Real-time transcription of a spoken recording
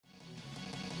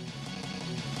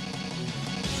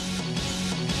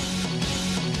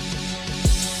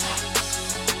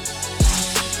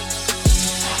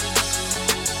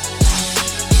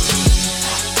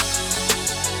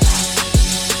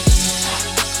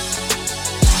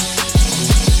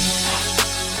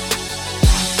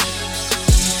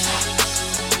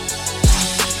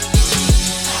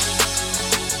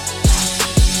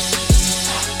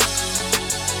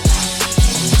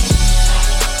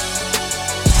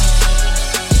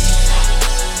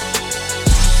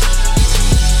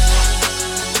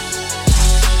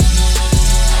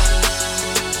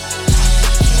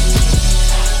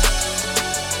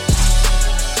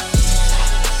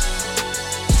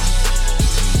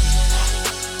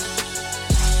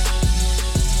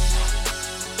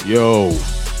Yo,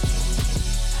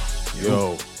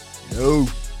 Yo.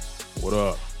 what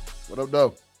up? What up,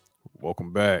 though?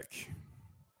 Welcome back.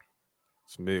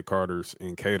 It's Mid Carter's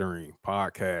in Catering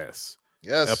Podcast.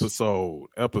 Yes.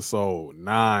 Episode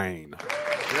 9.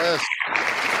 Yes.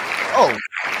 Oh,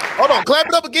 hold on. Clap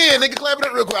it up again, nigga. Clap it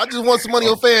up real quick. I just want some money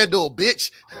on FanDuel,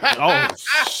 bitch. Oh,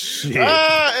 shit.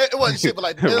 It wasn't shit, but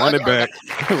like Run it back.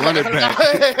 Run it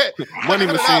back. Money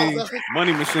machine.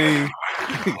 Money machine.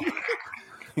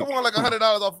 I want like $100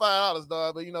 on $5,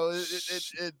 dog. But you know,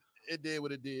 it did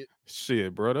what it did.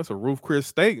 Shit, bro. That's a Roof Chris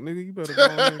steak, nigga. You better go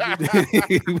ahead.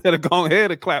 You better go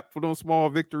ahead and clap for those small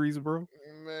victories, bro.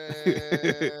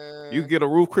 Man. You get a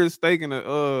Roof Chris steak and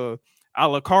a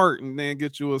la carte, and then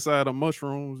get you a side of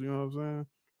mushrooms. You know what I'm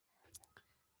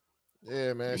saying?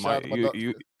 Yeah, man.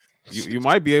 You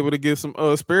might be able to get some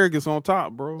asparagus on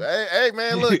top, bro. Hey,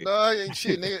 man, look, dog. Ain't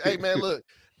shit, nigga. Hey, man, look.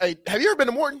 Hey, have you ever been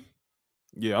to Morton?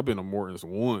 Yeah, I've been to Morton's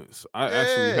once. I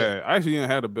actually didn't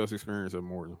have the best experience at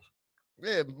Morton's.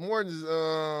 Yeah, Morton's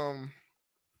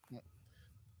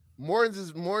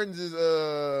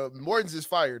is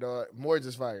fire, dog. Morton's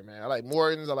is fire, man. I like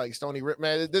Morton's. I like Stony Rip,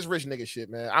 man. This rich nigga shit,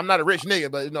 man. I'm not a rich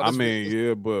nigga, but you know.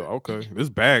 But okay, this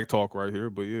bag talk right here,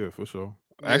 but yeah, for sure.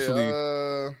 Actually,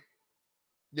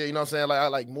 yeah, you know what I'm saying. Like I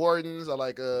like Morton's. I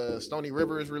like Stony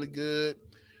River is really good.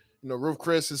 You know, Roof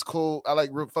Chris is cool. I like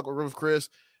fuck with Roof Chris.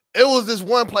 It was this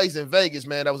one place in Vegas,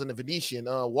 man, that was in the Venetian.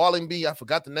 Wallingby. I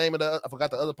forgot the name of I forgot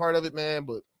the other part of it, man.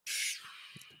 But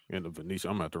in the Venetian,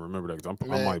 I'm gonna have to remember that because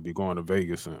I might be going to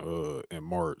Vegas in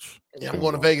March. Yeah, I'm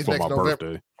going to Vegas next November.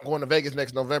 Birthday. I'm going to Vegas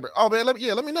next November. Oh man, let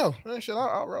me know. Man, shit,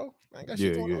 I'll roll.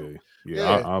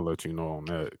 I'll let you know on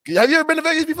that. Have you ever been to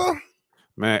Vegas before?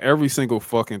 Man, every single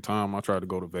fucking time I tried to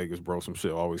go to Vegas, bro, some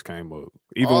shit always came up.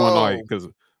 Even when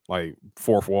like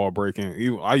fourth wall breaking.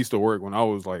 Even I used to work when I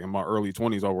was like in my early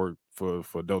 20s. I worked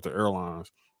for Delta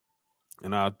Airlines,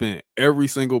 and I've been every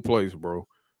single place, bro,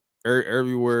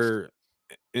 everywhere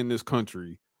in this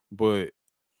country. But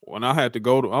when I had to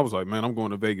go I was like, man, I'm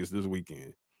going to Vegas this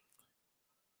weekend.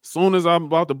 Soon as I'm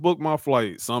about to book my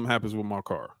flight, something happens with my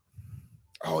car.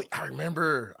 Oh, I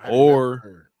remember.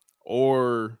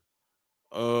 Or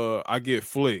I get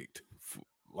flicked.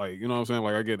 Like, you know what I'm saying?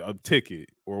 Like I get a ticket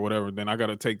or whatever, then I got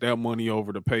to take that money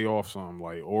over to pay off something,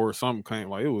 like, or something came,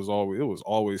 like it was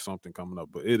always something coming up.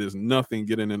 But it is nothing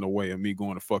getting in the way of me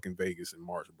going to fucking Vegas in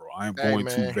March, bro. I am going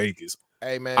to Vegas.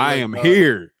 Hey man, I am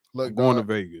here. Look, going to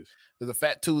Vegas. There's a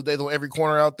Fat Tuesdays on every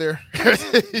corner out there.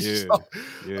 Yeah.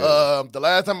 The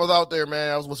last time I was out there,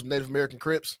 man, I was with some Native American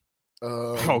Crips.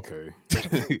 Okay.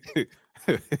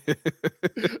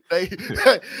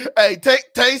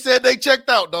 Tay said they checked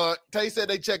out, dog. Tay said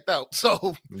they checked out.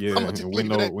 So yeah, we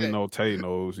know Tay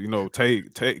knows. You know, Tay,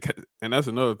 and that's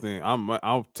another thing.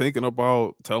 I'm thinking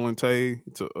about telling Tay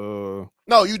to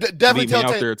no, you definitely tell me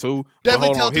Tay out there too. But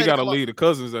hold on, he got to leave the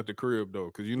cousins at the crib though,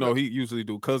 because you know he usually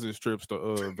do cousins trips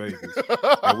to Vegas.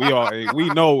 And we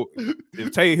know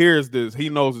if Tay hears this, he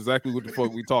knows exactly what the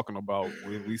fuck we talking about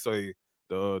when we say.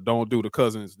 Don't do the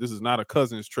cousins. This is not a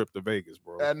cousins trip to Vegas,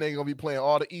 bro. That nigga gonna be playing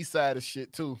all the east side of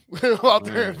shit too out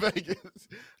there in Vegas.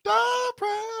 Dog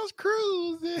Prowse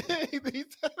cruising.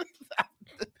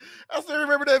 I still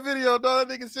remember that video, dog.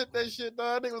 That nigga sent that shit,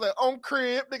 dog. That nigga was like on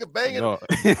crib, nigga banging. No.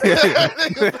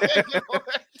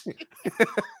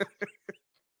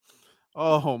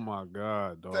 Oh my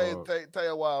god, dog. Tay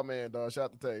a wild man, dog.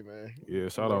 Shout out to Tay, man. Yeah,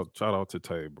 shout out to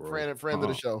Tay, bro. Friend of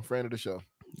the show. Friend of the show.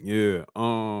 Yeah.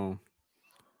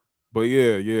 But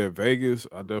yeah, Vegas,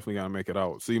 I definitely gotta make it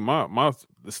out. See, the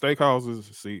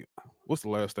steakhouses. See, what's the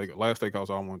last steakhouse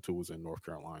I went to was in North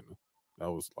Carolina.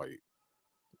 That was like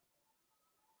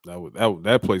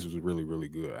that place was really, really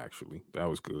good, actually. That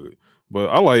was good. But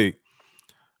I like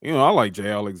J.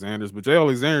 Alexander's, but J.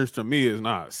 Alexander's to me is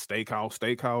not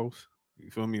steakhouse.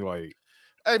 You feel me? Like,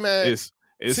 hey man,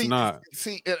 it's not.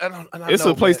 See, it's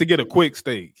a place to get a quick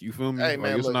steak. You feel me? Hey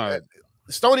man, it's not.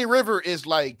 Stony River is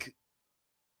like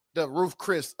the Roof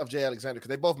Chris of J. Alexander, because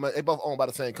they both owned by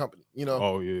the same company, you know.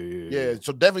 Oh yeah.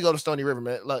 So definitely go to Stony River,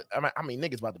 man. Like I mean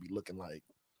niggas about to be looking like,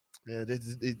 yeah,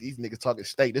 these niggas talking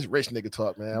steak. This rich nigga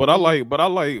talk, man. But I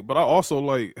also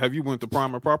like. Have you went to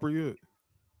Prime and Proper yet?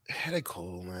 Yeah, they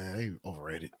cool, man. They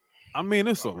overrated. I mean,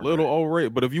 it's a little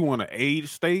overrated, but if you want an aged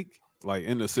steak, like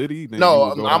in the city, then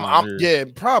yeah,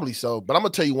 probably so. But I'm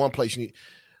gonna tell you one place you need.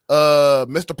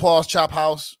 Mr. Paul's Chop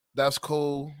House. That's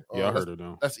cool. Yeah, I heard of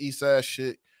them. That's East Side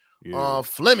shit. Yeah.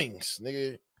 Fleming's,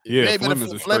 nigga. Yeah,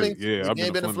 Fleming's is crazy. Yeah, I've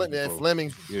been to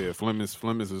Fleming's. Yeah,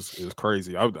 Fleming's is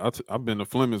crazy. I've been to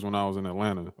Fleming's when I was in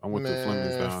Atlanta. I went to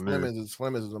Fleming's down there.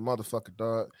 Fleming's is a motherfucker,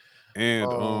 dog.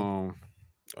 And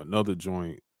another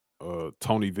joint,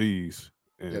 Tony V's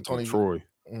and Troy.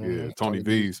 Mm-hmm. Yeah, Tony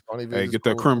V's. Tony V's hey, get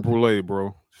that creme brulee,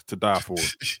 bro. To die for.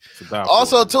 To die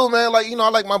also, for, too, man. Like, I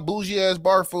like my bougie ass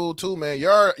bar food too, man.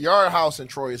 Yard House in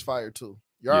Troy is fire too.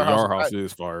 Yard House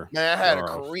is fire. Man, I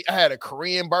had a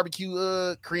Korean barbecue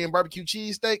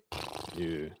cheesesteak.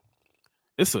 Yeah.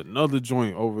 It's another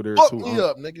joint over there Fuck too. Me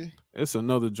up, nigga. It's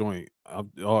another joint.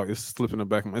 It's slipping the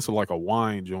back. It's like a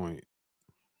wine joint.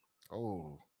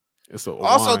 Oh. It's a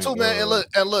also wine, too, man.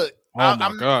 And look. Oh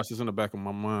my gosh, it's in the back of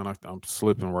my mind. I'm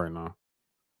slipping right now.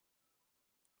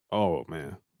 Oh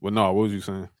man. Well, no, what was you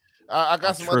saying? I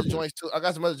got some other joints too. I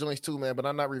got some other joints too, man. But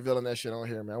I'm not revealing that shit on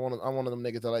here, man. I'm one of them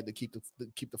niggas that like to keep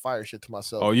the fire shit to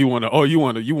myself. Oh, you want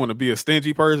to be a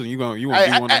stingy person? You want to be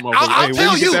one of them? Hey,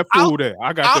 where you get that food at?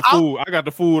 I got the food. I got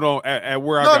the food on at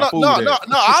where I got food at.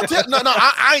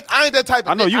 I ain't that type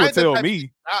of. I know you would tell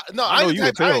me. I know you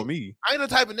would tell me. I ain't the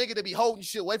type of nigga to be holding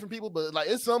shit away from people, but like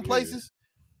it's some places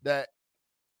that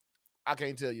I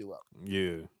can't tell you about.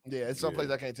 Yeah, it's some place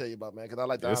I can't tell you about, man. Because I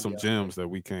like there's some gems that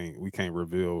we can't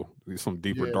reveal. There's some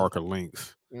deeper, darker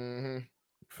links. Mm-hmm. You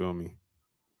feel me?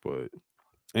 But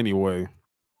anyway,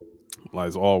 like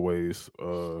as always,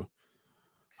 how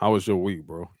was your week,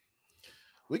 bro?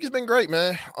 Week has been great,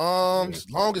 man. Long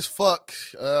as fuck.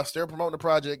 Still promoting the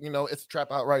project. It's a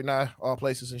trap out right now, all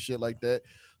places and shit like that.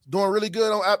 Doing really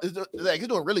good on Apple. He's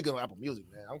doing really good on Apple Music,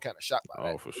 man. I'm kind of shocked by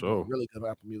that. Oh, for sure. Really good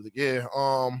on Apple Music. Yeah.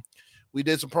 We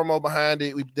did some promo behind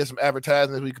it. We did some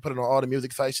advertising. We could put it on all the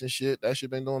music sites and shit. That shit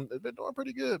been doing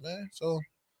pretty good, man. So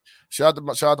shout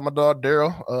out to my dog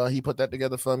Daryl. He put that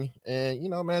together for me. And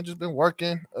man, just been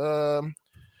working. Talking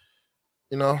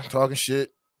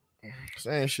shit,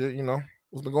 saying shit.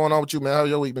 What's been going on with you, man? How's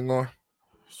your week been going?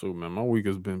 So, man, my week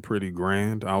has been pretty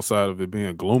grand outside of it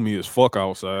being gloomy as fuck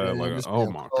outside. Man, like, oh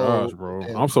my gosh, bro.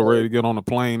 I'm so ready to get on the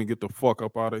plane and get the fuck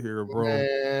up out of here, bro.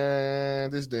 Man,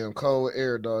 this damn cold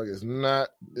air, dog, it's not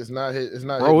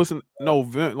bro, it's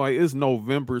November, like it's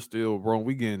November still, bro.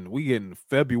 We getting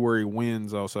February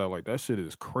winds outside. Like that shit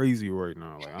is crazy right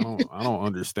now. Like I don't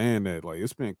understand that. Like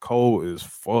it's been cold as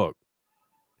fuck.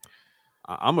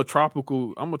 I'm a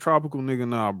tropical nigga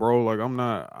now, bro. Like I'm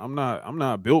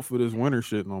not built for this winter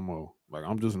shit no more. Like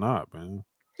I'm just not, man.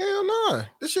 Hell no,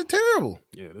 this shit terrible.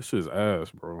 Yeah, this shit's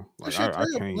ass, bro. Like I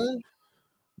can't. Man.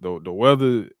 The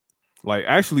weather, like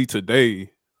actually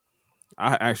today,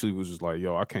 I actually was just like,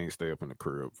 yo, I can't stay up in the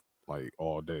crib like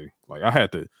all day. Like I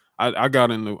had to. I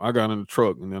got in the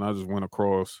truck and then I just went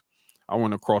across. I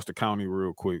went across the county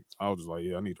real quick. I was just like,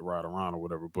 yeah, I need to ride around or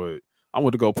whatever, but. I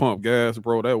went to go pump gas,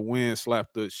 bro. That wind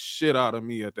slapped the shit out of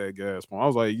me at that gas pump. I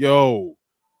was like, yo,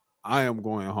 I am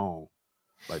going home.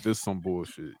 Like, this is some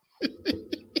bullshit.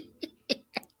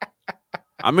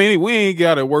 I mean, we ain't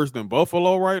got it worse than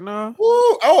Buffalo right now.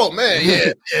 Ooh, oh, man,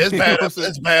 yeah. It's bad.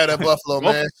 It's bad at Buffalo,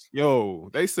 man. Yo,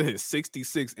 they said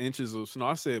 66 inches of snow.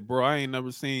 I said, bro, I ain't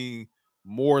never seen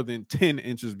more than 10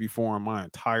 inches before in my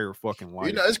entire fucking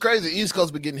life. It's crazy. East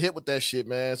Coast been getting hit with that shit,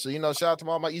 man. So, shout out to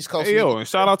all my East Coast. Hey, and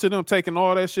shout out to them taking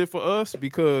all that shit for us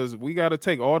because we got to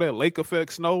take all that lake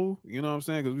effect snow, you know what I'm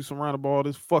saying? Because we surrounded by all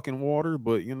this fucking water.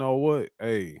 But you know what?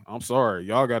 Hey, I'm sorry.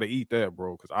 Y'all got to eat that,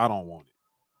 bro, because I don't want it.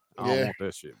 I don't want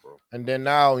that shit, bro. And then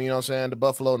now, you know what I'm saying, the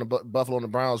Buffalo and the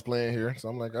Browns playing here. So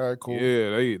I'm like, all right, cool.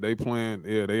 Yeah, they playing.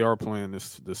 Yeah, they are playing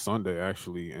this Sunday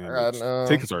actually, and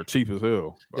tickets are cheap as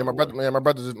hell. Yeah, my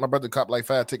brother copped like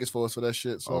 5 tickets for us for that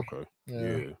shit. So okay,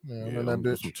 yeah, that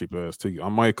bitch. Some cheap ass tickets. I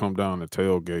might come down to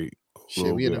tailgate. Shit,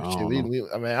 I mean, I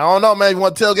don't know, man. You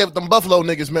want to tailgate with them Buffalo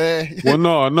niggas, man? Well,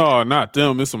 no, not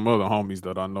them. It's some other homies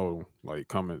that I know, like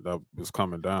coming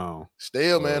down.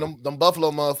 Still, man, them Buffalo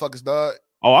motherfuckers, dog.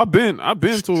 Oh, I've been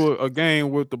to a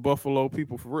game with the Buffalo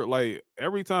people for real. Like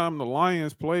every time the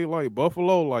Lions play like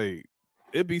Buffalo, like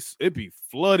it be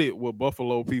flooded with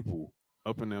Buffalo people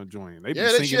up in their joint. They be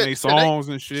singing their songs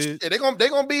and shit. Yeah, they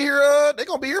gonna be here. They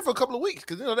gonna be here for a couple of weeks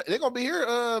because they're gonna be here.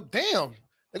 They're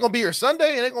gonna be here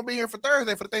Sunday and they're gonna be here for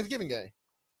Thursday for the Thanksgiving game.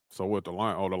 So what the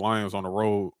Lions on the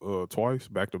road twice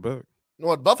back to back. You know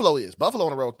what Buffalo is? Buffalo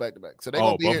on the road back to back. So they're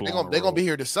gonna be here. They're gonna be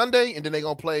here this Sunday and then they're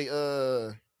gonna play.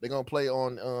 They're gonna play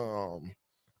on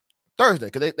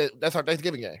Thursday because that's our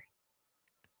Thanksgiving game.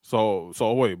 So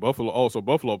wait, Buffalo. Oh, so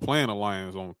Buffalo playing the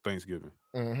Lions on Thanksgiving.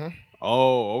 Mm-hmm.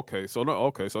 Oh, okay. So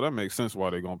that makes sense why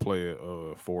they're gonna play at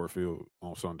Ford Field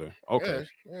on Sunday. Okay.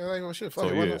 Yeah, shit.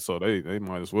 So yeah, so they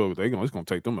might as well. It's gonna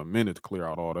take them a minute to clear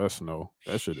out all that snow.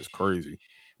 That shit is crazy.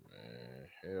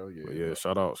 Man, hell yeah. But yeah,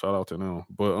 shout out to them.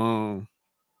 But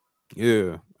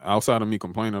yeah, outside of me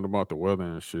complaining about the weather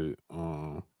and shit,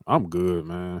 I'm good,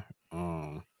 man.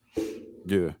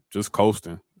 Yeah, just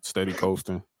coasting, steady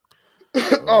coasting.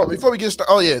 Before we get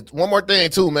started, one more thing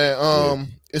too, man.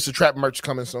 It's a trap merch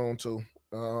coming soon too.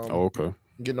 Okay.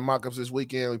 Getting the mock-ups this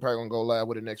weekend. We probably gonna go live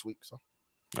with it next week. So.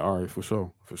 All right, for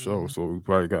sure. So we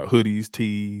probably got hoodies,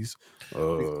 tees,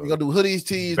 we're gonna do hoodies,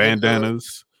 tees,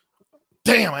 bandanas.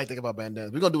 Damn, I ain't think about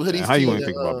bandanas. We're gonna do hoodies, Man, how tees. You ain't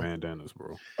think about bandanas,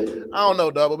 bro? I don't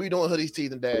know, dog, but we doing hoodies,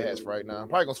 tees, and dad hats right now. I'm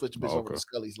probably gonna switch the bitch over to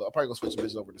Scully's. I'm probably gonna switch the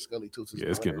bitch over to Scully too. Yeah,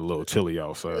 it's getting a little chilly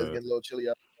outside. It's getting a little chilly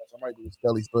outside. So I might do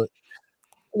Scully's, but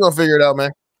we're gonna figure it out,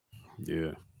 man.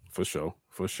 Yeah, for sure.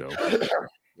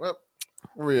 Well,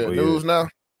 real news now.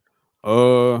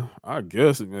 I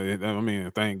guess. I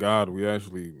mean, thank God we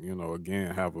actually,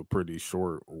 again have a pretty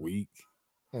short week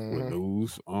with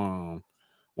news.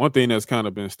 One thing that's kind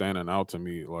of been standing out to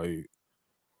me, like,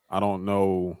 I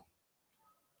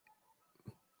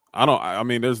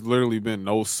mean, there's literally been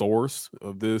no source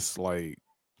of this, like,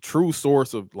 true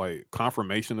source of like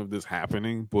confirmation of this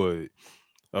happening, but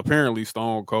apparently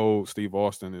Stone Cold Steve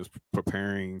Austin is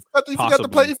preparing. You forgot to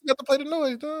play the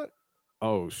noise, dog.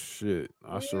 Oh shit,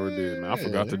 I sure did, man. I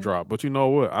forgot to drop, but you know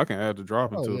what? I can add the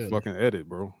drop into the fucking edit,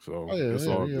 bro. So it's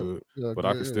all good. But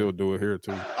I can still do it here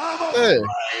too. I'm afraid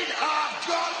I've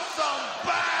got some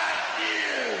bad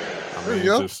news.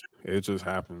 I mean, it just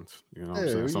happens. You know what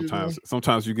I'm saying?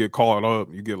 Sometimes you get caught up,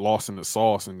 you get lost in the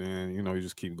sauce, and then you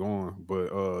just keep going.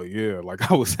 But yeah,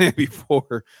 like I was saying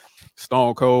before,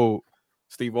 Stone Cold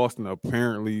Steve Austin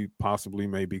apparently possibly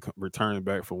may be returning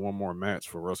back for one more match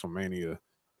for WrestleMania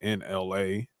in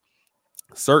LA.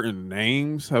 Certain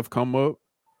names have come up,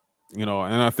 and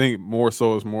I think more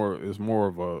so is more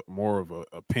of a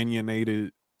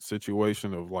opinionated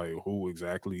situation of like who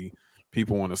exactly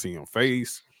people want to see him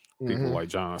face. People like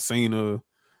John Cena,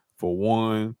 for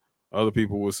one. Other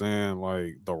people were saying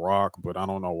like The Rock, but I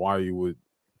don't know why you would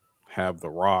have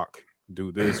The Rock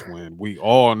do this when we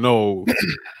all know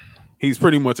he's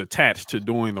pretty much attached to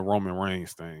doing the Roman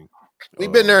Reigns thing.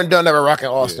 We've been there and done that with Rock and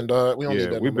Austin, dog. We don't need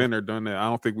that. We've been there, done that. I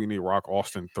don't think we need Rock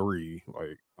Austin 3.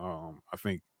 Like, I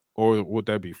think, or would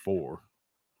that be 4?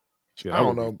 Yeah, I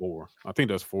don't know. 4. I think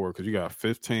that's 4 because you got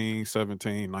 15,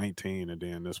 17, 19, and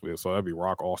then this week. So that'd be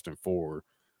Rock Austin 4.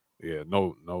 Yeah,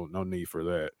 no need for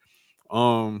that.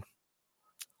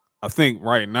 I think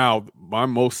right now my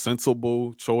most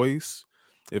sensible choice,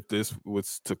 if this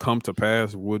was to come to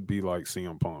pass, would be like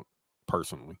CM Punk.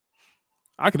 Personally,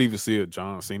 I could even see it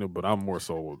John Cena, but I more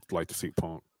so would like to see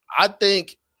Punk. I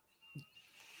think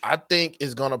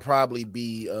it's gonna probably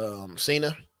be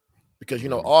Cena because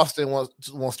Austin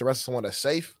wants to wrestle someone that's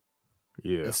safe.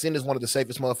 Yeah, and Cena's one of the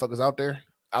safest motherfuckers out there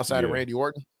outside of Randy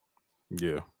Orton.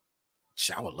 Yeah.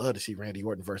 I would love to see Randy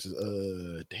Orton versus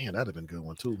damn, that'd have been a good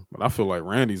one too. But I feel like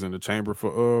Randy's in the chamber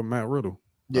for Matt Riddle.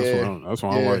 That's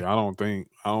what I'm like. I don't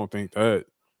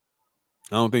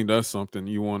think that's something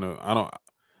you want to.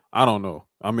 I don't know.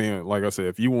 I mean, like I said,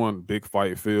 if you want big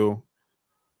fight feel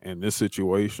in this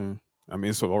situation, I mean,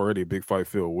 it's already a big fight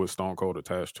feel with Stone Cold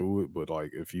attached to it. But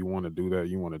like, if you want to do that,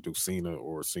 you want to do Cena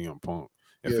or CM Punk.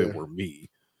 If it were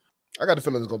me, I got the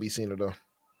feeling it's gonna be Cena though.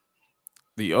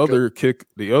 The other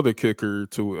kicker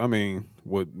to, I mean,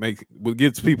 what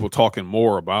gets people talking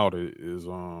more about it is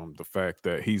the fact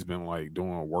that he's been like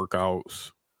doing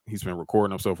workouts. He's been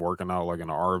recording himself working out like in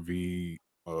an RV,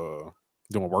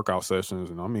 doing workout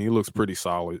sessions, and I mean he looks pretty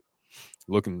solid,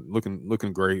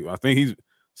 looking great. I think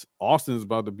Austin's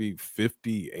about to be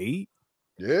 58.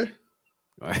 Yeah.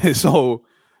 So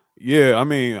yeah, I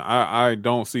mean I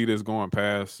don't see this going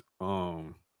past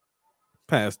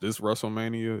this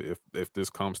WrestleMania if this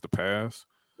comes to pass,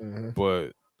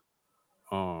 but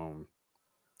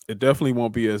it definitely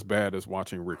won't be as bad as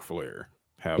watching Ric Flair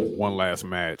have one last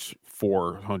match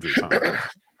 400 times.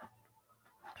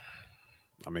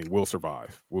 I mean, we'll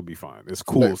survive. We'll be fine. It's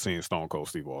cool seeing Stone Cold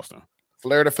Steve Austin.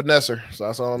 Flair the finesser. So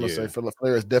that's all I'm gonna say.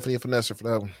 Flair is definitely a finesser for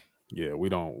that one. Yeah, we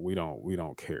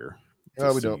don't care.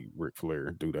 No, we don't. Ric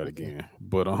Flair do that again.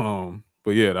 But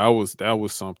yeah, that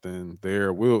was something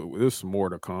there. There's more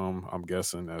to come, I'm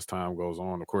guessing, as time goes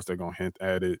on. Of course, they're gonna hint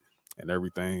at it and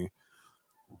everything.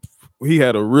 He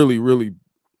had a really, really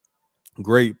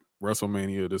great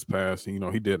WrestleMania this past. He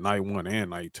did night 1 and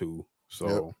night 2.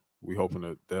 So we hoping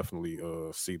to definitely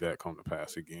see that come to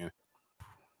pass again.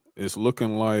 It's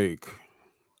looking like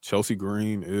Chelsea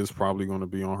Green is probably going to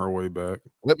be on her way back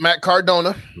with Matt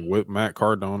Cardona.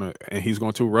 And he's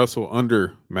going to wrestle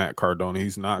under Matt Cardona.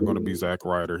 He's not going to be Zack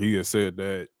Ryder. He has said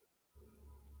that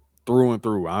through and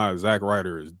through. Zack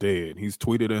Ryder is dead. He's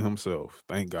tweeted it himself.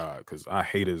 Thank God, because I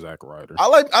hated Zack Ryder. I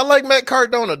like Matt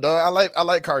Cardona, dog. I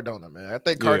like Cardona, man. I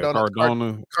think Cardona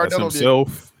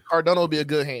himself. Cardona will be a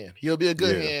good hand. He'll be a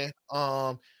good hand.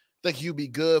 I think he'll be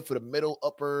good for the middle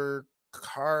upper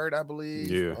card, I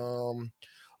believe. Yeah.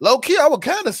 Low key, I would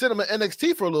kind of send him an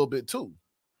NXT for a little bit too.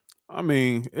 I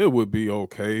mean, it would be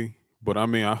okay, but I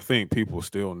mean, I think people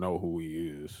still know who he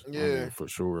is. I Yeah. mean, for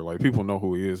sure. Like people know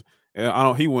who he is, and I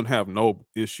don't. He wouldn't have no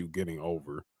issue getting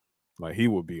over. Like he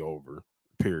would be over.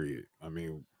 Period. I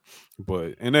mean,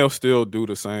 but and they'll still do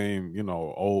the same,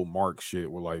 old Mark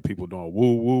shit with like people doing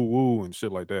woo woo woo and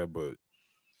shit like that. But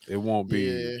it won't be.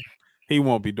 Yeah. He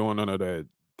won't be doing none of that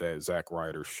Zack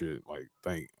Ryder shit.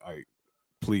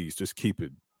 Please just keep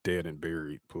it dead and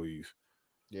buried, please.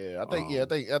 Yeah, I like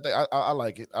it.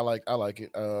 I like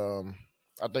it.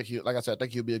 I think like I said, I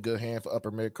think he'll be a good hand for upper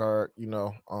mid card.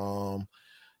 Could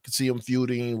see him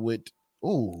feuding with.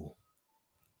 Ooh,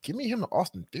 give me him to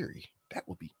Austin Theory. That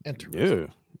would be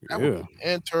interesting. That would be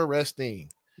interesting.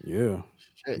 Yeah.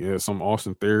 Shit. Yeah, some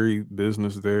Austin Theory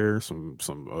business there. Some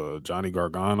Johnny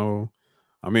Gargano.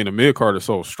 I mean, the mid card is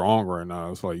so strong right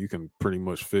now. It's like you can pretty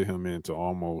much fit him into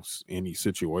almost any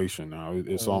situation now.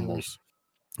 It's almost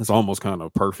kind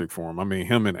of perfect for him. I mean,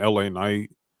 him and LA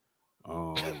Knight.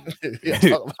 I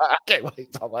can't wait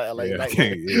to talk about LA Knight.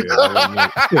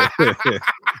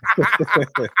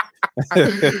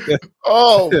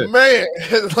 Oh man.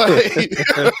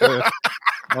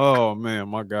 Oh man,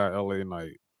 my guy LA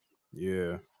Knight.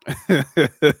 Yeah.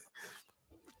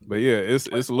 But yeah,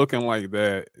 it's looking like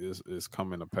that is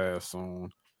coming to pass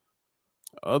soon.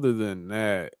 Other than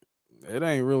that, it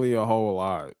ain't really a whole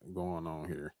lot going on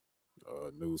here,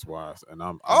 news wise. And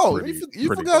I'm you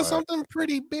forgot glad. Something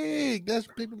pretty big that's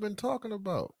people been talking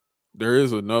about. There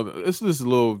is another. It's this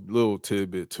little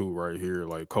tidbit too right here.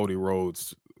 Like Cody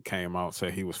Rhodes came out,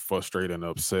 said he was frustrated and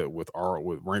upset with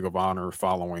Ring of Honor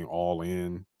following All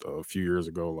In a few years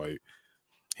ago. Like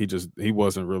he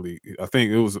wasn't really. I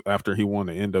think it was after he won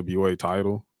the NWA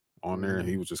title on there, and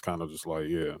he was just kind of just like,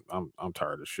 yeah, I'm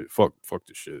tired of shit. Fuck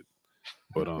this shit.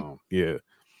 But yeah,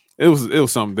 it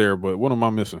was something there. But what am I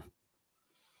missing?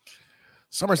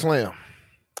 SummerSlam.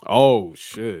 Oh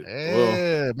shit!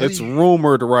 Yeah, well, it's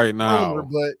rumored right now,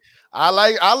 but I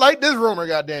like this rumor.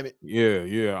 God damn it!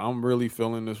 Yeah, I'm really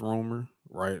feeling this rumor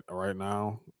right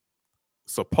now.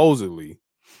 Supposedly,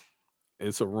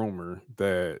 it's a rumor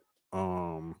that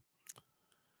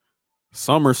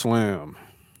SummerSlam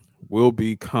will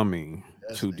be coming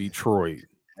to Detroit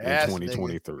in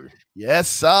 2023. Yes,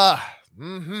 sir.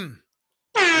 Mm-hmm.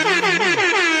 We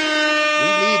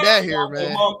need that here,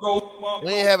 man.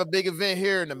 We ain't have a big event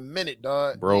here in a minute,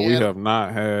 dog. Bro, we have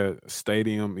not had a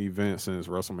stadium event since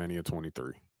WrestleMania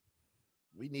 23.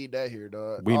 We need that here,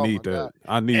 dog. We need that. God.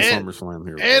 I need SummerSlam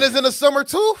here. And it's in the summer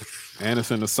too. And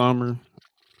it's in the summer.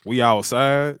 We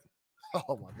outside.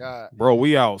 Oh my God, bro,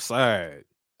 we outside.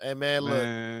 Hey man,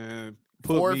 look.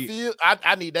 Field.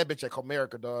 I need that bitch at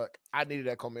Comerica, dog. I needed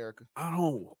that Comerica. I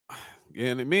don't.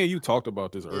 Yeah, and me and you talked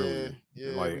about this earlier.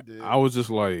 Yeah, like I was just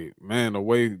like, man, the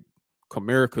way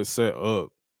Comerica set up.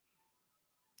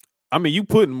 I mean, you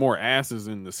putting more asses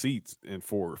in the seats in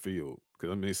Ford Field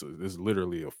because I mean, it's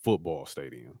literally a football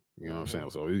stadium. You know what I'm saying?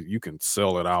 So you can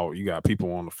sell it out. You got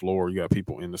people on the floor. You got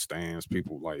people in the stands.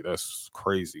 People like that's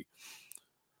crazy.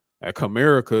 At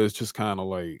Comerica, it's just kind of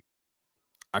like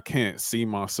I can't see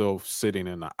myself sitting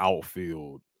in the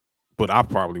outfield. But I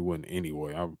probably wouldn't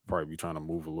anyway. I'd probably be trying to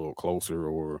move a little closer,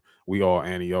 or we all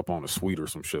ante up on a suite or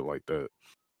some shit like that.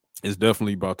 It's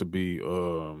definitely about to be.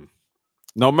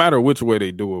 No matter which way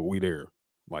they do it, we there.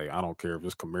 Like I don't care if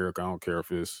it's Comerica, I don't care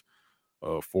if it's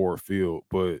Ford Field,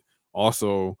 but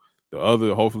also the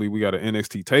other. Hopefully, we got an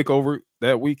NXT takeover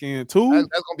that weekend too. That's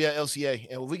gonna be an LCA,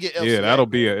 and when we get LCA, yeah, that'll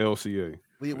be a LCA.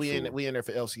 We in there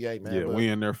for LCA, man. Yeah, we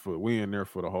in there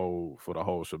for the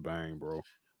whole shebang, bro.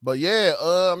 But yeah,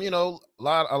 a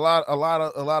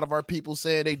lot of our people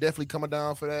said they definitely coming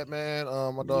down for that, man.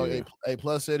 My dog A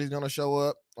Plus said he's gonna show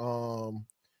up.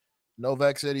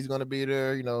 Novak said he's gonna be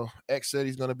there. X said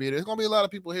he's gonna be there. There's gonna be a lot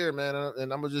of people here, man.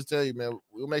 And I'm gonna just tell you, man,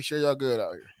 we'll make sure y'all good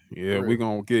out here. Yeah, we're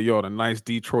gonna get y'all the nice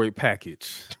Detroit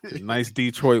package, the nice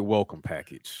Detroit welcome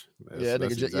package.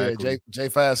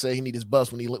 J5 said he need his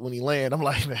bus when he land. I'm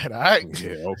like, man, all right.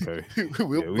 Yeah, okay.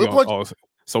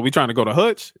 So we trying to go to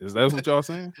Hutch? Is that what y'all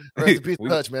saying? Rest in peace,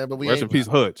 Hutch, man. But we rest in peace,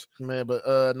 Hutch, man. But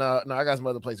no, I got some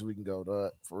other places we can go,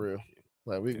 dog, for real.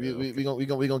 Like we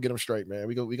gonna get them straight, man.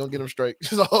 We gonna get them straight.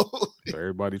 So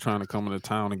everybody trying to come into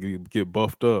town and get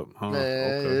buffed up, huh?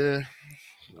 Man, okay. Yeah.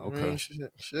 Okay. I mean,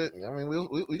 shit. I mean,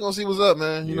 we gonna see what's up,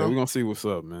 man. You know, we gonna see what's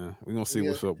up, man. We gonna see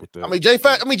what's up with that. I mean,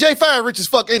 J5 rich as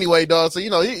fuck anyway, dog. So he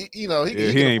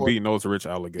ain't beating those rich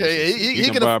allegations. Yeah, he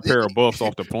can buy a pair of buffs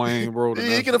off the plane, bro.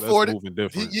 He can afford it. Moving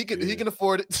different. He can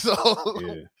afford it. So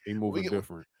yeah, he moving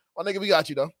different. My nigga, we got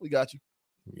you though. We got you.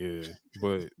 Yeah,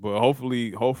 but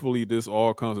hopefully this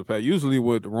all comes to pass. Usually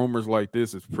with rumors like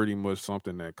this, it's pretty much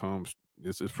something that comes.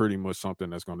 This is pretty much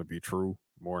something that's going to be true.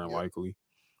 more than likely.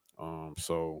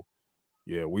 So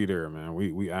yeah, we there, man.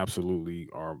 We absolutely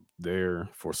are there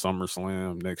for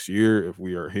SummerSlam next year. If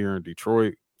we are here in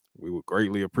Detroit, we would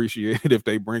greatly appreciate it if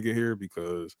they bring it here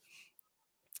because,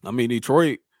 I mean,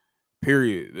 Detroit,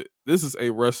 period. This is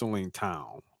a wrestling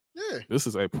town. Yeah. This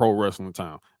is a pro wrestling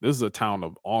town. This is a town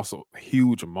of also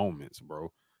huge moments,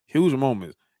 bro. Huge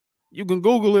moments. You can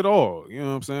Google it all. You know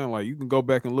what I'm saying? Like you can go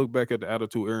back and look back at the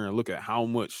Attitude Era and look at how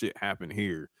much shit happened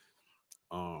here.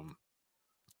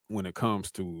 When it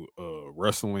comes to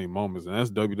wrestling moments, and that's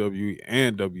WWE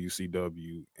and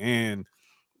WCW and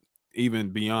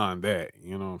even beyond that,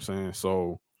 you know what I'm saying?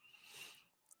 So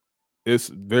it's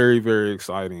very, very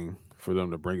exciting for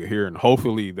them to bring it here, and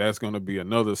hopefully that's going to be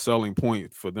another selling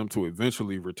point for them to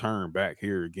eventually return back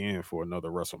here again for another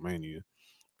WrestleMania,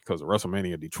 because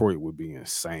WrestleMania Detroit would be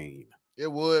insane. It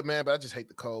would, man, but I just hate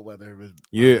the cold weather.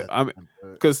 Yeah, I mean,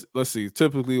 because let's see,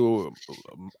 typically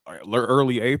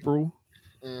early April.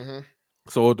 Mm-hmm.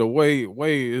 So the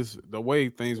way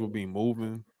things will be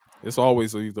moving, it's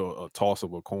always either a toss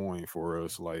of a coin for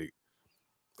us, like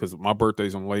because my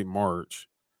birthday's in late March.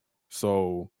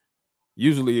 So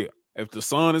usually if the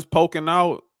sun is poking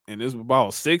out and it's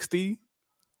about 60,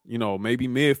 maybe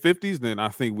mid 50s, then I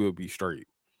think we'll be straight.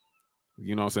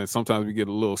 You know what I'm saying? Sometimes we get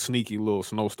a little sneaky little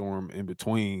snowstorm in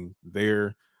between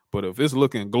there. But if it's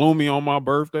looking gloomy on my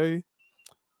birthday,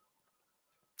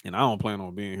 and I don't plan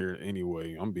on being here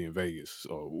anyway, I'm being Vegas,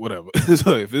 so whatever.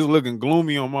 So if it's looking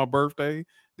gloomy on my birthday,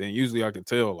 then usually I can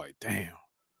tell, like, damn,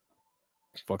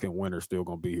 fucking winter's still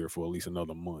gonna be here for at least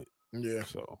another month. Yeah.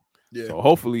 So yeah. So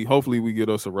hopefully we get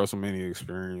us a WrestleMania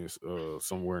experience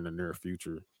somewhere in the near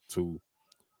future too.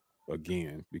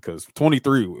 Again, because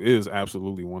 23 is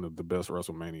absolutely one of the best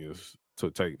WrestleManias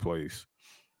to take place.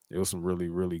 It was some really,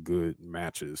 really good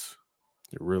matches.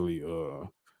 It really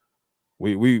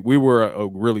we were a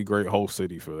really great host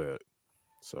city for that.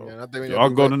 So y'all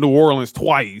can go to New Orleans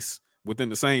twice within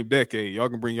the same decade. Y'all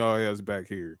can bring y'all ass back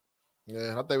here.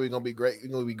 Yeah, I think we're gonna be great. We're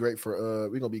gonna be great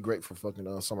for fucking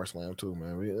SummerSlam too,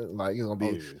 man. It's gonna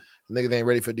be niggas ain't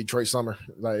ready for Detroit summer.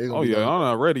 Like, y'all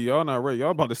not ready. Y'all not ready. Y'all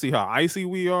about to see how icy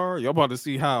we are. Y'all about to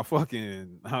see how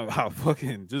fucking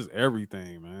just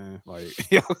everything, man. Like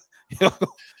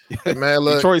man,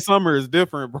 look, Detroit summer is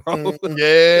different, bro.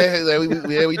 Yeah,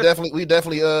 we definitely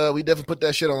put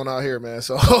that shit on out here, man.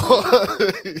 So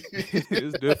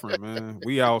it's different, man.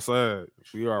 We outside.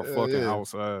 We are fucking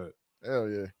outside. Hell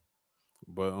yeah.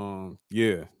 But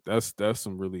yeah, that's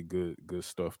some really good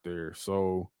stuff there.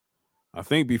 So I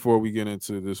think before we get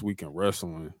into this week in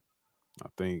wrestling, I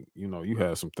think you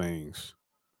had some things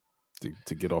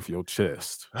to get off your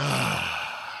chest.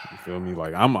 You feel me?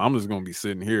 Like I'm just gonna be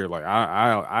sitting here. Like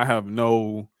I have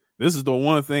no. This is the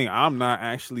one thing I'm not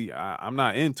actually. I'm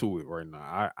not into it right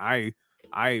now.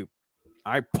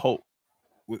 I post.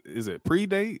 Is it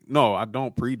predate? No, I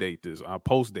don't predate this. I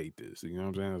post date this. You know what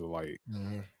I'm saying? It's like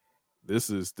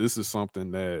this is something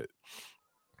that.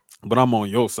 But I'm on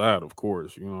your side, of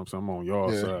course. You know what I'm saying? I'm on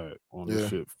y'all side on this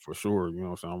shit for sure. You know what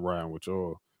I'm saying? I'm riding with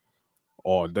y'all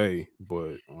all day.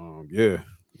 But yeah,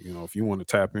 if you want to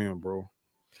tap in, bro.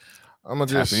 I'm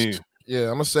gonna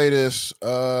say this.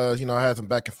 I had some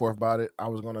back and forth about it. I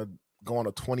was gonna go on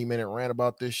a 20-minute rant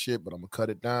about this shit, but I'm gonna cut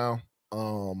it down.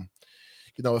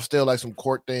 It's still like some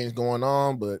court things going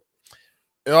on, but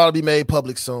it ought to be made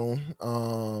public soon.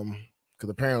 Because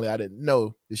apparently I didn't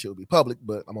know this shit would be public,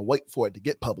 but I'm gonna wait for it to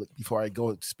get public before I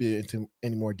go spill into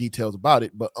any more details about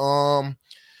it. But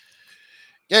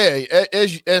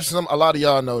as a lot of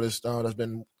y'all noticed, that's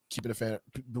been been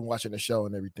watching the show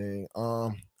and everything.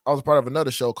 I was a part of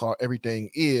another show called Everything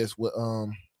Is with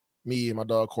me and my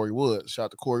dog Corey Woods. Shout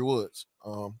out to Corey Woods.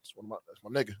 That's my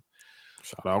nigga.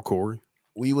 Shout out Corey.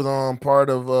 We was part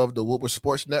of the Woodward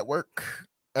Sports Network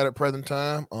at the present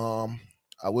time.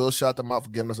 I will shout them out for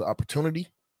giving us an opportunity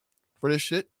for this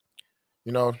shit.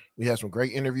 We had some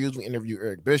great interviews. We interviewed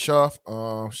Eric Bischoff.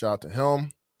 Shout out to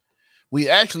him. We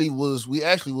actually was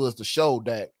the show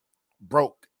that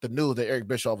broke the news that Eric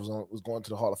Bischoff was going to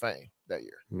the Hall of Fame that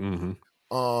year. Mm-hmm.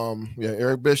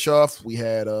 Eric Bischoff. We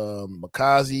had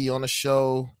Makazi on the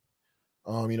show.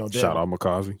 Shout out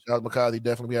Makazi. Shout out Makazi.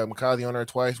 Definitely, we had Makazi on there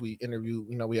twice. We interviewed.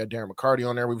 We had Darren McCarty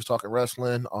on there. We was talking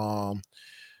wrestling.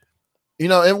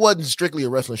 It wasn't strictly a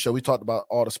wrestling show. We talked about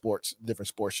all the sports, different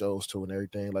sports shows too, and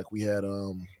everything. Like we had,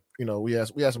 we had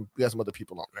some other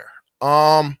people on there.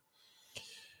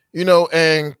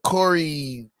 And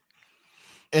Corey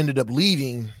ended up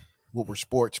leaving Woodward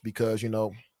Sports because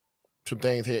some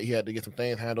things he had to get some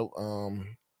things handled,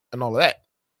 and all of that.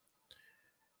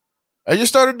 I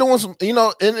just started doing some, and you know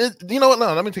what?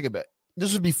 No, let me take it back. This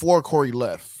was before Corey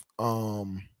left.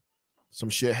 some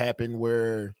shit happened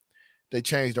where they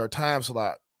changed our time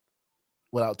slot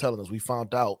without telling us. We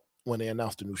found out when they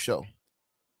announced the new show,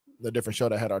 the different show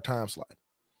that had our time slot.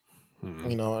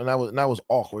 You know, and that was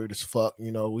awkward as fuck.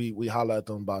 You know, we hollered at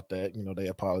them about that. You know, they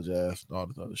apologized, all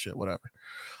this other shit, whatever.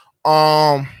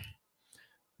 But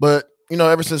you know,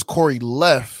 ever since Corey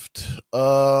left, been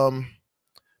a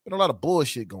lot of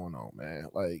bullshit going on, man.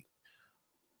 Like,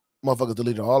 motherfuckers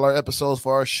deleted all our episodes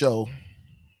for our show,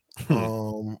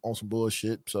 on some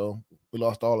bullshit. So we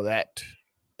lost all of that,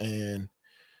 and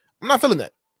I'm not feeling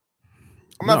that.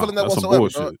 I'm not feeling that whatsoever.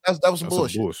 That was some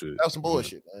bullshit. That was some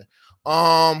bullshit, man.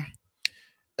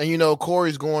 And you know,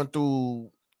 Corey's going through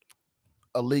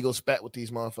a legal spat with these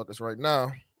motherfuckers right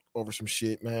now over some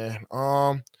shit, man.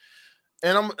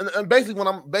 And basically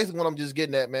what I'm just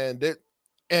getting at, man. They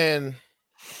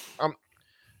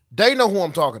know who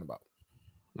I'm talking about.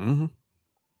 Mm-hmm.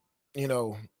 You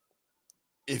know,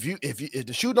 if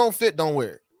the shoe don't fit, don't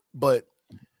wear it. But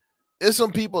it's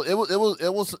some people.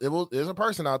 There's a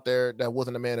person out there that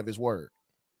wasn't a man of his word,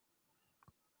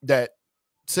 that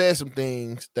said some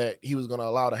things that he was going to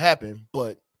allow to happen,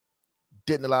 but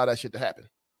didn't allow that shit to happen.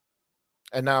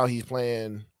 And now he's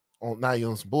playing on. Now he's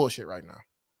on some bullshit right now.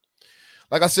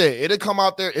 Like I said, it'll come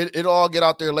out there. It'll all get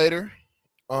out there later.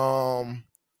 I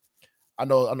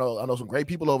know some great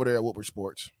people over there at Woodward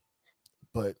Sports,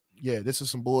 but yeah, this is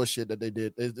some bullshit that they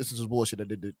did. This is some bullshit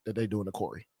that they doing to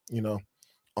Corey. You know,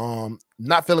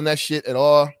 not feeling that shit at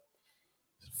all.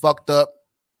 Fucked up.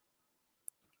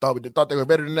 Thought they were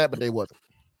better than that, but they wasn't.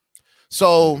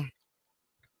 So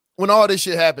when all this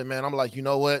shit happened, man, I'm like, you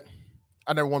know what?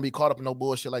 I never want to be caught up in no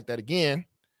bullshit like that again.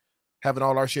 Having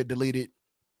all our shit deleted.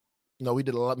 You know, we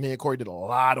did a lot. Me and Corey did a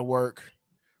lot of work.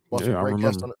 Brought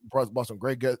some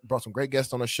great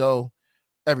guests on the show.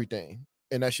 Everything,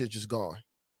 and that shit's just gone.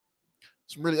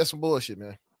 That's some bullshit,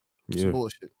 man. Some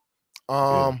bullshit.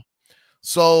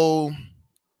 So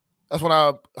that's when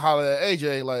I hollered at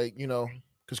AJ, like, you know,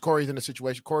 because Corey's in the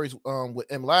situation. Corey's with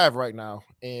M Live right now,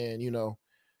 and you know,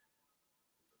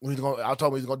 I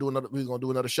told him he's gonna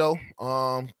do another show.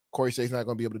 Corey says he's not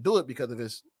gonna be able to do it because of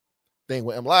his thing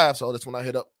with M Live. So that's when I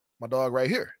hit up my dog right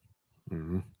here.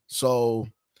 Mm-hmm. So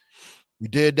we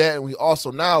did that, and we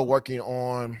also now I'm working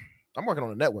on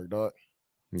the network, dog.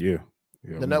 Yeah.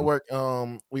 The network.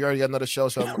 We already got another show.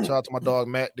 So shout out to my dog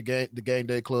Matt, the Game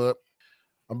Day Club.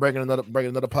 I'm bringing another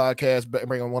podcast,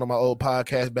 bringing one of my old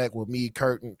podcasts back with me,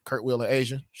 Kurt Will, and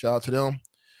Asian. Shout out to them.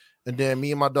 And then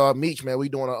me and my dog Meech, man, we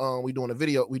doing a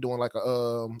video. We doing like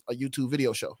a YouTube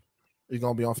video show. It's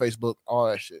gonna be on Facebook, all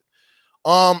that shit.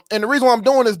 And the reason why I'm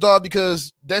doing this, dog,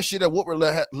 because that shit at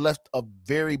Woodward left a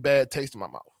very bad taste in my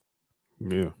mouth.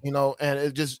 Yeah. You know, and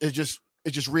it just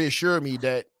reassured me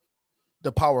that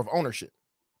the power of ownership.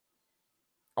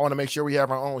 I want to make sure we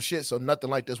have our own shit so nothing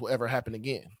like this will ever happen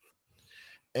again.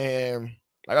 And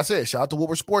like I said, shout out to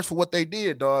Woodward Sports for what they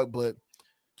did, dog. But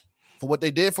for what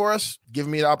they did for us,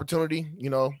 giving me the opportunity,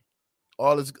 you know,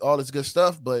 all this good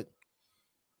stuff. But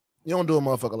you don't do a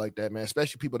motherfucker like that, man.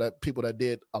 Especially people that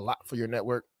did a lot for your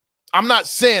network. I'm not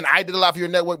saying I did a lot for your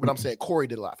network, but I'm saying Corey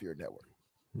did a lot for your network.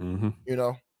 Mm-hmm. You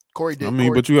know, Corey did.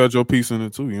 But you had your piece in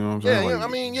it too. You know what I'm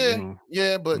saying?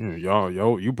 But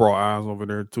you brought eyes over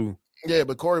there too. Yeah,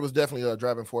 but Corey was definitely a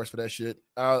driving force for that shit.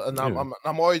 I'm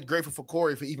always grateful for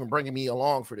Corey for even bringing me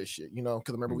along for this shit. You know,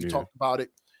 because remember we talked about it.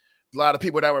 A lot of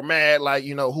people that were mad, like,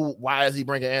 you know, why is he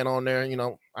bringing Ann on there? You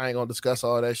know, I ain't gonna discuss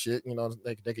all that shit. You know,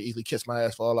 they could easily kiss my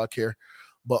ass for all I care.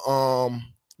 But no,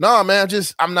 man,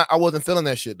 I wasn't feeling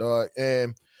that shit, dog.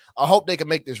 And I hope they can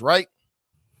make this right.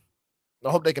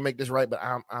 But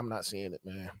I'm not seeing it,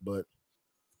 man. But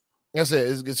like I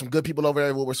said, it's some good people over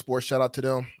there at Woodward Sports. Shout out to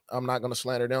them. I'm not gonna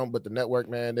slander them, but the network,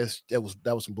 man, that was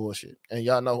some bullshit. And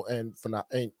y'all know, and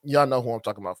y'all know who I'm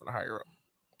talking about from the higher up.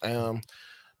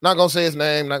 Not gonna say his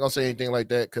name, not gonna say anything like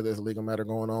that because there's a legal matter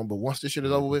going on. But once this shit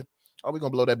is over with, we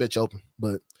gonna blow that bitch open.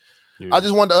 But I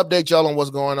just wanted to update y'all on what's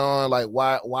going on, like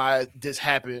why this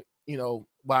happened. You know,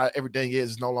 why everything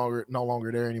is no longer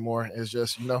there anymore. It's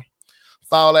just, you know,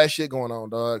 foul ass shit going on,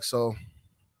 dog. So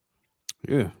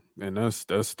yeah, and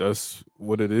that's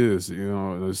what it is. You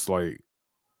know, it's like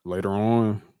later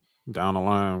on down the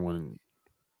line when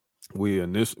we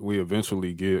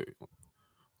eventually get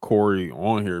Corey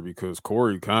on here, because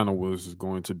Corey kind of was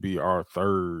going to be our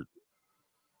third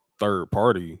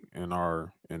party in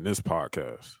this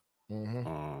podcast,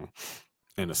 in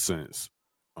a sense,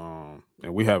 and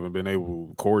we haven't been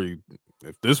able. Corey,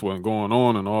 if this wasn't going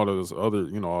on and all this other,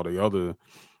 you know, all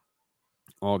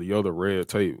the other red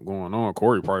tape going on,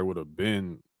 Corey probably would have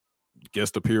been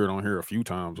guest appeared on here a few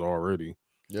times already.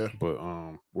 Yeah. But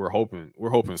we're hoping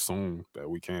soon that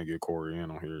we can get Corey in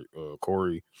on here.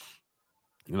 Corey,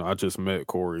 I just met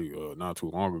Corey not too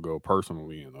long ago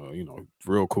personally, and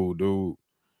real cool dude.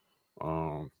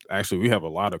 Actually, we have a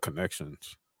lot of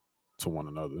connections to one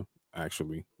another.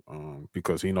 Actually,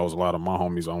 because he knows a lot of my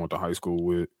homies I went to high school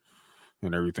with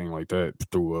and everything like that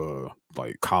through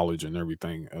like college and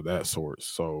everything of that sort.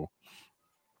 So,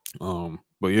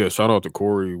 but yeah, shout out to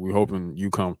Corey. We hoping you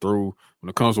come through. When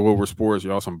it comes to Woodward Sports,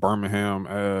 y'all some Birmingham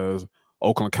ass,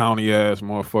 Oakland County ass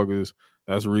motherfuckers.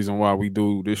 That's the reason why we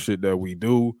do this shit that we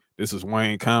do. This is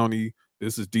Wayne County.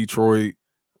 This is Detroit.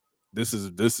 This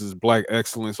is black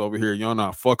excellence over here. Y'all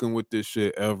not fucking with this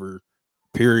shit ever.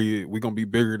 Period. We gonna be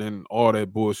bigger than all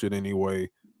that bullshit anyway.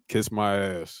 Kiss my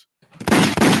ass.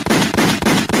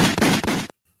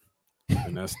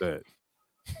 And that's that.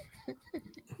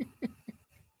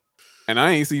 And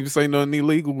I ain't even say nothing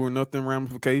illegal or nothing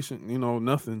ramification,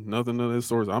 nothing of this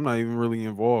sort. I'm not even really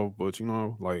involved, but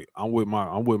like I'm with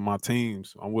my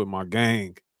teams, I'm with my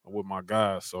gang, I'm with my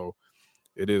guys. So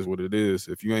it is what it is.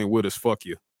 If you ain't with us, fuck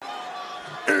you.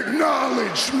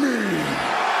 Acknowledge me.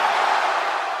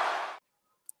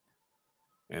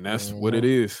 And that's what it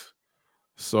is.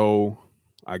 So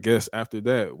I guess after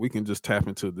that, we can just tap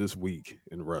into this week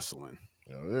in wrestling.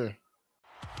 Oh, yeah.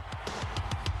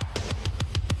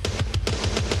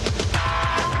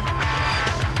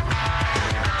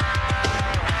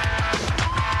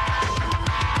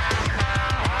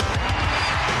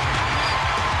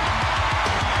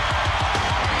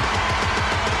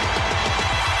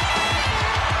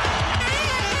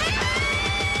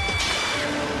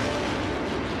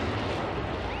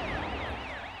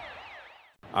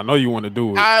 I know you want to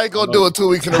do it. I ain't gonna do it 2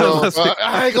 weeks in a row.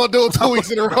 I ain't gonna do it 2 weeks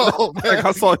in a row, man. Like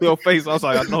I saw your face. I was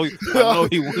like, I know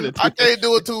he wanted to. I can't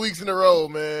do it 2 weeks in a row,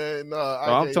 man. No,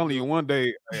 I'm telling you, one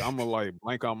day I'm gonna like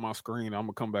blank out my screen. I'm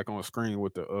gonna come back on the screen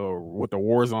with the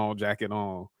Warzone jacket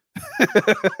on.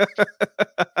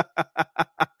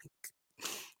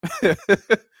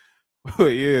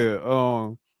 But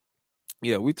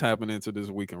yeah, we tapping into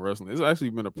this week in wrestling. It's actually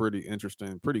been a pretty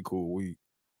interesting, pretty cool week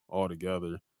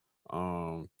altogether.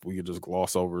 We could just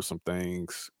gloss over some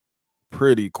things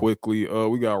pretty quickly.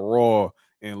 We got Raw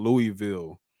in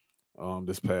Louisville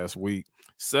this past week.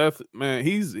 Seth, man,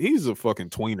 he's a fucking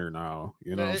tweener now.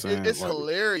 You know what I'm saying? It's like,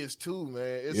 hilarious too,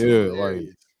 man. It's hilarious.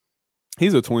 Like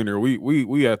he's a tweener.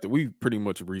 We pretty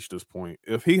much reached this point.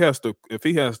 If he has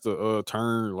to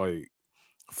turn like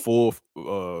full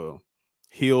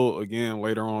heel again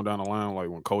later on down the line, like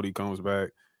when Cody comes back,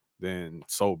 then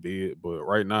so be it. But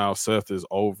right now, Seth is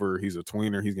over. He's a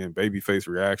tweener. He's getting babyface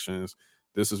reactions.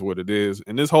 This is what it is.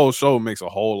 And this whole show makes a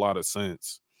whole lot of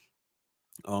sense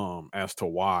as to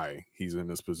why he's in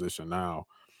this position now.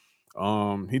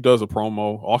 He does a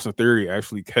promo. Austin Theory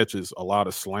actually catches a lot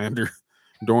of slander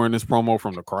during this promo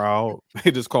from the crowd.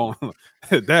 They just call him,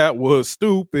 that was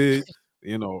stupid,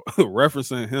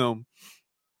 referencing him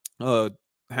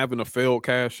having a failed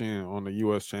cash in on the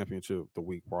U.S. Championship the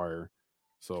week prior.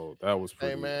 So that was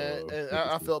pretty. Hey man, and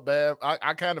I felt bad.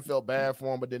 I kind of felt bad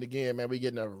for him, but then again, man, we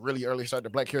getting a really early start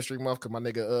to Black History Month because my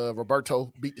nigga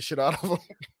Roberto beat the shit out of him.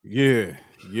 Yeah.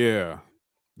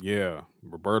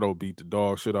 Roberto beat the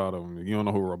dog shit out of him. You don't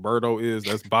know who Roberto is?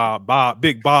 That's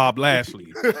Big Bob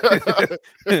Lashley.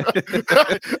 Big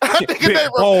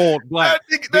bald black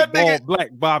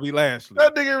Bobby Lashley.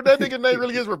 That nigga name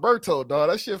really is Roberto, dog.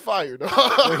 That shit fire, dog.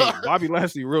 Wait, Bobby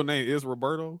Lashley's real name is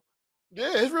Roberto?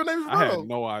 Yeah, his real name is Roberto. I had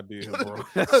no idea, bro.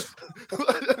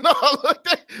 No, look,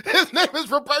 his name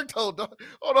is Roberto, dog.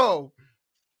 Hold on.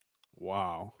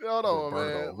 Wow. Hold on,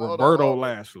 man. Roberto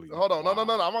Lashley. Hold on. Wow.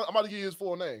 No. I'm about to give you his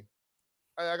full name.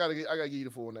 I gotta give you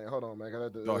the full name. Hold on, man.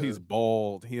 No, he's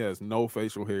bald. He has no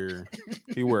facial hair.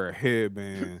 He wear a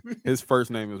headband. His first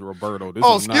name is Roberto. This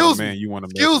is not a man you want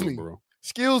to mess with, bro.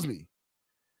 Excuse me.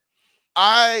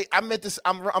 I meant this.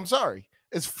 I'm sorry.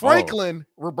 It's Franklin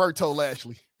Roberto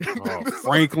Lashley.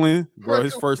 Franklin, bro.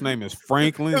 His first name is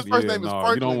Franklin. His first name is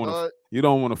Franklin. You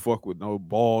don't want to fuck with no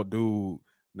bald dude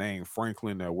named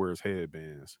Franklin that wears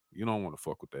headbands. You don't want to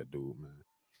fuck with that dude,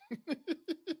 man.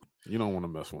 You don't want to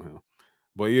mess with him.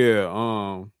 But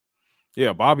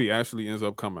yeah, Bobby actually ends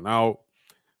up coming out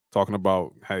talking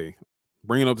about, hey,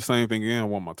 bringing up the same thing again. I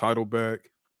want my title back.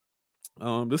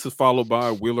 This is followed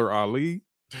by Wheeler Ali.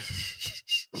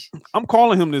 I'm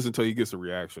calling him this until he gets a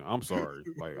reaction. I'm sorry.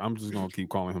 Like, I'm just gonna keep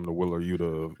calling him the Wheeler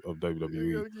Yuta of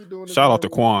WWE. Shout out to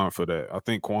Quan for that. I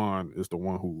think Quan is the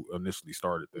one who initially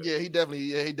started that. Yeah, he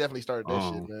definitely started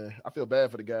that shit, man. I feel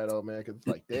bad for the guy though, man, because it's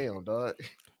like, damn, dog.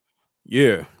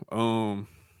 Yeah.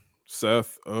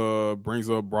 Seth brings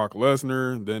up Brock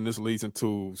Lesnar. Then this leads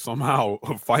into somehow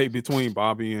a fight between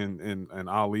Bobby and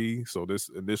Ali. So this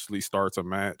initially starts a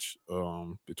match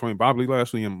between Bobby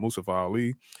Lashley and Mustafa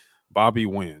Ali. Bobby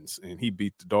wins and he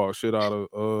beat the dog shit out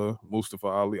of Mustafa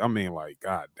Ali. I mean, like,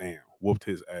 goddamn, whooped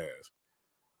his ass.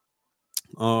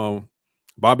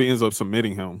 Bobby ends up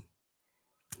submitting him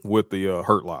with the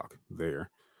Hurt Lock there.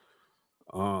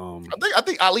 I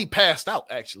think Ali passed out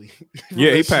actually.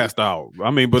 Yeah, he passed out.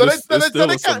 I mean, but it's still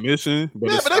a submission.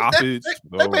 But it's stoppage.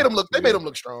 They made him look. They made him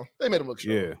look strong. They made him look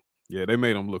strong. Yeah, they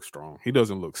made him look strong. He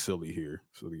doesn't look silly here.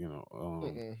 So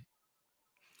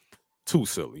too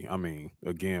silly. I mean,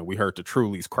 again, we heard the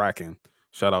Trulies cracking.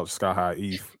 Shout out to Sky High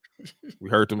Eve. We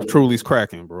heard them Trulies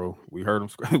cracking, bro. We heard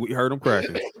them. We heard them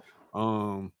cracking.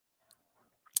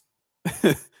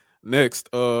 Next,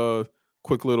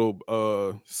 quick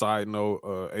little side note.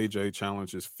 AJ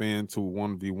challenges Finn to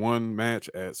 1v1 match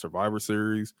at Survivor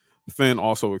Series. Finn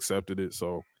also accepted it,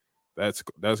 so that's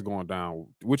going down,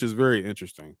 which is very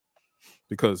interesting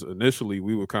because initially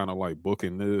we were kind of like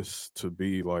booking this to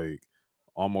be like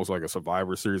almost like a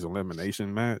Survivor Series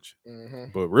elimination match,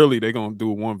 but really they're gonna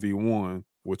do 1v1,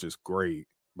 which is great,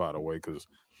 by the way, because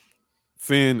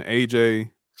Finn, AJ.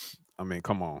 I mean,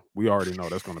 come on. We already know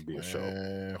that's going to be a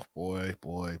show. Boy.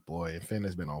 Finn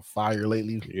has been on fire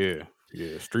lately. Yeah.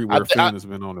 Streetwear Finn has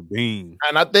been on the beam.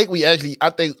 And I think we actually, I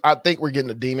think we're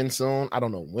getting a demon soon. I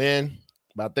don't know when,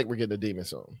 but I think we're getting a demon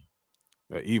soon.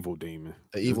 The evil demon.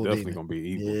 The evil demon. Definitely going to be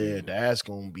evil. Yeah, demon. That's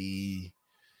going to be.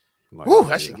 Like, whew,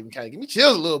 that shit give me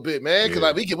chills a little bit, man. Because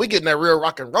like we getting that real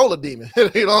rock and roller demon.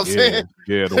 You know what I'm saying?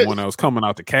 Yeah, the one that was coming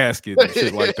out the casket and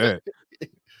shit like that.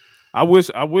 I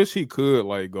wish he could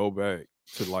like go back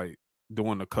to like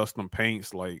doing the custom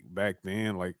paints like back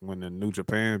then, like when in New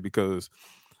Japan, because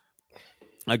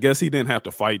I guess he didn't have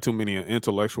to fight too many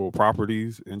intellectual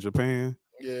properties in Japan.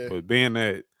 Yeah. But being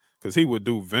that, because he would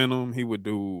do Venom, he would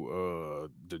do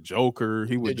the Joker,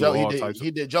 he would do all types.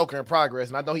 He did Joker in Progress,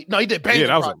 and I know he did Bane in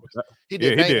Progress. He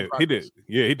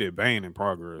did Bane in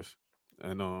Progress,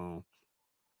 and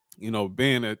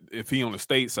being that if he on the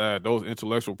state side, those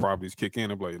intellectual properties kick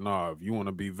in and be like, nah, if you want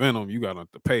to be Venom, you got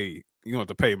to pay. You have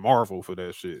to pay Marvel for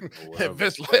that shit.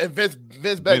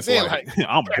 Vince back then, like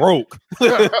I'm broke.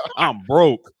 I'm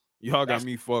broke. Y'all got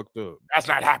me fucked up. That's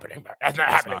not happening. That's not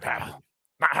happening, pal.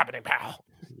 Not happening, pal.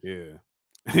 Yeah.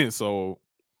 And so,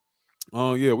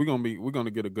 we're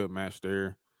gonna get a good match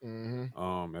there.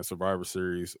 At Survivor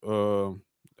Series.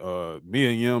 Mia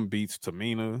Yim beats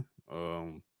Tamina.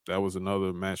 That was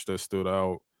another match that stood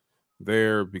out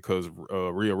there because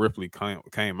Rhea Ripley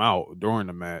came out during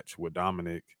the match with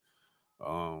Dominic.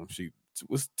 She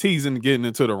was teasing getting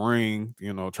into the ring,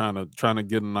 trying to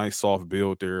get a nice soft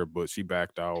build there, but she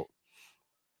backed out.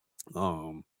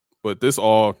 But this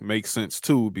all makes sense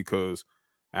too because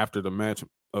after the match,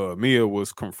 Mia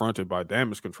was confronted by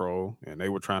Damage Control, and they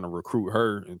were trying to recruit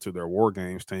her into their War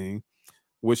Games team,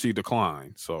 which she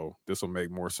declined. So this will make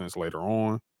more sense later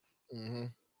on.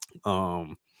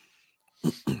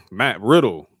 Matt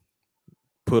Riddle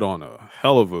put on a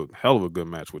hell of a good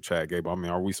match with Chad Gable. I mean,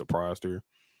 are we surprised here?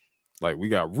 Like, we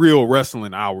got real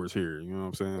wrestling hours here. You know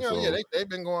what I'm saying? They've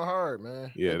been going hard,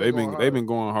 man. Yeah, they've been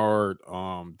going hard.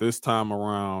 This time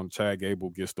around, Chad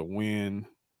Gable gets the win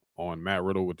on Matt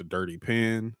Riddle with the dirty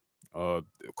pin.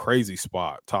 Crazy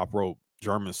spot, top rope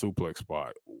German suplex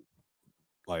spot.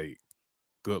 Like,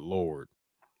 good lord.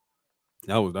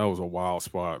 That was a wild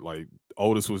spot. Like,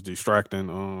 Otis was distracting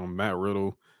Matt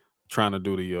Riddle, trying to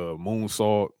do the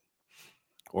moonsault,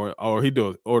 or he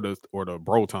does or the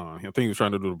Broton. I think he was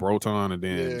trying to do the Broton, and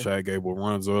then Chad Gable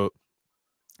runs up,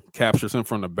 captures him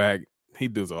from the back. He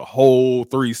does a whole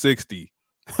 360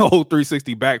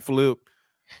 backflip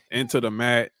into the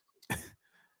mat,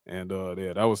 and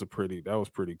that was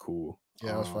pretty cool.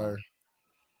 Yeah, that was fire.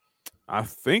 I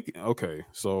think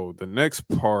so the next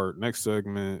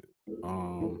segment.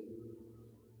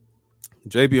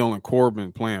 JBL and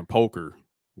Corbin playing poker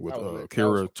with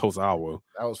Kira Tozawa.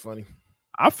 That was funny.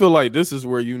 I feel like this is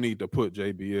where you need to put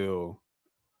JBL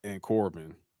and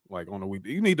Corbin like on the week.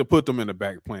 You need to put them in the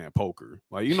back playing poker.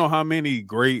 Like, you know how many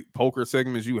great poker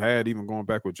segments you had, even going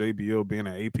back with JBL being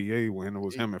an APA when it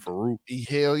was him and Farouk.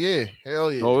 Hell yeah.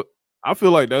 So I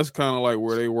feel like that's kind of like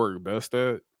where they work best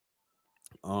at.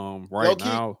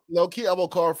 Now, low key, I will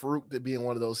call Farouk to be in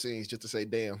one of those scenes just to say,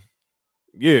 damn.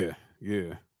 Yeah,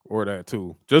 or that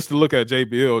too. Just to look at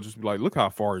JBL, just be like, look how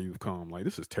far you've come. Like,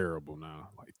 this is terrible now.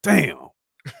 Like, damn.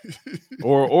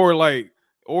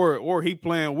 or he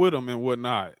playing with him and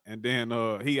whatnot, and then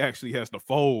he actually has to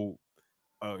fold.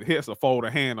 He has to fold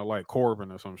a hand of like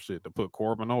Corbin or some shit to put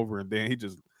Corbin over, and then he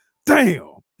just damn.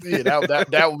 Yeah,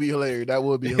 that would be hilarious. That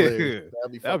would be hilarious.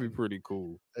 That'd be pretty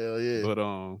cool. Hell yeah. But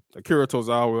Akira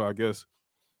Tozawa, I guess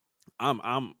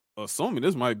I'm assuming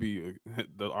this might be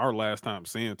our last time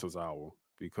seeing Tozawa,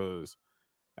 because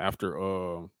after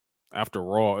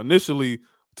Raw, initially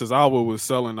Tozawa was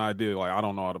selling the idea like, I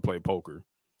don't know how to play poker.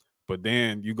 But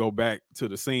then you go back to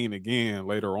the scene again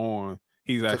later on,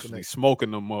 he's actually smoking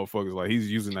them motherfuckers. Like,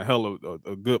 he's using a hell of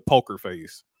a good poker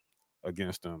face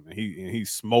against them, and he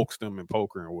smokes them in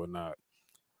poker and whatnot.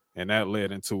 And that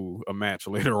led into a match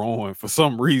later on. For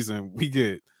some reason, we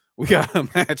got a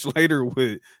match later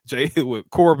with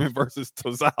Corbin versus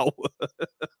Tozawa.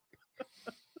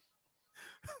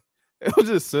 It was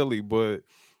just silly, but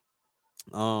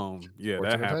yeah,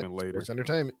 sports that happened later. Sports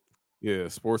entertainment. Yeah,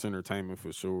 sports entertainment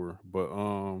for sure. But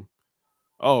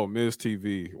Miz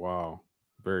TV, wow,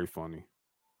 very funny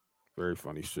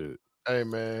shit. Hey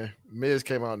man, Miz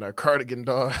came out in that cardigan,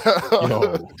 dog.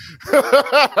 Yo,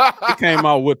 he came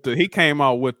out with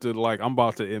the like, I'm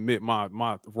about to admit my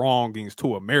wrongings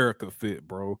to America fit,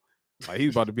 bro. Like,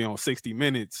 he's about to be on 60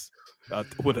 Minutes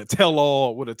with a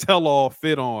tell-all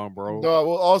fit on, bro. Dog,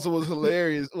 what also was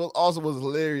hilarious,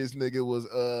 nigga,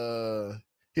 was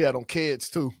he had on kids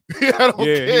too. He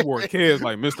wore kids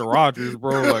like Mr. Rogers,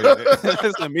 bro. Like,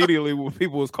 that's immediately what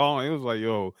people was calling. It was like,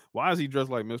 yo, why is he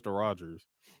dressed like Mr. Rogers?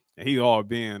 And he all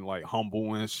being like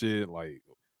humble and shit, like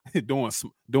doing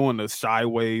the shy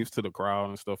waves to the crowd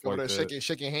and stuff like that.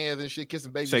 Shaking hands and shit,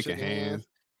 kissing babies, shaking hands.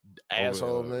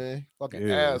 Asshole, man. Fucking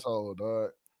asshole, dog.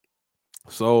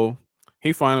 So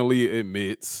he finally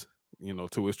admits,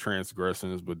 to his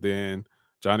transgressions, but then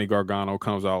Johnny Gargano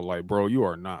comes out like, bro, you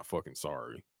are not fucking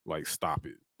sorry. Like, stop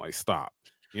it. Like, stop.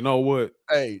 You know what?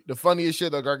 Hey, the funniest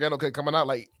shit that Gargano kept coming out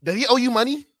like, did he owe you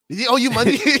money? Did he owe you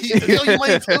money? Did he owe you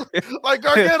money too? Like,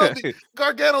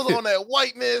 Gargano's on that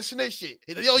white man snitch shit.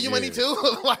 Did he owe you money too?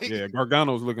 Like, yeah,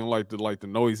 Gargano's looking like the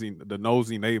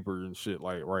nosy neighbor and shit,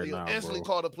 like, right now. Instantly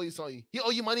call the police on you. He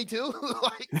owe you money too?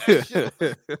 Like,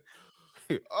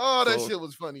 that shit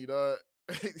was funny, dog.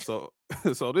 So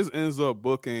this ends up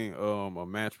booking a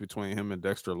match between him and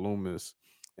Dexter Lumis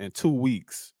in 2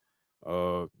 weeks.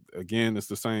 Again, it's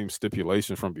the same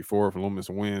stipulation from before. If Lumis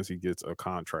wins, he gets a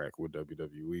contract with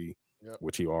WWE,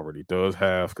 which he already does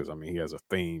have, because I mean, he has a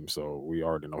theme, so we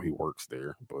already know he works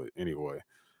there. But anyway,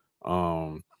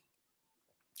 and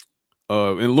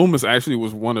Lumis actually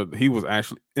he was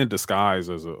actually in disguise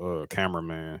as a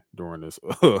cameraman during this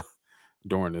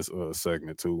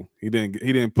segment too. He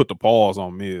didn't put the pause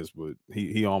on Miz, but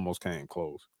he almost came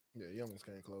close. Yeah, he almost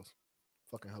came close.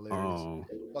 Fucking hilarious.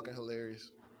 Fucking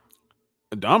hilarious.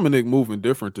 Dominic moving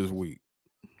different this week.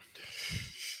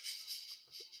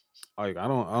 Like, I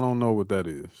don't know what that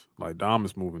is. Like, Dom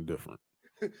is moving different.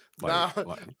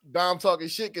 Dom talking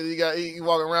shit because he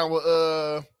walking around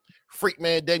with freak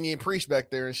man Damian Priest back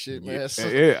there and shit, man.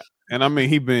 Yeah. And I mean,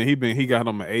 he got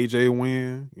him an AJ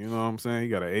win. You know what I'm saying? He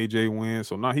got an AJ win.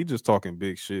 So now he just talking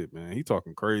big shit, man. He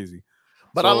talking crazy.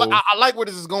 But I like where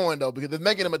this is going though, because it's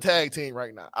making him a tag team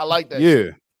right now. I like that.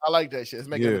 Shit. I like that shit. It's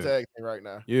making him a tag team right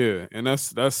now. Yeah, and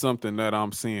that's something that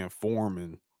I'm seeing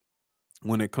forming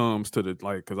when it comes to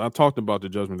because I talked about the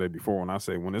Judgment Day before, when I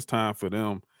say when it's time for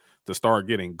them to start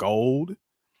getting gold,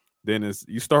 then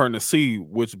you starting to see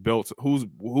which belts, who's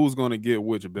going to get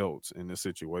which belts in this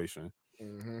situation.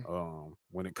 Mm-hmm.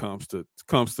 When it comes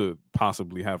to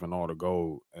possibly having all the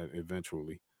gold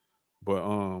eventually.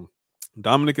 But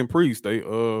Dominic and Priest, they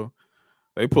pull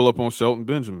up on Shelton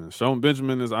Benjamin. Shelton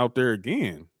Benjamin is out there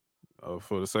again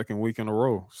for the second week in a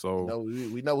row. So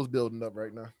we know what's building up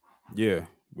right now. Yeah,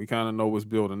 we kind of know what's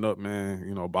building up,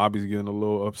 man. Bobby's getting a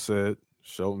little upset.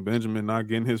 Shelton Benjamin not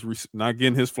getting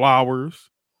his flowers.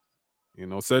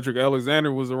 Cedric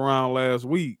Alexander was around last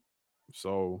week,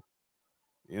 so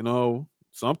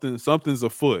something's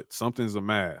afoot. Something's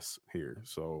amiss here.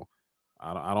 So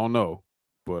I don't know,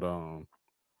 but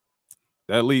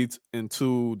that leads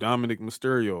into Dominic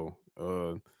Mysterio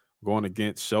going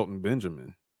against Shelton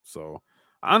Benjamin. So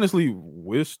I honestly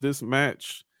wish this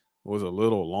match was a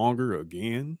little longer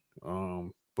again.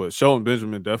 But Shelton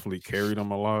Benjamin definitely carried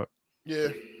him a lot. Yeah.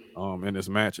 In this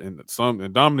match, and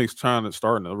Dominic's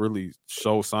starting to really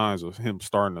show signs of him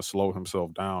starting to slow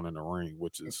himself down in the ring,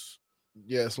 which is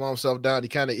slow himself down. He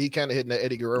kind of hitting that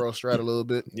Eddie Guerrero strat a little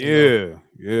bit. Yeah,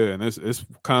 and it's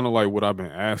kind of like what I've been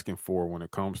asking for when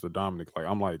it comes to Dominic. Like,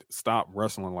 I'm like, stop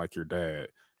wrestling like your dad.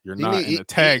 You're not in a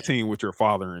tag team with your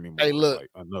father anymore. Hey, look,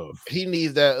 like, enough. He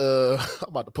needs that. I'm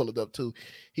about to pull it up too.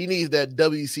 He needs that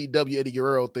WCW Eddie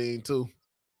Guerrero thing too.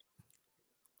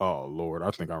 Oh Lord,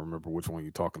 I think I remember which one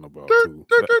you're talking about too.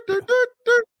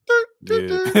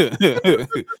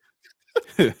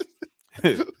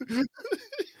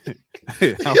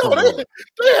 Yo,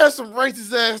 they had some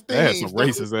racist ass themes. They had some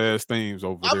racist ass themes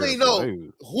over there. I mean, no,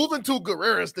 Juventud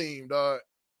Guerrera's theme, dog.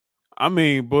 I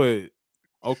mean, but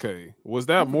okay, was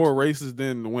that more racist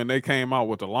than when they came out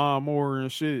with the lawnmower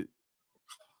and shit?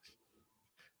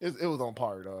 It was on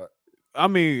par, dog. I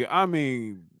mean,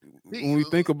 when we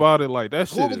think about it, like that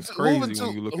shit is crazy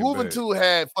when you look at that. Juventud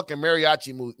had fucking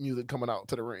mariachi music coming out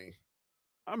to the ring.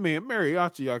 I mean,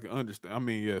 mariachi, I can understand. I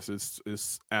mean, yes,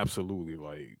 it's absolutely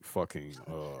like fucking.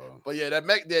 But yeah, that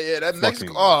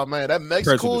Mexico. Oh man, that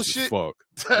Mexico shit. Fuck.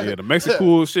 Yeah, the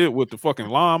Mexico shit with the fucking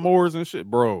lawnmowers and shit,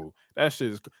 bro. That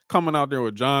shit is coming out there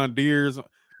with John Deere's.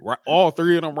 All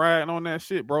three of them riding on that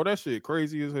shit, bro. That shit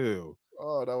crazy as hell.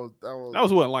 Oh, that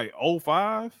was what, like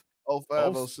 05?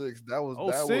 05, 06. That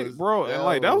was bro. And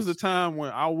like that was the time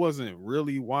when I wasn't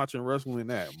really watching wrestling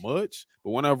that much.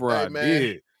 But whenever I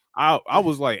did, I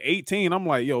was like 18. I'm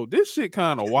like, yo, this shit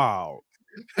kind of wild.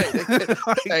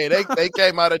 They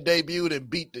came out of debut and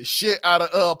beat the shit out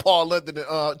of Paul London and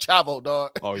Chavo,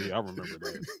 dog. Oh yeah, I remember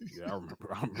that. Yeah, I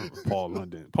remember Paul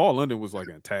London. Paul London was like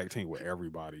in a tag team with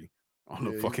everybody on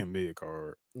the fucking mid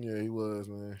card. Yeah, he was,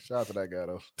 man. Shout out to that guy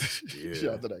though. Yeah.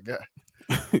 Shout out to that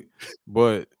guy.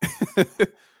 But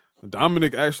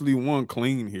Dominic actually won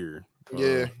clean here.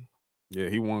 Yeah,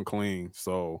 he won clean.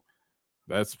 So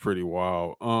that's pretty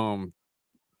wild.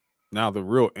 Now the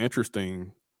real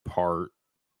interesting part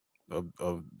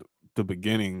of the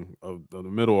beginning of the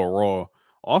middle of Raw,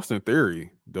 Austin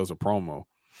Theory does a promo.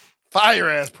 Fire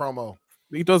ass promo.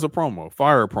 He does a promo,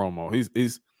 fire promo.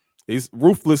 He's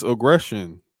ruthless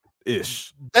aggression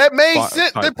ish. That made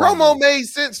sense. The promo made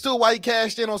sense too. Why he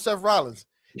cashed in on Seth Rollins.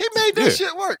 He made that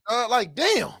shit work. Like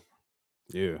damn.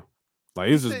 Yeah. Like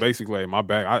it's just basically my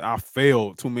back. I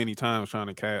failed too many times trying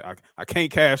to cash. I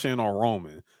can't cash in on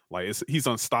Roman. Like he's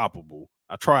unstoppable.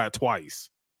 I tried twice.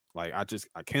 Like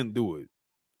I can't do it.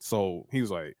 So he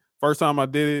was like, first time I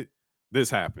did it, this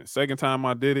happened. Second time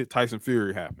I did it, Tyson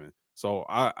Fury happened. So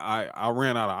I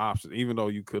ran out of options, even though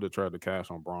you could have tried to cash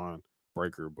on Braun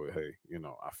Breaker, but hey,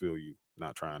 I feel you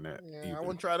not trying that. Yeah, either. I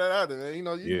wouldn't try that either, man.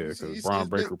 Because Braun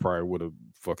Breaker probably would have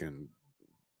fucking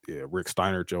Rick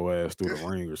Steiner your ass through the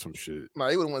ring or some shit. No,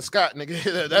 he would have went Scott,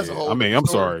 nigga. That's a whole. I mean, I'm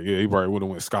sorry. Yeah, he probably would have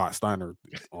went Scott Steiner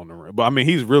on the ring. But I mean,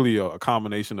 he's really a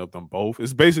combination of them both.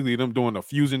 It's basically them doing a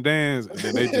fusion dance, and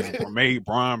then they just made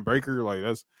Braun Breaker like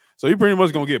that's. So he pretty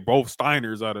much gonna get both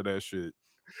Steiners out of that shit.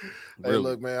 Hey,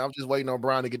 look, man, I'm just waiting on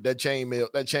Braun to get that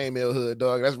chainmail hood,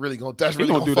 dog. That's really gonna. He's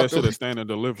gonna do that shit at Stand and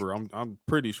Deliver. I'm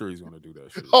pretty sure he's gonna do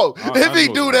that shit. Oh, if he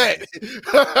do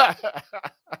that.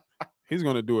 He's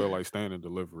gonna do it like Stand and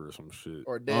Deliver or some shit.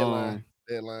 Or deadline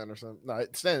or something. No,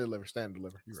 Stand and Deliver. Stand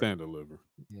and Deliver.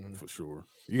 For sure.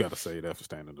 You gotta say that for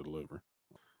Stand and Deliver.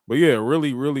 But yeah,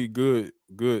 really, really good.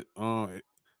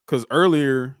 Because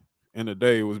earlier in the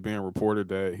day it was being reported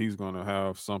that he's gonna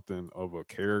have something of a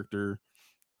character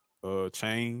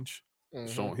change.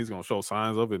 He's gonna show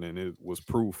signs of it, and it was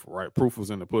proof, right? Proof was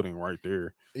in the pudding right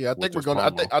there. Yeah, I think we're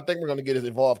gonna get his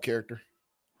evolved character.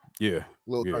 Yeah. A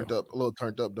little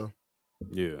turned up though.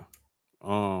 Yeah.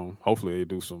 Hopefully they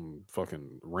do some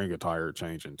fucking ring attire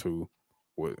changing too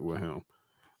with him.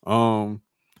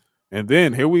 And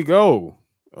then here we go.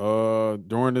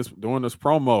 During this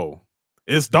promo,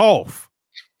 it's Dolph.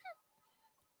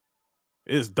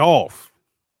 It's Dolph.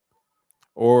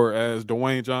 Or as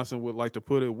Dwayne Johnson would like to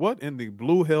put it, what in the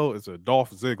blue hell is a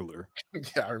Dolph Ziggler?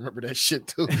 Yeah, I remember that shit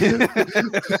too.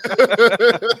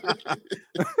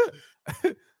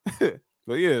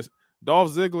 But yes,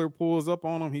 Dolph Ziggler pulls up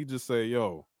on him. He just say,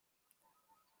 yo.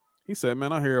 He said,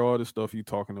 man, I hear all this stuff you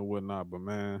talking and whatnot, but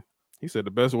man, he said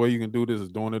the best way you can do this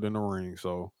is doing it in the ring.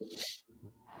 So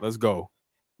let's go.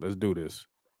 Let's do this.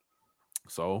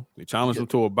 So they challenged him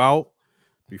to a bout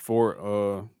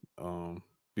before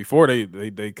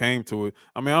they came to it.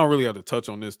 I mean, I don't really have to touch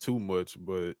on this too much,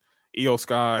 but Io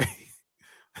Sky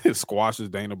squashes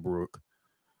Dana Brooke.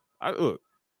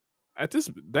 At this,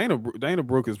 Dana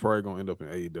Brooke is probably gonna end up in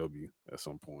AEW at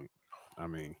some point. I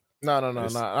mean, no.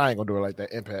 I ain't gonna do it like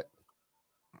that. Impact.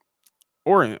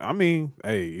 Or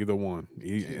hey, either one.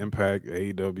 Impact,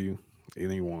 AEW,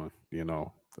 anyone.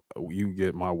 You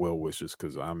get my well wishes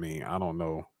because I don't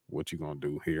know what you're gonna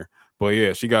do here. But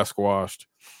yeah, she got squashed.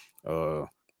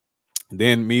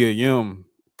 Then Mia Yim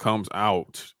comes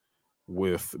out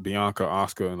with Bianca,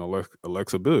 Asuka, and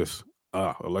Alexa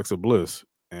Bliss,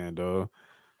 and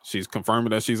she's confirming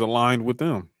that she's aligned with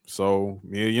them. So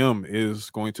Mia Yim is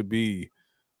going to be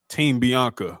Team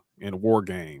Bianca in War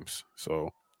Games.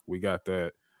 So we got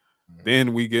that.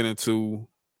 Then we get into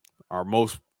our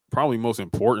probably most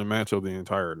important match of the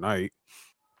entire night: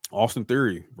 Austin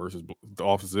Theory versus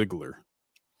Dolph Ziggler.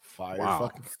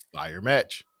 Fucking fire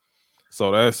match.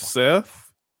 So that's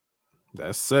Seth.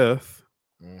 That's Seth.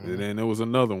 Mhm. And then there was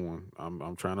another one.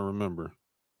 I'm trying to remember.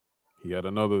 He had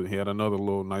another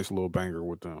little nice little banger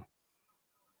with them.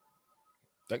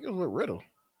 I think it was with Riddle.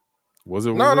 Was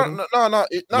it? No.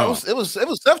 It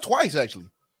was Seth twice actually.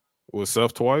 Was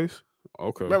Seth twice?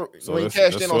 Okay. Remember So when he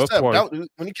cashed in on Seth? twice.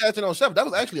 When he cashed in on Seth, that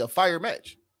was actually a fire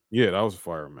match. Yeah, that was a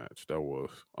fire match. That was.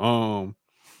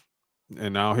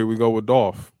 And now here we go with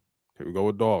Dolph.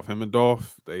 Him and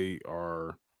Dolph, they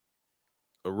are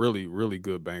a really, really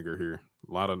good banger here.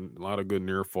 A lot of good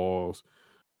near falls.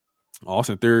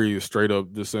 Austin Theory is straight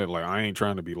up just said, like, I ain't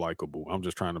trying to be likable. I'm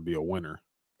just trying to be a winner.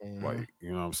 Mhm. Like,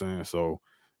 you know what I'm saying? So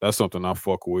that's something I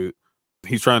fuck with.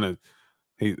 He's trying to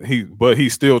but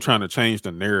he's still trying to change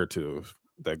the narrative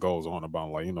that goes on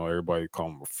about, like, you know, everybody call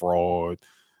him a fraud.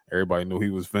 Everybody knew he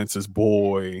was Vince's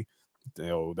boy. You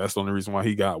know, that's the only reason why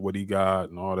he got what he got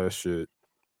and all that shit.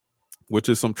 Which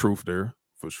is some truth there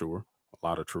for sure. A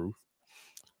lot of truth.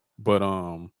 But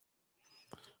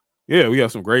yeah, we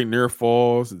got some great near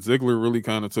falls. Ziggler really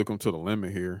kind of took him to the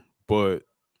limit here. But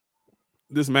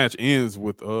this match ends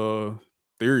with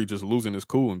Theory just losing his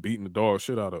cool and beating the dog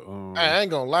shit out of I ain't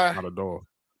gonna lie. Out of Dolph.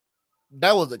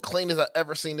 That was the cleanest I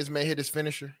ever seen this man hit his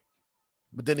finisher.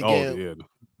 But then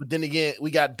again,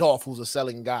 we got Dolph, who's a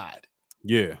selling god.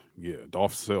 Yeah.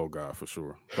 Dolph's a sell guy for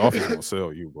sure. Dolph is gonna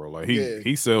sell you, bro. Like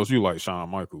he sells you like Shawn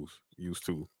Michaels used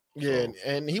to. Yeah, so.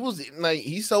 And he was like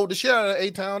he sold the shit out of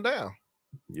A-Town down.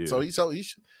 Yeah. So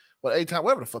but A-Town,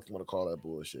 whatever the fuck you want to call that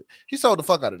bullshit. He sold the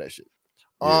fuck out of that shit.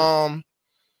 Yeah.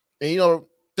 And you know,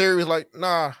 Theory was like,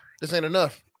 nah, this ain't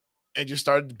enough. And just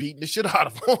started beating the shit out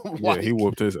of him. Yeah, he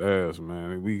whooped his ass,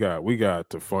 man. We got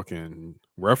the fucking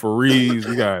referees.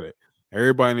 We got it.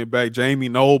 Everybody in the back. Jamie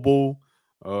Noble.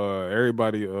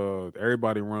 Everybody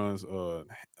runs.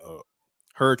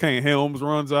 Hurricane Helms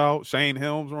runs out. Shane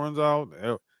Helms runs out.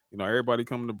 You know, everybody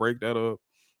coming to break that up.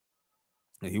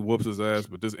 And he whoops his ass,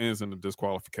 but this ends in a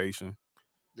disqualification.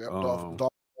 Yeah, Dolph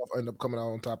ended up coming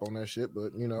out on top on that shit,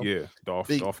 but you know. Yeah, Dolph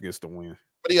gets the win.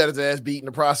 But he got his ass beat in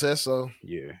the process, so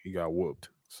yeah, he got whooped.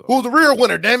 So who's the real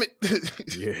winner, damn it?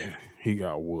 Yeah, he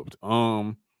got whooped.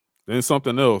 Then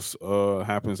something else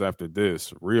happens after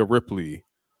this. Rhea Ripley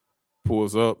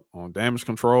pulls up on Damage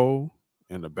Control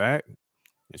in the back,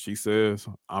 and she says,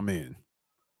 I'm in.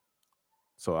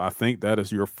 So I think that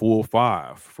is your full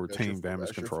 5 for Team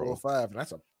Damage Control. Full 5, and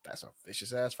that's a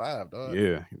vicious ass 5, dog.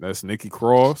 Yeah, that's Nikki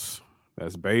Cross,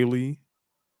 that's Bayley,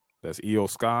 that's Io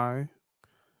Sky,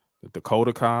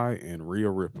 Dakota Kai, and Rhea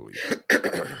Ripley.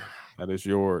 That is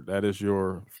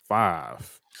your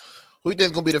 5. Who you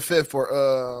think is gonna be the 5th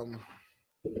for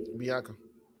Bianca?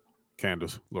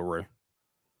 Candice LeRae.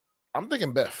 I'm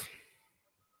thinking Beth.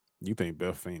 You think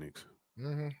Beth Phoenix?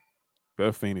 Mm-hmm.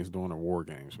 Beth Phoenix doing a War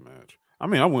Games match. I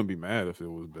mean, I wouldn't be mad if it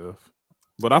was Beth,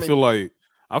 but I feel like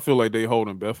they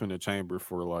holding Beth in the chamber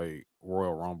for like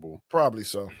Royal Rumble. Probably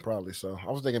so. I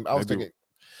was thinking,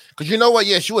 because you know what?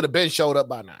 Yeah, she would have been showed up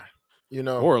by now. You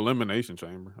know, or Elimination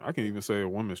Chamber. I can even say a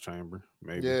Women's Chamber,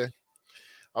 maybe. Yeah,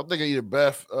 I'm thinking either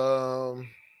Beth,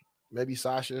 maybe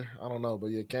Sasha. I don't know, but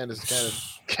yeah, Candice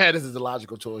is the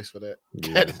logical choice for that.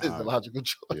 Yeah, Candice is the logical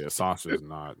choice. Yeah, Sasha is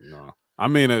not. No, I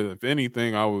mean, if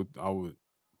anything, I would,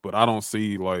 but I don't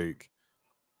see like.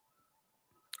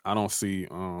 I don't see.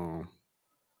 You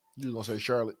gonna say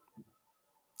Charlotte?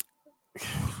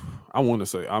 I want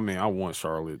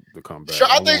Charlotte to come back.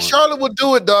 I think Charlotte would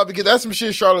do it, dog, because that's some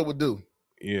shit Charlotte would do.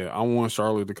 Yeah, I want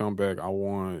Charlotte to come back. I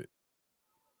want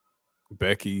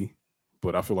Becky,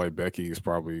 but I feel like Becky is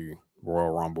probably Royal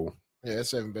Rumble. Yeah,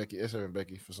 it's saving Becky.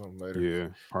 For something later. Yeah,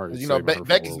 probably. You know,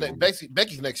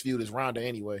 Becky's next feud is Ronda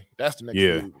anyway. That's the next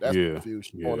feud. That's the feud.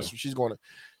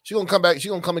 She's gonna come back.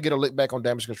 She's gonna come and get a lick back on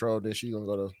Damage Control. Then she's gonna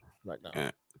go to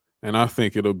SmackDown. And I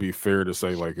think it'll be fair to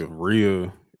say, like, if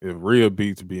Rhea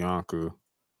beats Bianca,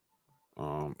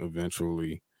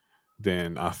 eventually,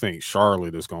 then I think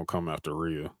Charlotte is gonna come after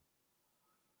Rhea.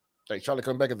 Like Charlotte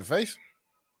come back at the face?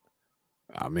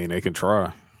 I mean, they can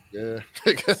try. Yeah,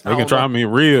 they can try. I mean,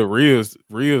 Rhea's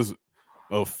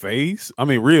a face. I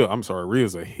mean,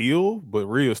 Rhea's a heel, but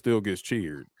Rhea still gets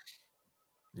cheered.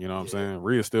 You know what I'm saying?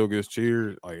 Rhea still gets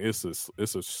cheered. Like it's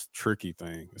a tricky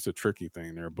thing. It's a tricky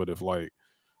thing there. But if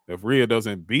Rhea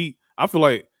doesn't beat, I feel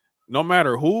like no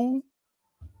matter who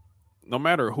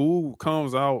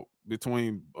comes out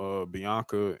between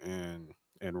Bianca and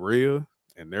Rhea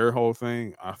and their whole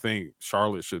thing, I think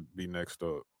Charlotte should be next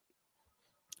up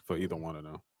for either one of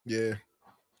them. Yeah,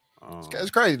 it's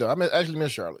crazy though. I actually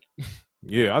miss Charlotte.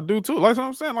 Yeah, I do too. Like what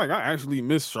I'm saying, like I actually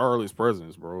miss Charlotte's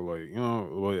presence, bro. Like, you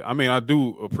know, I mean, I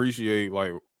do appreciate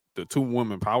like the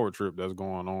 2-woman power trip that's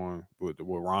going on with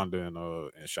Ronda and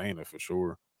Shayna for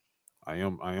sure. I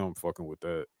am fucking with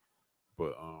that.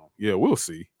 But yeah, we'll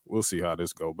see. We'll see how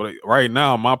this go. But right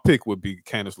now, my pick would be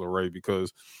Candice LeRae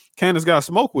because Candice got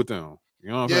smoke with them. You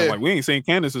know what I'm saying? Like we ain't seen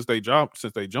Candice since they jumped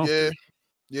her.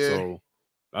 Yeah.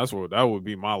 So that would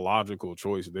be my logical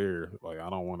choice there. Like I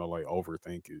don't want to like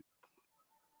overthink it.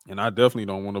 And I definitely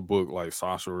don't want to book like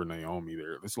Sasha or Naomi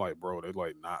there. It's like, bro, they're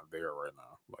like not there right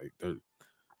now. Like they're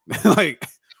like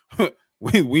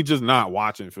we just not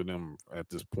watching for them at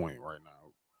this point right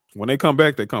now. When they come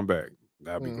back, they come back.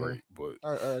 That'd be great. But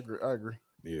I agree.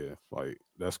 Yeah, like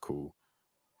that's cool.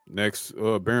 Next,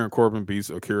 Baron Corbin beats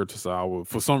Akira Tozawa.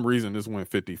 For some reason, this went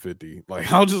 50-50.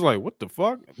 Like I was just like, what the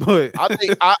fuck? But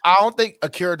I don't think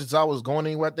Akira Tozawa is going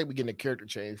anywhere. I think we're getting a character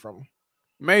change from him.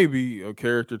 Maybe a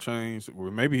character change,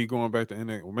 or maybe he going back to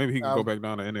NXT, or maybe he can go back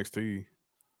down to NXT. You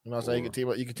know what I'm saying?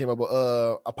 You can team up with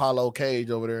Apollo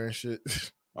Cage over there and shit.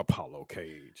 Apollo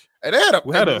Cage. And they had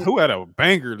who had a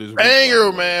banger this banger,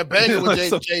 week, man. Banger with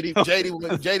JD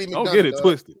McDonough. Don't get it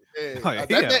twisted. Yeah. Like,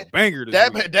 he had a banger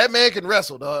this week. That man can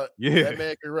wrestle, dog. Yeah. That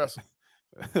man can wrestle.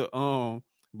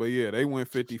 But yeah, they went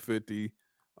 50-50.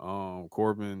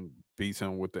 Corbin beats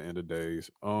him with the end of days.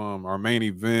 Our main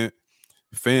event,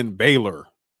 Finn Balor,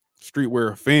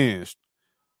 Streetwear Finn,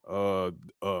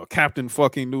 Captain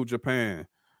fucking New Japan,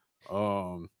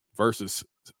 versus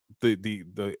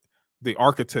the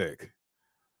Architect.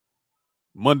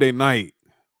 Monday night,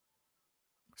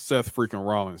 Seth freaking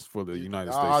Rollins for the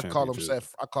United States Championship.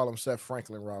 I call him Seth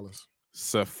Franklin Rollins.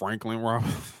 Seth Franklin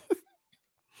Rollins.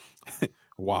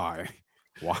 Why?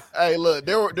 Hey, look,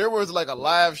 there was like a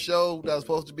live show that was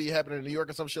supposed to be happening in New York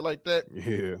or some shit like that.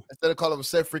 Yeah. Instead of calling him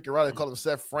Seth freaking Rollins, call him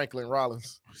Seth Franklin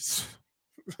Rollins.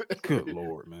 Good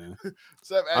Lord, man.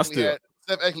 Seth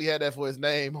actually had that for his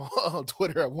name on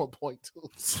Twitter at one point too.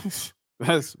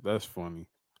 That's funny.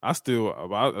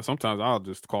 Sometimes I'll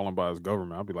just call him by his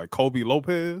government. I'll be like Kobe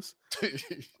Lopez,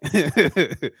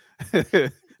 the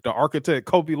Architect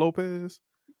Kobe Lopez.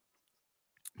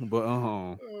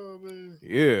 But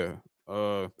yeah.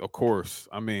 Of course.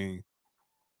 I mean,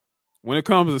 when it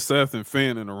comes to Seth and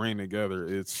Finn in the ring together,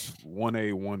 it's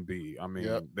 1A, 1B. I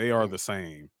mean, they are the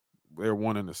same. They're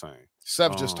one and the same.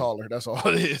 Seth's just taller. That's all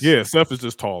it is. Yeah, Seth is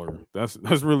just taller. That's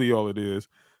really all it is.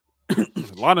 A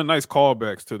lot of nice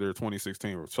callbacks to their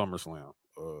 2016 SummerSlam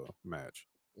match.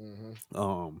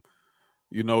 Mm-hmm.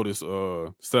 You notice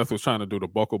Seth was trying to do the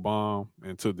buckle bomb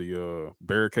into the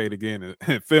barricade again,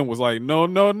 and Finn was like, no.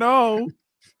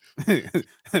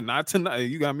 Not tonight.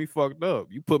 You got me fucked up.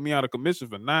 You put me out of commission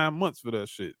for 9 months for that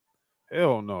shit.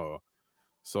 Hell no.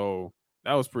 So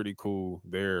that was pretty cool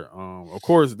there. Of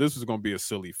course, this is gonna be a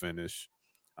silly finish.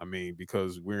 I mean,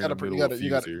 because we're in the middle of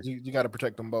feuds here. You got to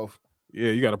protect them both.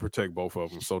 Yeah, you got to protect both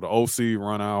of them. So the OC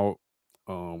run out,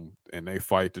 and they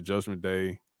fight the Judgment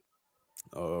Day.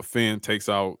 Finn takes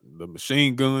out the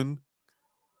machine gun.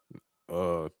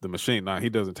 He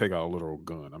doesn't take out a literal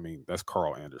gun. I mean, that's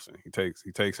Carl Anderson. He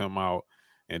takes him out,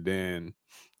 and then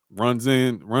runs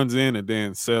in, and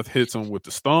then Seth hits him with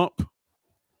the stomp,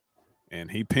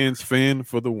 and he pins Finn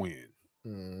for the win.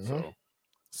 Mm-hmm. So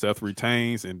Seth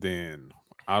retains, and then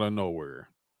out of nowhere,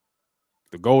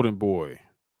 the Golden Boy,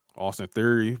 Austin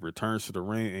Theory, returns to the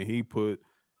ring, and he put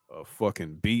a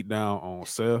fucking beat down on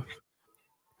Seth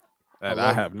that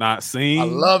I have not seen. I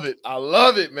love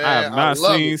it, man. I have not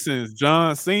seen since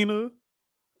John Cena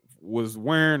was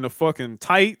wearing the fucking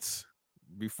tights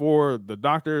before the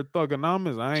Dr.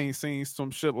 Thugonomics. I ain't seen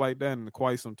some shit like that in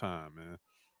quite some time, man.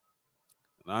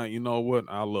 And you know what?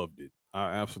 I loved it.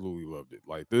 I absolutely loved it.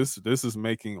 Like this is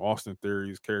making Austin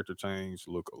Theory's character change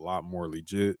look a lot more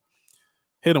legit.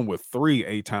 Hit him with 3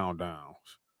 A-Town downs.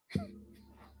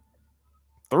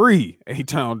 3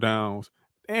 A-Town downs.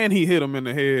 And he hit him in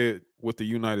the head with the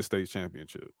United States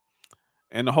Championship.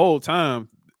 And the whole time,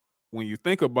 when you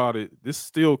think about it, this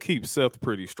still keeps Seth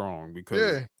pretty strong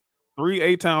because 3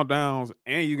 A-Town downs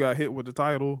and you got hit with the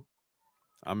title.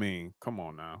 I mean, come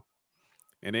on now.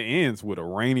 And it ends with a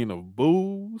raining of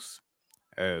boos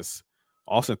as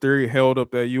Austin Theory held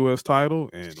up that U.S. title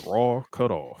and Raw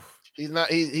cut off. He's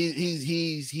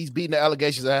beating the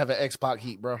allegations of having X-Pac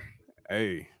heat, bro.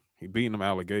 He beating them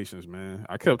allegations, man.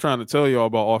 I kept trying to tell y'all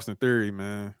about Austin Theory,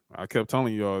 man. I kept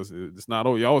telling y'all it's not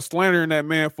over. Y'all was slandering that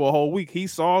man for a whole week. He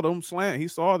saw them He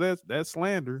saw that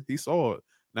slander. He saw it.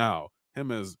 Now,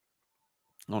 him as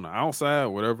on the outside,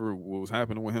 whatever was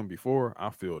happening with him before, I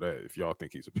feel that. If y'all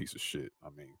think he's a piece of shit, I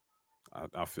mean,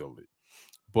 I feel it.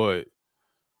 But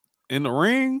in the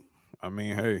ring, I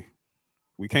mean, hey,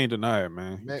 we can't deny it,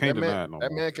 man. You can't deny it no more.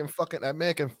 That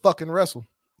man can fucking wrestle.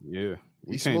 Yeah,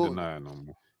 we can't deny it no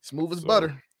more. Smooth as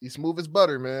butter. He's smooth as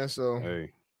butter, man. So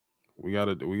hey, we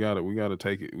gotta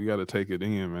take it. We gotta take it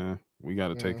in, man. We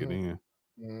gotta take it in.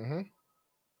 Mm-hmm.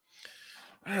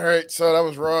 All right, so that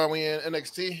was Raw. We in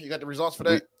NXT. You got the results for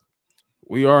that?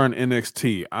 We are in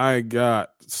NXT. I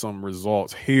got some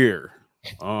results here.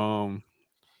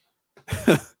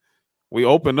 We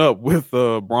open up with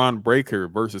Braun Breaker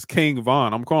versus King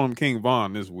Von. I'm calling him King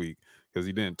Von this week because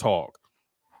he didn't talk.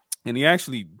 And he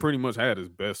actually pretty much had his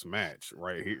best match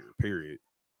right here, period.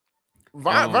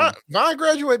 Von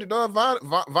graduated, dog.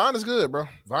 Von is good, bro.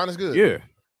 Von is good.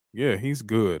 Yeah, he's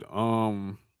good.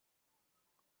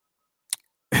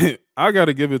 I got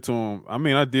to give it to him. I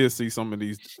mean, I did see some of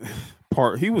these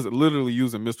part. He was literally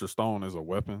using Mr. Stone as a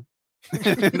weapon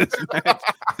in this match.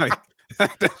 Like,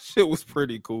 that shit was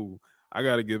pretty cool. I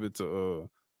got to give it to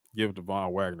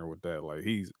Von Wagner with that. Like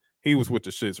he was with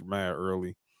the shits mad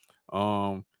early.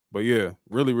 But yeah,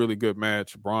 really, really good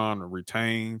match. Braun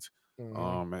retains.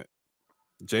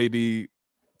 JD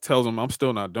tells him, "I'm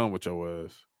still not done with your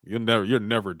ass. You're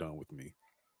never done with me."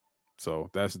 So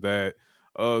that's that.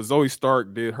 Zoe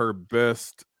Stark did her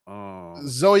best.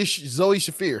 Zoe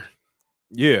Shafir.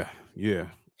 Yeah.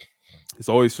 It's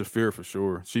always Shafir for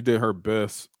sure. She did her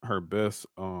best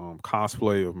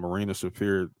cosplay of Marina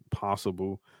Shafir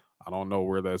possible. I don't know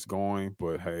where that's going,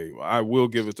 but hey, I will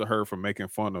give it to her for making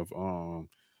fun of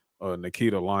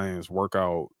Nikita Lyons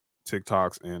workout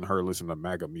TikToks and her listening to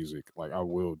MAGA music. Like, I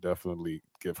will definitely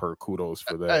give her kudos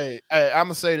for that. Hey, I'm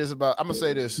gonna say this.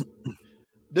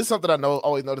 This is something I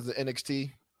always noticed in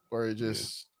NXT or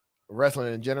just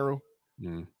wrestling in general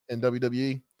in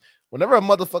WWE. Whenever a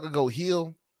motherfucker go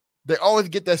heel, they always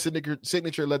get that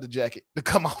signature leather jacket to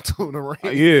come out to the ring.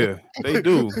 Yeah, they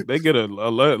do. They get a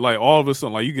like all of a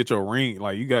sudden, like you get your ring.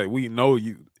 Like we know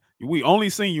you. We only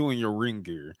seen you in your ring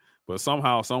gear, but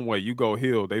somehow, some way, you go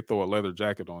heel, they throw a leather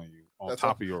jacket on you on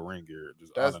top of your ring gear,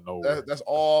 just out of nowhere. That's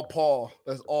all Paul.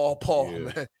 That's all Paul,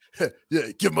 man.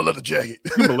 Yeah, give him a leather jacket.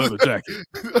 Give him a leather jacket.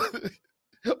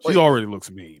 She already looks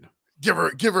mean. Give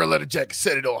her a leather jacket.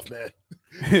 Set it off, man.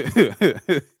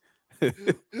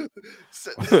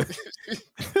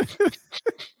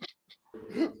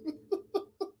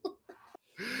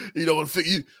 You know what?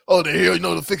 The hell, you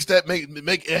know, to fix that,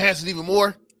 make enhance it even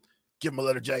more. Give him a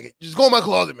leather jacket. Just go in my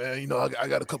closet, man. You know, I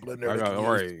got a couple in there. All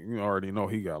right, you already know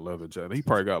he got leather jacket. He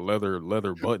probably got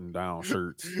leather button down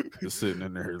shirts just sitting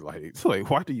in there. Like,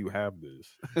 why do you have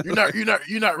this?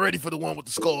 You're not ready for the one with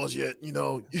the skulls yet. You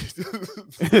know.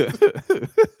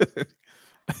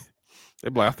 They're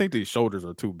like, I think these shoulders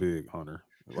are too big, Hunter.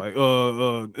 Like,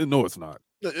 no, it's not.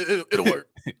 It'll work.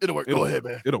 It'll work. Go ahead,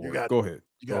 man. It'll work. Go ahead.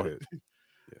 Go ahead.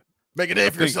 Yeah. Make a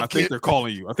name for yourself. I think they're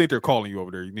calling you. I think they're calling you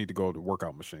over there. You need to go to the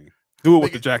workout machine. Do it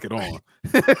with the jacket on.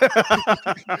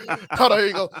 Hold on, here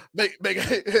you go. Make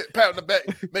a pat on the back.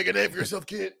 Make a name for yourself,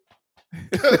 kid.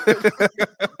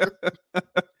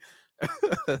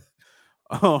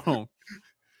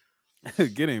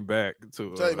 Getting back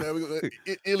to tell you, man,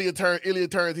 Ilya turns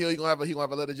heel. He gonna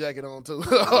have a leather jacket on too.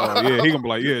 Yeah, he gonna be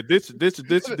like, yeah, this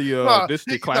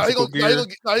the classical gear. He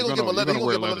gonna give a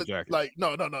leather jacket. Like,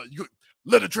 no, you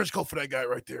leather trench coat for that guy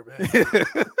right there, man.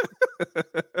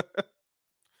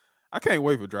 I can't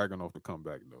wait for Dragunov to come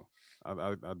back though.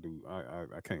 I do.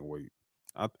 I can't wait.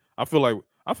 I feel like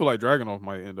Dragunov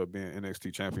might end up being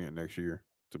NXT champion next year,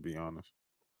 to be honest.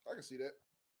 I can see that.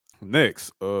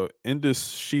 Next, Indus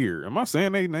Shear. Am I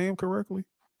saying their name correctly?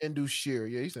 Indus Shear.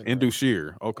 Yeah, he's saying Indus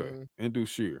Shear. Okay. Indus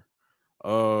Shear.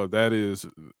 That is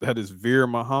Veer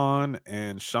Mahan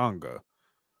and Shanga.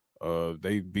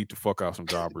 They beat the fuck out some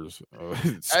jobbers.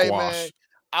 Squash. Hey man,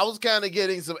 I was kind of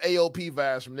getting some AOP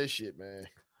vibes from this shit, man.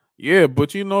 Yeah,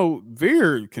 but you know,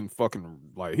 Veer can fucking,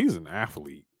 like, he's an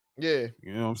athlete. Yeah.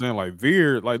 You know what I'm saying? Like,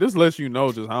 Veer, like, this lets you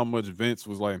know just how much Vince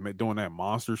was like doing that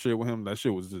monster shit with him. That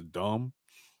shit was just dumb.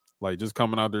 Like, just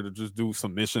coming out there to just do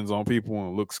submissions on people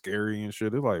and look scary and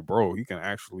shit. It's like, bro, he can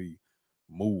actually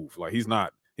move. Like, he's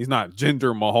not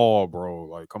Jinder Mahal, bro.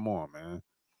 Like, come on, man.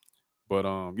 But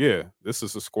yeah, this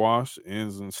is a squash,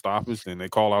 ends in stoppage. Then they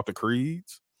call out the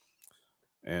Creeds.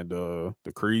 And the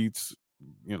Creeds,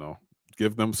 you know,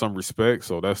 give them some respect.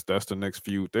 So that's the next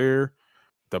feud there.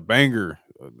 The banger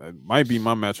might be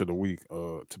my match of the week,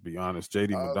 to be honest.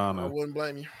 JD Madonna, I wouldn't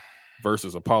blame you,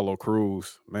 versus Apollo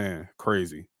Crews. Man,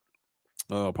 crazy.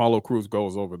 Apollo Crews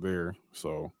goes over there.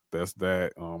 So that's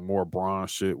that. More Braun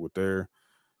shit with there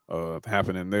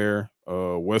happening there.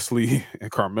 Wesley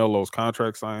and Carmelo's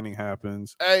contract signing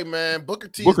happens. Hey man, Booker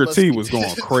T was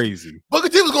going crazy. Booker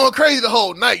T was going crazy the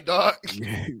whole night, dog.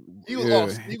 He was Yeah.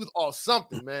 off. He was off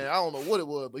something, man. I don't know what it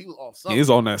was, but he was off something. He was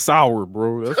on that sour,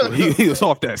 bro. That's what he was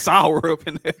off that sour up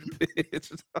in that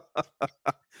bitch.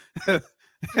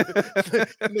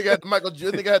 Nigga had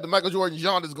the Michael Jordan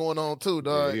jaundice going on too,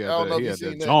 dog. Yeah, I don't know if you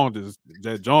seen that. Jaundice.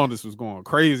 That jaundice was going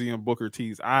crazy in Booker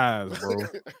T's eyes, bro.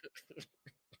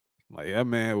 Like that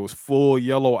man was full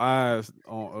yellow eyes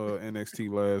on NXT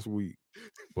last week.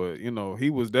 But you know, he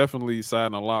was definitely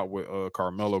siding a lot with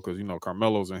Carmelo because you know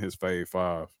Carmelo's in his fave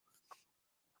 5.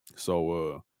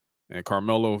 So and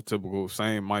Carmelo, typical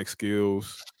same mic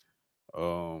skills.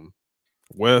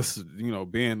 Wes, you know,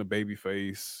 being the baby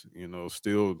face, you know,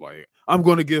 still like, I'm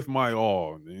gonna give my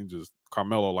all. And then just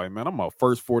Carmelo, like, man, I'm a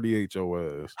first 48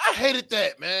 your ass. I hated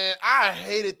that, man. I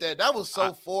hated that. That was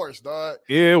so forced, dog.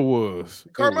 It was.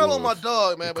 Carmelo, my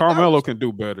dog, man. But Carmelo can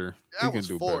do better. He can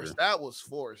do forced. better. That was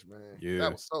forced, man. Yeah.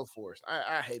 That was so forced.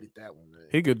 I hated that one, man.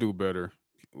 He could do better.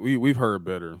 We've heard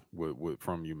better with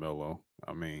from you, Melo.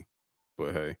 I mean,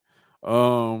 but hey.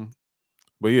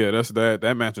 But yeah, that's that.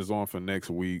 That match is on for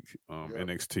next week.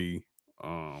 NXT.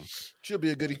 Should be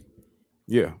a goodie.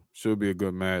 Yeah, should be a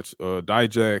good match.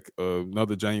 Dijak,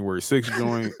 another January 6th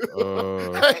joint.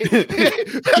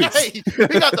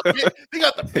 He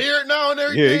got the beard now and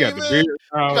everything. Yeah, he got the beard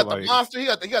now. He got the monster. He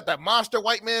got that monster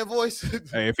white man voice.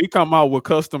 Hey, if he come out with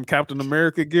custom Captain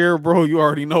America gear, bro, you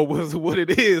already know what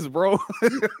it is, bro.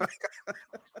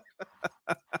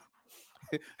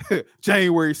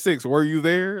 January 6th, were you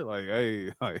there? Like,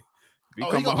 hey, like, he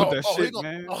come out with that shit,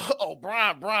 man.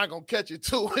 Brian gonna catch it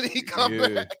too when he come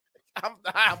back. I'm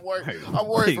worried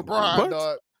for Brian,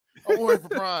 dog. I'm worried for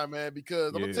Brian, man,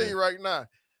 because I'm gonna tell you right now,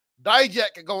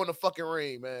 Dijak can go in the fucking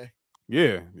ring, man.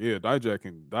 Yeah,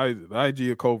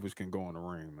 Dijakovic can go in the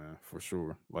ring, man, for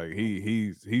sure. Like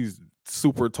he's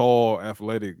super tall,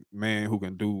 athletic man who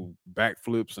can do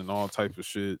backflips and all types of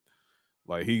shit.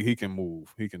 Like he can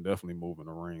move. He can definitely move in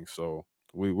the ring. So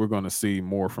we're gonna see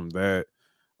more from that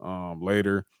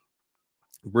later.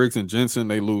 Briggs and Jensen,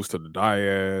 they lose to the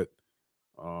Dyad.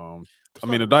 I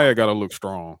mean, the Dyad got to look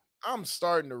strong. I'm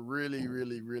starting to really,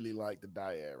 really, really like the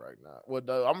Dyad right now. Well,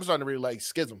 I'm starting to really like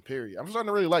Schism, period. I'm starting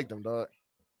to really like them, dog.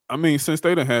 I mean, since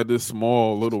they done had this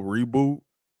small little reboot,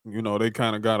 you know, they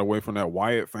kind of got away from that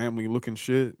Wyatt family looking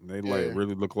shit. They like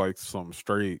really look like some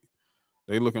straight.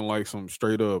 They looking like some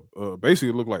straight up,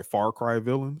 basically look like Far Cry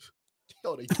villains.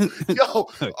 Oh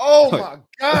my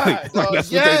god, dog.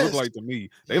 That's what they look like to me.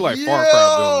 They like Far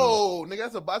Cry villains.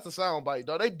 Nigga, that's a sound bite,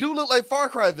 dog. They do look like Far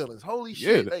Cry villains. Holy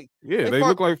shit. They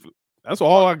look like. That's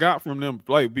all I got from them.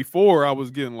 Like before, I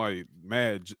was getting like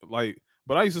mad, like.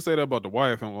 But I used to say that about the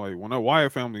Wyatt family. Like when the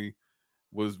Wyatt family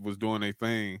was doing their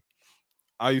thing,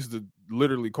 I used to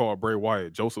literally call Bray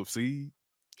Wyatt Joseph Seed.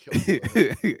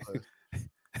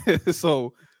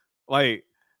 So, like,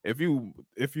 if you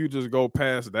just go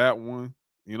past that one,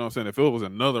 you know what I'm saying? If it was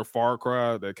another Far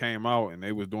Cry that came out and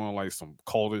they was doing like some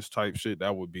cultish type shit,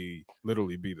 that would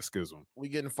literally be the Schism. We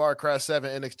getting Far Cry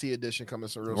 7 NXT edition coming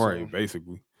soon. Right,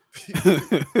 basically.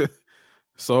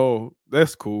 So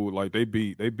that's cool. Like they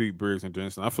beat Briggs and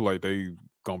Jensen. I feel like they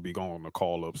gonna be going to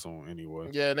call up soon anyway.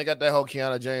 Yeah, and they got that whole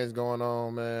Kiana James going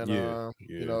on, man. Yeah.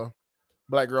 You know,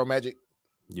 Black Girl Magic.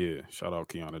 Yeah, shout out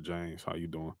Kiana James. How you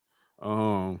doing?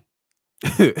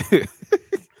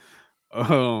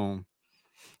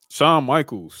 Shawn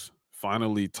Michaels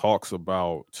finally talks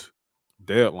about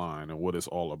Deadline and what it's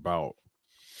all about.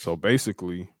 So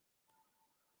basically,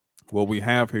 what we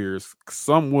have here is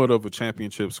somewhat of a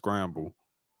championship scramble,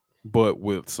 but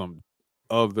with some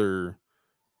other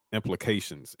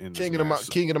implications in King of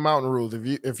the Mountain rules. If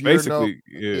you basically,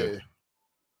 yeah,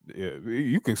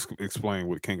 you can explain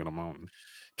what King of the Mountain.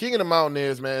 King of the Mountain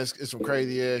is, man, it's some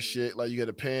crazy ass shit. Like you get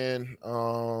a pin,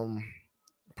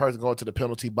 person going to the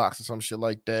penalty box or some shit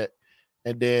like that,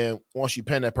 and then once you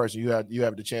pin that person, you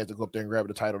have the chance to go up there and grab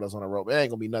the title that's on the rope. It ain't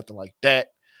gonna be nothing like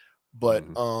that, but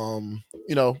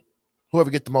you know, whoever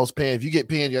get the most pin, if you get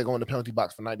pinned, you gotta go in the penalty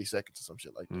box for 90 seconds or some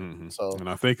shit like that. Mm-hmm. So, and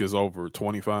I think it's over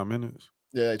 25 minutes.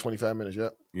 Yeah, like 25 minutes.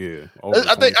 Yep. Yeah.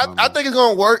 I think it's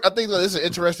gonna work. I think this is an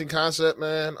interesting concept,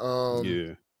 man.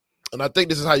 Yeah. And I think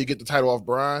this is how you get the title off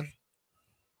Brian.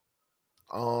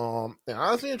 And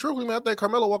honestly and truthfully, man, I think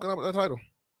Carmelo walking up with that title.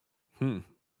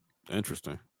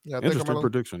 Interesting. Yeah, interesting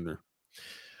prediction there.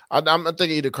 I'm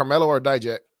thinking either Carmelo or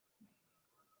Dijak.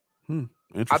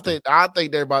 Interesting. I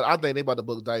think they about to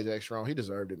book Dijak strong. He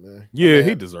deserved it, man. Yeah,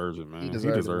 he deserves it, man. He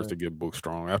deserves to get booked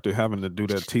strong after having to do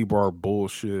that T-bar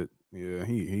bullshit. Yeah,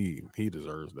 he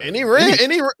deserves that. And he ran.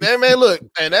 Man, look,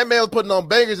 and that man was putting on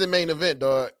bangers in main event,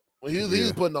 dog. He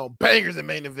was putting on bangers in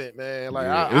main event, man.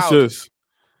 Like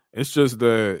it's just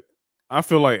that I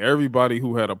feel like everybody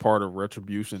who had a part of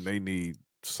Retribution, they need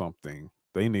something.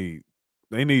 They need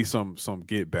They need some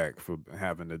get back for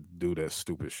having to do that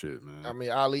stupid shit, man. I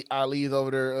mean, Ali's over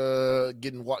there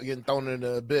getting thrown in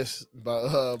the abyss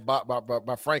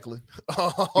by Franklin.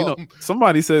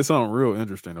 Somebody said something real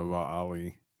interesting about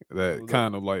Ali that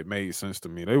kind of like made sense to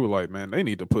me. They were like, man, they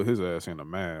need to put his ass in a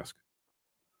mask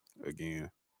again.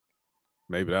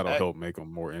 Maybe that'll help make him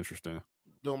more interesting.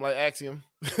 Do him like Axiom.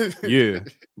 Yeah,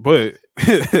 but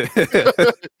hey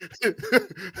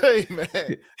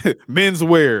man,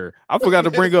 menswear. I forgot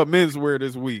to bring up menswear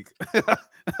this week.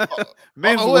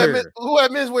 Menswear. Who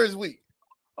had menswear this week?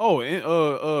 Oh,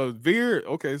 and Veer.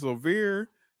 Okay, so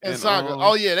Veer and Sangha.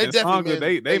 Oh yeah, they definitely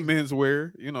Sangha, they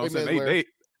menswear. You know, what I'm saying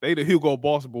they the Hugo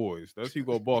Boss boys. That's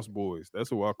Hugo Boss boys. That's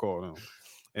who I call them.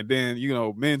 And then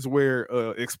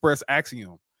menswear Express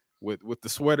Axiom with the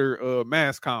sweater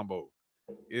mask combo.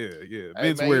 Yeah. Hey,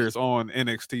 menswear is on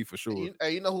NXT for sure.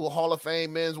 Hey, you know who Hall of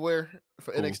Fame menswear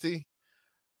for NXT?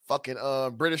 Fucking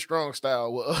British Strong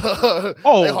Style. They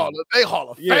Hall of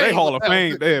Fame. Yeah, they Hall of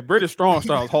Fame. Yeah, British Strong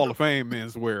Style is Hall of Fame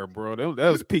menswear, bro. That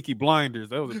was Peaky Blinders.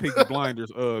 That was a Peaky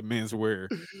Blinders menswear.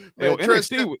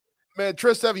 Man,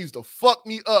 Trish Seven used to fuck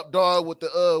me up, dog, with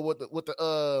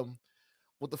the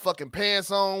fucking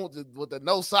pants on, with the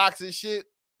no socks and shit.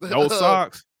 No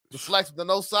socks. The slacks with the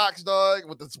no socks, dog.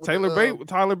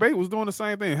 Tyler Bate was doing the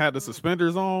same thing. Had the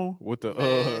suspenders on with the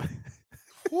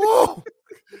Woo!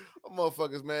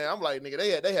 Motherfuckers, man. I'm like, nigga,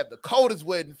 they had the coldest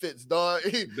wedding fits, dog.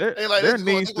 There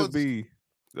needs to be.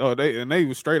 Oh, they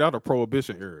was straight out of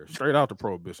Prohibition era.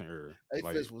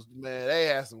 They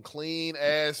had some clean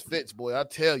ass fits, boy. I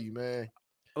tell you, man.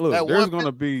 Look, there's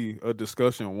gonna be a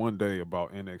discussion one day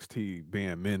about NXT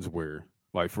being menswear.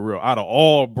 Like for real, out of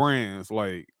all brands,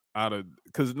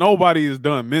 because nobody has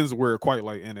done menswear quite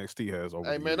like NXT has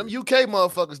over. Hey man, them UK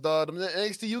motherfuckers, dog. Them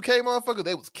NXT UK motherfuckers,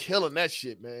 they was killing that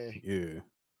shit, man. Yeah.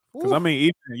 Because I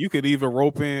mean, you could even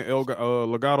rope in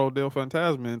Legado del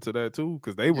Fantasma into that too,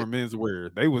 because they were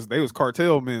menswear. They was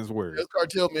cartel menswear. It's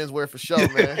cartel menswear for sure,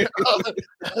 man.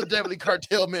 Definitely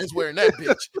cartel menswear in that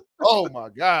bitch. Oh my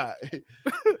god.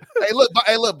 Hey, look,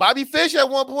 Bobby Fish at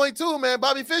one point too, man.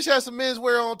 Bobby Fish had some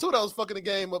menswear on too. That was fucking the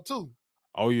game up too.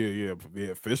 Oh yeah.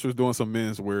 Fish was doing some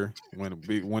menswear when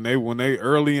they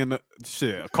early in the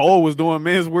shit. Cole was doing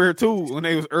menswear too when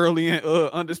they was early in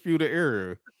Undisputed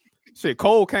Era. Shit,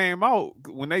 Cole came out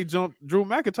when they jumped Drew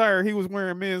McIntyre. He was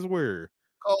wearing menswear.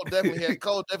 Cole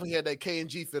definitely had that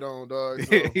K&G fit on, dog.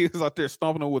 So. He was out there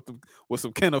stomping with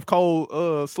some Kenneth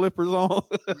Cole slippers on.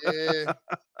 Yeah.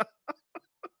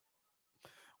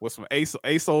 With some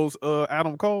ASOS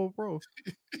Adam Cole, bro.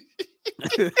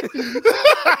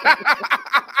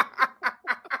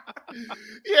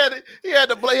 He had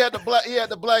the black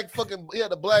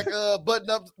button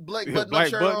up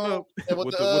shirt on and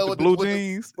with the blue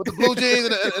jeans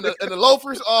and the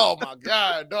loafers. Oh my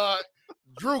god, dog!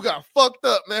 Drew got fucked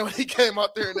up, man, when he came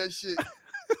out there in that shit.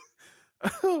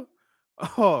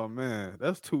 Oh man,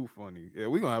 that's too funny. Yeah,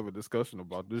 we're gonna have a discussion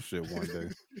about this shit one day.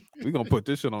 We're gonna put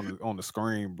this shit on the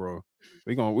screen, bro.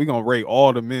 We're gonna rate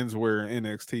all the menswear in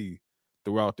NXT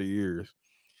throughout the years.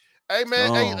 Hey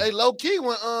man, hey, low key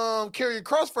when Karrion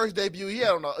Kross first debut, he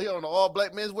had on an all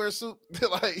black menswear suit.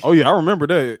 Like, oh yeah, I remember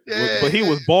that. Yeah, but he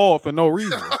was bald for no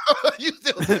reason. you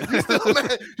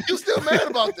still mad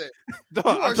about that?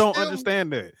 I don't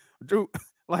understand that. Drew,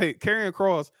 like Karrion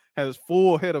Kross has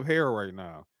full head of hair right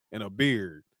now and a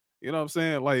beard. You know what I'm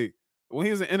saying? Like when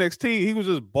he was in NXT, he was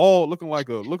just bald, looking like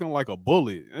a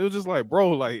bullet. It was just like, bro,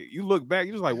 like you look back,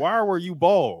 you're just like, why were you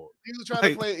bald? He was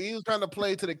trying to play. He was trying to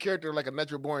play to the character like a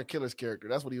Natural Born Killers character.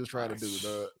 That's what he was trying to do,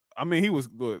 dog. I mean, he was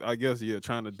good. I guess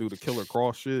trying to do the Killer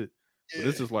Cross shit. Yeah. But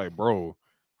it's just like, bro,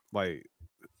 like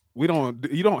you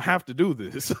don't have to do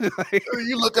this.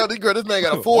 You look out, this man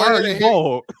got a full head of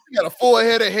hair. He got a full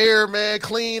head of hair, man.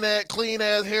 Clean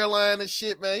ass hairline and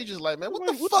shit, man. You just like, man, what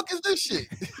the fuck is this shit?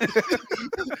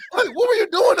 Like, what were you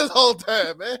doing this whole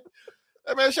time, man?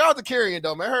 Hey, man, shout out to Karrion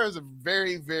though, man. Her is a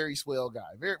very, very swell guy.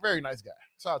 Very, very nice guy.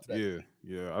 Shout out to that.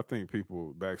 Yeah. I think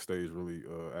people backstage really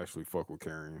actually fuck with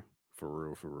Karrion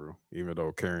for real. Even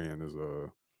though Karrion is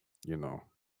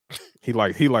he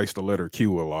likes the letter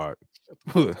Q a lot.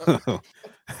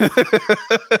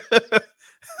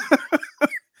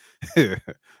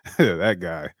 That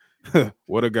guy.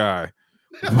 What a guy.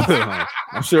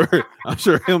 I'm sure him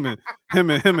and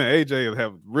AJ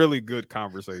have really good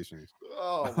conversations.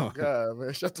 Oh my god,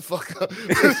 man! Shut the fuck up! Shut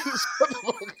the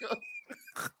fuck up!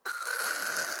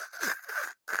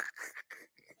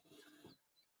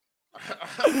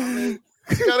 I mean,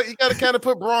 you gotta kind of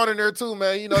put Braun in there too,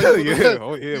 man. You know, we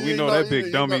know that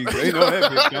big dummy. They know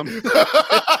that big dummy.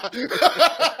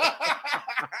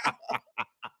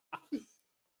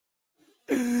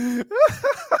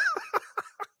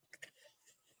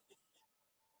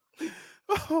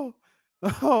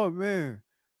 Oh man.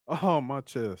 Oh, my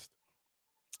chest.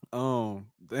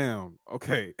 Damn.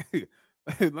 Okay.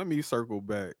 Let me circle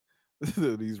back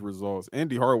to these results.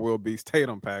 Andy Hartwell beats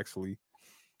Tatum Paxley.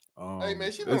 Hey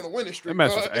man, she been on a winning That streak.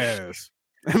 match was Dog. ass.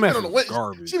 That She match been on a was win.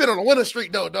 garbage. She been on a winning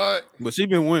streak though, dog. But she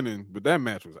been winning. But that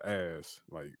match was ass.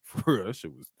 Like for real, that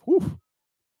shit was whew,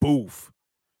 boof.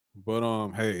 But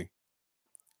hey,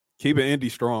 keep it Indy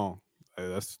strong. Hey,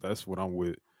 that's what I'm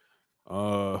with.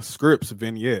 Scripps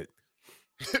vignette.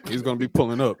 He's gonna be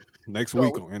pulling up next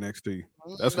week on NXT.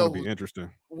 That's gonna be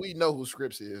interesting. We know who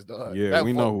Scripps is, dog. Yeah, that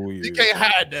we voice, know who he is. You can't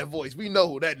hide that voice. We know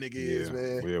who that nigga is,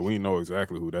 man. Yeah, we know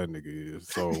exactly who that nigga is.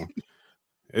 So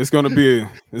it's gonna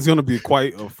be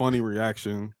quite a funny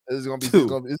reaction. It's gonna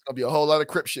be a whole lot of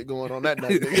Crip shit going on that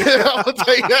night. I'm gonna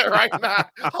tell you that right now.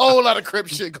 A whole lot of Crip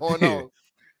shit going on.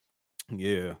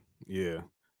 Yeah.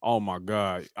 Oh my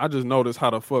god! I just noticed how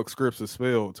the fuck Scripps is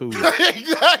spelled too.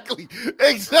 Exactly.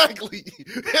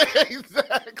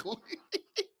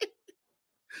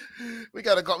 We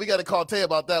gotta call Tay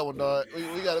about that one, dog.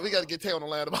 We gotta get Tay on the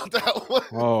line about that one.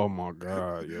 Oh my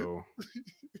god, yo.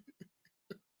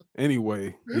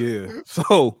 Anyway, yeah.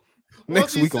 So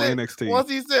next week on NXT. Once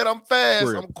he said I'm fast,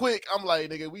 I'm quick, I'm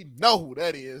like, nigga, we know who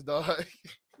that is, dog.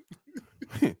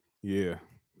 Yeah.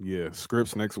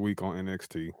 Scripps next week on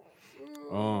NXT.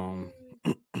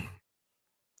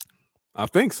 I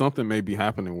think something may be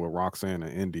happening with Roxanne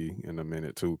and Indy in a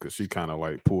minute too, because she kind of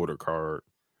like pulled her card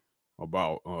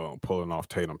about pulling off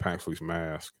Tatum Paxley's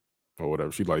mask or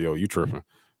whatever. She's like, yo, you tripping.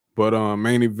 But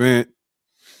main event,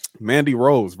 Mandy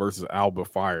Rose versus Alba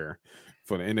Fire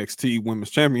for the NXT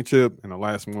Women's Championship and the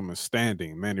last woman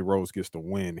standing. Mandy Rose gets the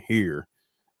win here.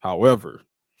 However,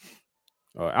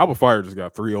 Alba Fire just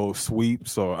got 3-0 sweep.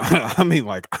 So I mean,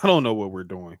 like, I don't know what we're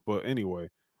doing. But anyway,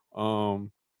 I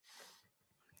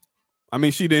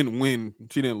mean, she didn't win.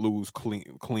 She didn't lose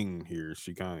clean here.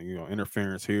 She kind of,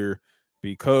 interference here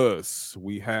because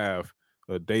we have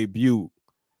a debut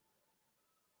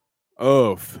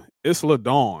of Isla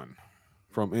Dawn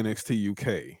from NXT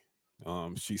UK.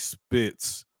 She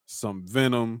spits some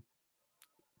venom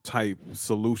type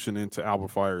solution into Alba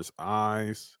Fire's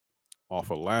eyes off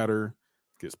a ladder,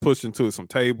 gets pushed into some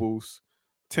tables,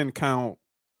 10 count.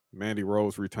 Mandy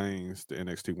Rose retains the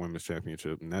NXT Women's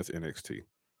Championship, and that's NXT.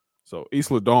 So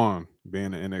Isla Dawn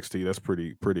being in NXT, that's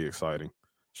pretty exciting.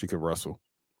 She can wrestle.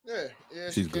 Yeah,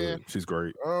 she's good. She's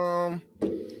great.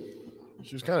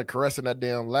 She was kind of caressing that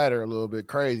damn ladder a little bit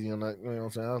crazy, and like, you know what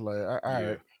I'm saying. I was like, all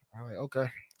right. I'm like, okay,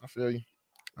 I feel you.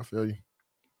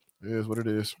 It is what it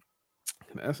is.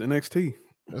 That's NXT.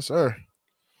 Yes, sir.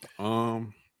 A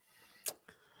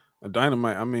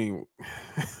Dynamite. I mean,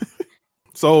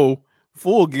 so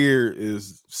Full Gear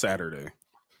is Saturday.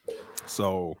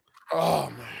 So,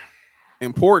 oh man,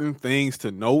 important things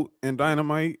to note in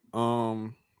Dynamite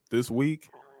this week.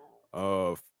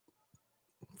 For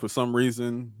some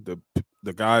reason,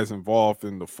 the guys involved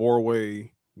in the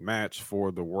 4-way match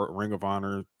for the Ring of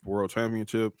Honor World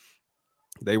Championship,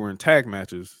 they were in tag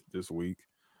matches this week.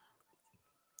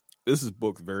 This is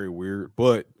booked very weird,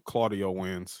 but Claudio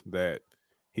wins that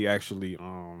he actually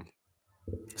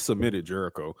submitted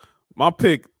Jericho. My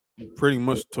pick pretty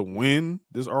much to win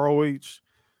this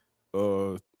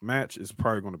ROH match is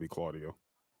probably going to be Claudio.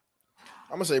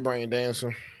 I'm gonna say Bryan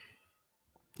Danielson.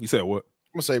 You said what?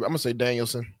 I'm gonna say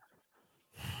Danielson.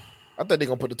 I think they're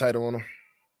gonna put the title on him.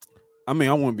 I mean,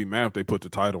 I wouldn't be mad if they put the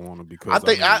title on him because I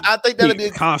think that'll be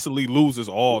constantly loses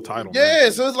all title. Yeah,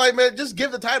 matches. So it's like, man, just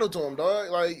give the title to him, dog.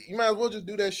 Like, you might as well just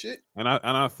do that shit. And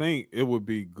I think it would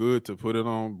be good to put it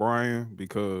on Bryan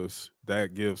because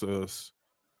that gives us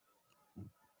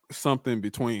something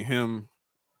between him.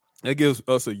 It gives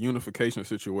us a unification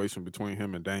situation between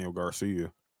him and Daniel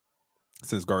Garcia,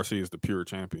 since Garcia is the pure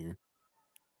champion.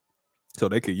 So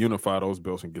they could unify those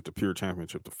belts and get the pure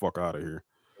championship the fuck out of here.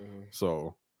 Mm-hmm.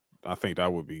 So I think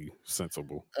that would be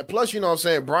sensible. And plus, you know what I'm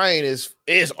saying, Bryan is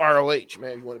ROH,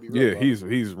 man. You want to be real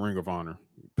he's Ring of Honor,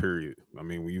 period. I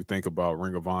mean, when you think about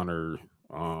Ring of Honor,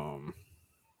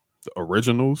 the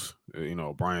originals,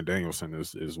 Bryan Danielson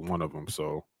is one of them.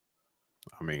 So,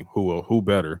 I mean, who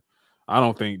better? I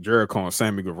don't think Jericho and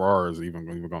Sammy Guevara is even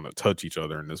going to touch each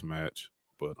other in this match.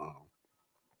 But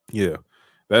yeah,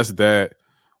 that's that.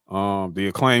 The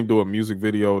Acclaim do a music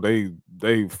video. They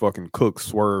fucking cook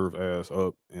Swerve ass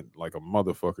up and like a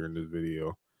motherfucker in this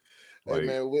video. Like, hey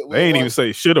man, they ain't even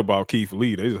say shit about Keith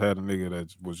Lee. They just had a nigga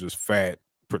that was just fat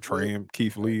portraying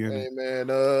Keith Lee in it.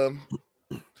 Man,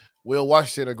 Will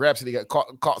Washington and Grapsody got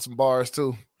caught some bars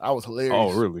too. I was hilarious.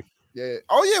 Oh really? Yeah.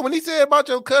 Oh yeah, when he said about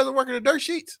your cousin working the dirt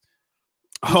sheets.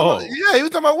 Oh yeah, he was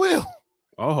talking about Will.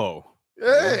 Oh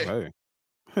yeah.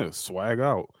 Hey, swag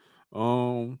out.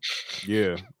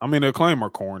 Yeah. I mean, the Acclaim are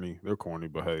corny. They're corny,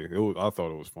 but hey, I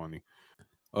thought it was funny.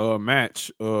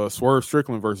 Match. Swerve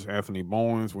Strickland versus Anthony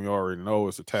Bowens. We already know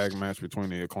it's a tag match between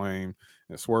the Acclaim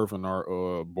and Swerve and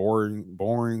our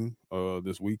boring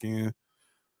this weekend.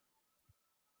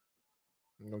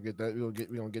 We're gonna get that. We're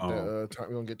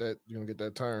gonna get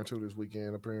that turn too this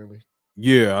weekend, apparently.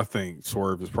 Yeah, I think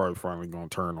Swerve is probably finally gonna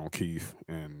turn on Keith,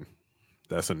 and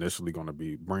that's initially going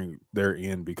to bring their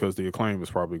in because the Acclaim is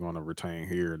probably going to retain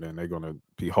here. And then they're going to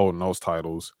be holding those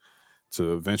titles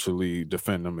to eventually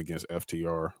defend them against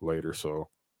FTR later. So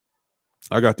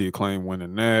I got the Acclaim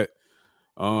winning that.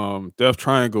 Death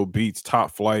Triangle beats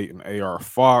Top Flight and AR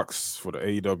Fox for the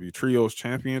AEW Trios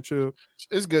Championship.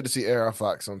 It's good to see AR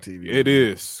Fox on TV. It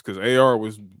is, because AR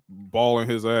was balling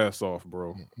his ass off,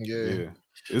 bro. Yeah.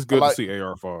 It's good to see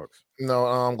AR Fox. No,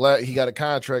 I'm glad he got a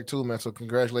contract too, man. So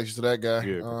congratulations to that guy.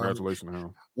 Yeah, congratulations to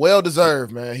him. Well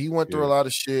deserved, man. He went through a lot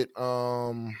of shit.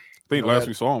 I think last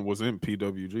we saw him was in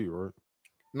PWG, right?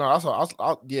 No, I saw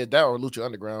that or Lucha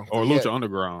Underground. Or Lucha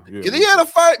Underground. Yeah, he had a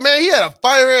fight, man. He had a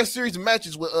fire ass series of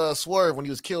matches with Swerve when he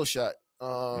was Kill Shot.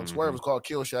 Swerve was called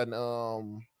Kill Shot in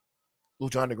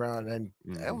Lucha Underground, and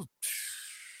that was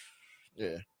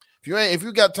If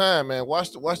you got time, man,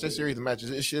 watch that series of matches.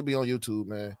 It should be on YouTube,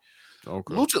 man.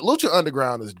 Okay. Lucha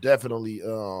Underground is definitely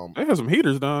they had some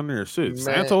heaters down there. Shit. Man.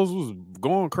 Santos was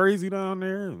going crazy down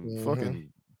there. And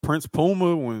fucking Prince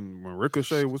Puma when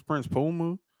Ricochet was Prince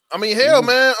Puma. I mean, hell,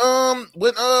 man.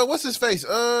 With what's his face?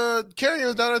 Carrion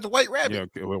was down at the White Rabbit.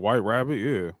 Yeah, with White Rabbit,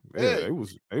 yeah. They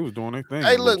was doing their thing.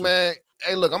 Hey, look, man.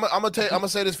 Hey, look, I'm gonna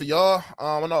say this for y'all.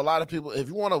 I know a lot of people, if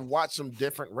you want to watch some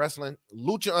different wrestling,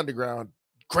 Lucha Underground,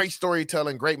 great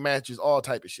storytelling, great matches, all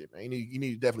type of shit, man. You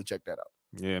need to definitely check that out.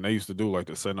 Yeah, and they used to do like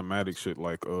the cinematic shit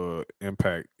like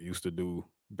Impact used to do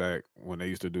back when they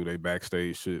used to do their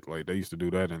backstage shit. Like they used to do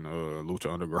that in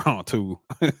Lucha Underground too.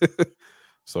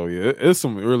 So yeah, it's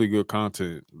some really good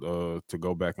content to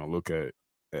go back and look at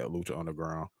Lucha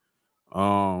Underground.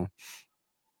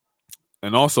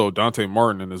 And also Dante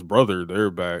Martin and his brother,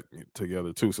 they're back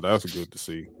together too. So that's good to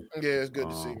see. Yeah, it's good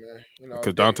to see, man.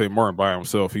 Because Dante Martin by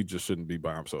himself, he just shouldn't be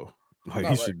by himself. Like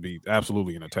he should be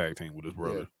absolutely in a tag team with his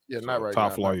brother. Yeah, not right.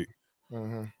 Top Flight.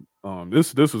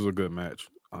 This was a good match,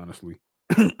 honestly.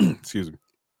 Excuse me.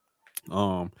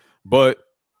 But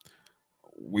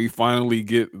we finally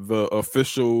get the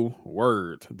official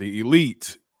word. The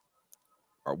Elite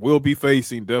will be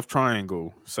facing Death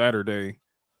Triangle Saturday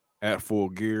at Full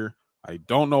Gear. I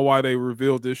don't know why they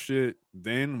revealed this shit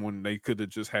then when they could have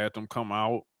just had them come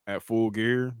out at Full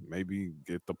Gear, maybe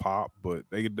get the pop, but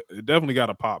they definitely got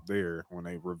a pop there when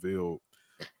they revealed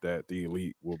that the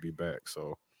Elite will be back.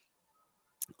 So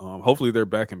hopefully they're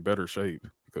back in better shape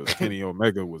because Kenny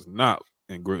Omega was not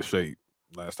in good shape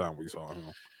last time we saw him.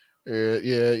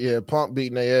 Yeah. Punk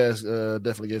beating their ass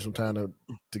definitely gave some time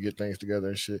to get things together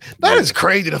and shit. That is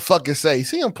crazy to fucking say.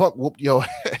 CM Punk whooped your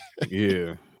ass.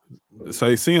 Yeah.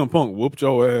 Say CM Punk whooped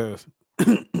your ass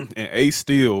and Ace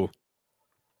Steel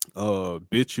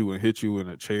bit you and hit you in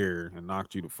a chair and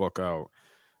knocked you the fuck out.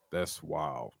 That's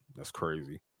wild. That's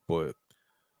crazy. But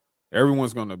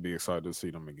everyone's gonna be excited to see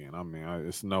them again. I mean,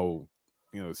 it's no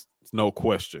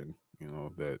question,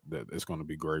 that it's gonna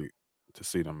be great to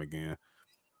see them again.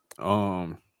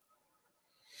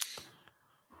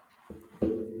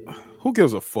 Who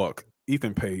gives a fuck?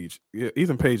 Ethan Page. Yeah,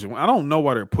 Ethan Page. I don't know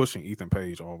why they're pushing Ethan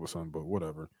Page all of a sudden, but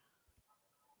whatever.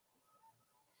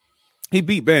 He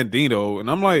beat Bandito, and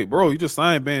I'm like, bro, you just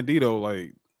signed Bandito,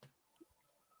 like,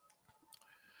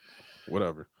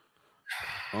 whatever.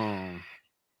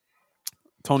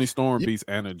 Tony Storm beats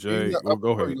Anna Jay. Well,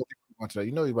 go ahead.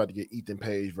 You know you're about to get Ethan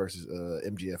Page versus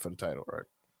MJF for the title, right?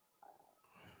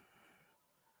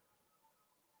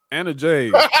 Anna Jay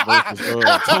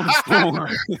versus Tony Storm.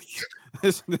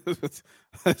 This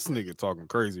nigga talking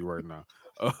crazy right now.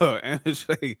 Anna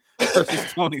Jay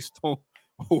versus Tony Storm.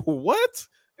 What?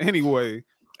 Anyway,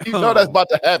 you know that's about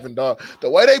to happen, dog. The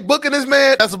way they booking this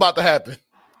man, that's about to happen.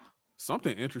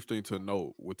 Something interesting to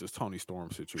note with this Tony Storm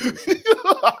situation.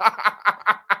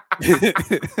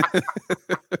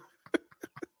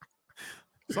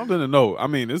 Something to note. I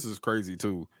mean, this is crazy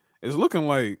too. It's looking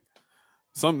like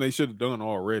something they should have done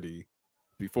already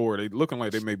before. They looking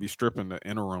like they may be stripping the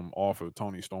interim off of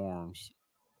Tony Storm's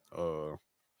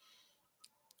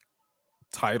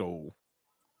title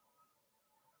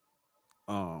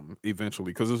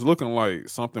eventually, because it's looking like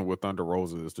something with Thunder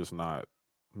Rosa is just not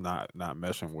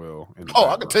meshing well.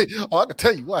 I can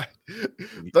tell you why.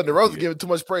 Thunder Rosa giving too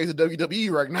much praise to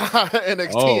WWE right now.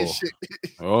 NXT and shit.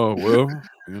 Oh well,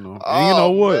 and you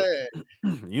know what?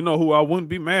 Man. You know who I wouldn't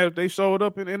be mad if they showed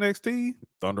up in NXT?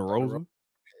 Thunder Rosa.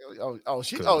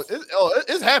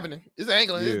 It's happening. It's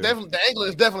angling. Yeah. It's definitely the angling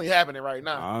is definitely happening right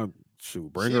now.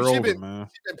 Bring her over, man.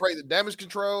 She been praising damage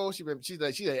control. She said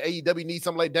AEW needs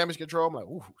something like damage control. I'm like,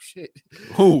 ooh, shit.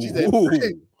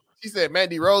 She said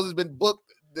Mandy Rose has been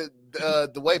booked.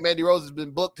 The way Mandy Rose has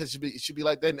been booked, it should be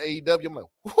like that in AEW. I'm like,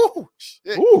 ooh,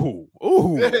 shit. Ooh.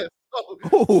 Yeah.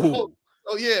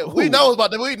 Oh yeah, we know it's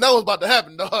about to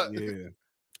happen, dog. Yeah.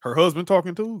 Her husband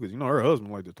talking too, because her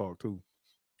husband like to talk too.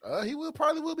 He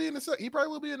probably will be in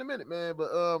a minute, man.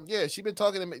 But yeah, she been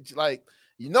talking to me like,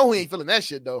 he ain't feeling that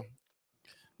shit though.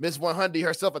 Miss 100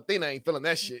 herself, Athena, ain't feeling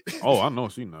that shit. Oh, I know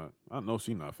she not. I know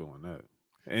she not feeling that.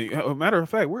 And matter of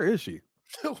fact, where is she?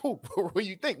 What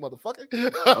you think, motherfucker?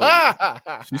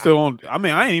 She's still on. I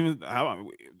mean, I ain't even.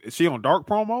 Is she on Dark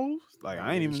promos? Like,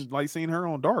 I ain't even like seen her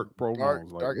on Dark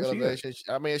promos. Dark Elevation.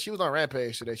 I mean, she was on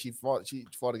Rampage today. She fought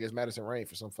against Madison Rayne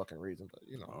for some fucking reason. But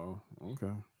Oh,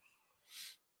 okay.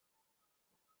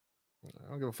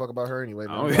 I don't give a fuck about her anyway,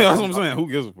 man. That's what I'm saying. Who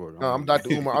gives a fuck? No, I'm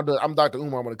Dr. Umar. I'm Dr.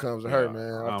 Umar when it comes to her,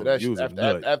 man.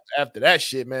 After that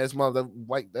shit, man, this mother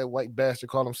that white bastard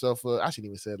called himself. I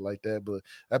shouldn't even say it like that, but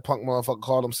that punk motherfucker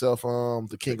called himself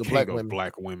the king of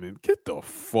black women. Get the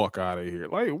fuck out of here!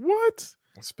 Like what?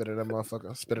 Spit in that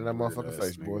motherfucker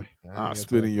face, boy. I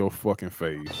spit in your fucking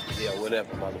face. Yeah,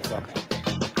 whatever, motherfucker.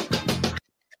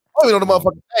 I don't know the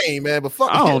motherfucking name, man, but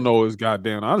fuck. I don't know his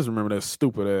goddamn. I just remember that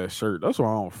stupid ass shirt. That's why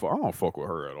I don't fuck with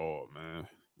her at all, man.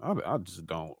 I just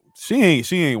don't. She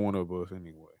ain't one of us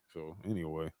anyway. So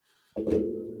anyway,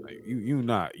 like you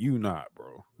not,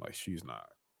 bro. Like she's not,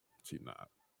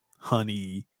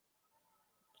 honey.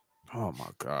 Oh my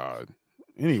god.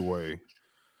 Anyway,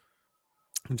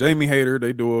 Jamie Hayter,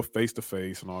 they do a face to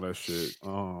face and all that shit.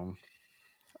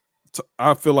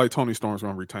 I feel like Toni Storm's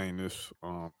gonna retain this.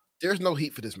 There's no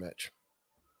heat for this match.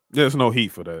 There's no heat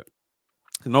for that.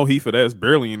 No heat for that. It's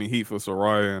barely any heat for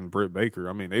Saraya and Britt Baker.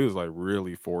 I mean, they was like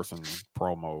really forcing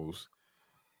promos.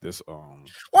 This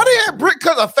why they had Britt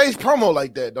cut a face promo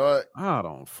like that, dog? I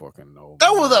don't fucking know. That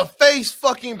was a face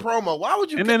fucking promo. Why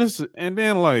would you? And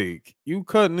then like you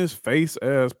cutting this face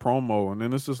ass promo, and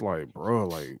then it's just like, bro,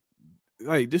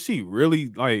 like did she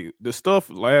really like the stuff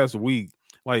last week?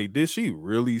 Like, did she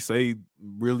really say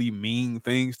really mean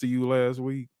things to you last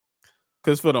week?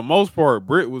 Because for the most part,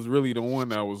 Britt was really the one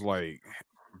that was like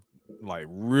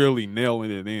really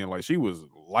nailing it in. Like she was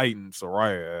lighting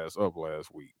Saraya ass up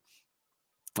last week.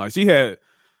 Like she had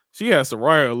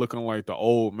Saraya looking like the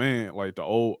old man, like the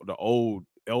old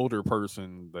elder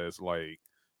person that's like,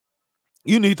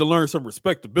 you need to learn some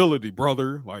respectability,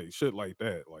 brother. Like shit like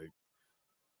that. Like,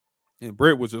 and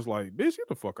Britt was just like, bitch, get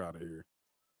the fuck out of here.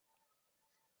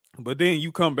 But then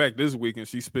you come back this week and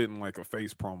she's spitting like a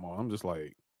face promo. I'm just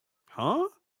like, huh?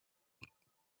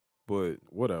 But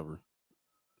whatever.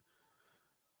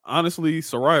 Honestly,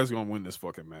 Saraya's gonna win this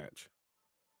fucking match.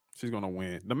 She's gonna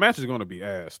win. The match is gonna be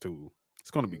ass too.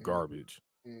 It's gonna be garbage.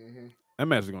 Mm-hmm. That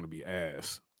match is gonna be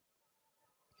ass.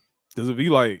 Because if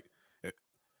you like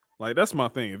that's my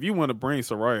thing. If you want to bring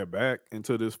Saraya back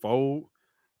into this fold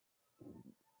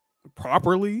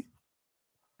properly,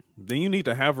 then you need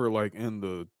to have her like in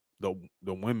the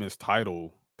women's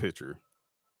title picture.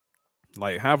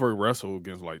 Like have her wrestle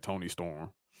against like Toni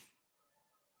Storm,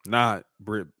 not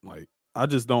Britt. Like I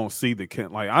just don't see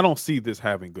I don't see this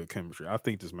having good chemistry. I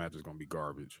think this match is gonna be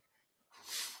garbage.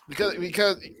 Because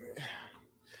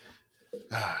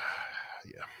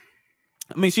yeah.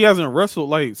 I mean, she hasn't wrestled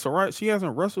like Saraya. She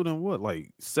hasn't wrestled in what,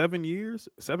 like 7 years,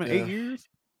 8 years.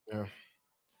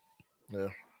 Yeah.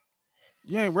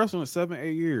 You ain't wrestled in 7,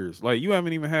 8 years. Like you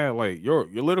haven't even had like your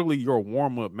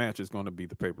warm up match is going to be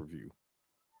the pay per view.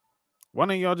 Why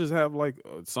don't y'all just have like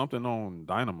something on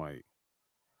Dynamite?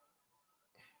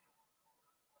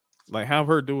 Like have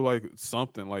her do like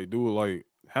something, like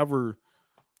have her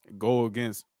go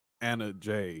against Anna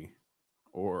Jay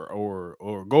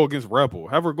or go against Rebel.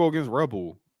 Have her go against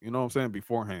Rebel, you know what I'm saying,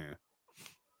 beforehand.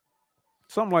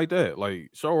 Something like that. Like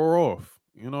show her off,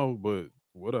 but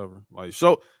whatever. Like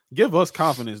give us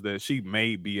confidence that she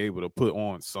may be able to put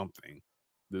on something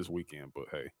this weekend, but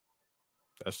hey,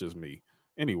 that's just me.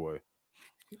 Anyway.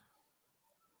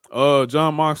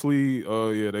 John Moxley,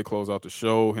 they close out the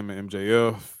show. Him and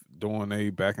MJF doing a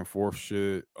back and forth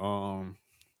shit.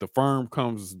 The Firm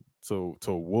comes to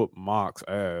whoop Mox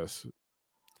ass.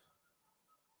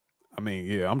 I mean,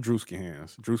 yeah, I'm Drewski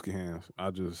hands.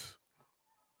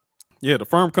 The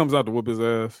Firm comes out to whoop his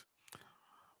ass.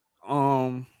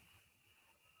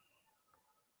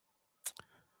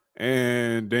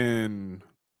 And then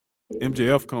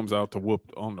MJF comes out to whoop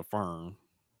on the Firm.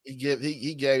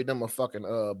 He gave them a fucking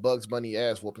Bugs Bunny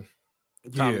ass whooping.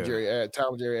 Tom and Jerry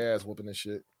ass whooping and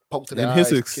shit. poke to the And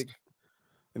eyes, kick.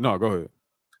 No, go ahead.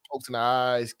 Pokes in the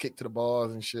eyes, kick to the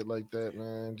balls and shit like that,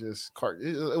 man. Just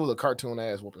it was a cartoon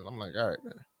ass whooping. I'm like, all right,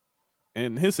 man.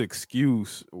 And his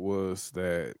excuse was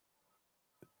that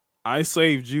I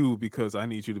saved you because I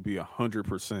need you to be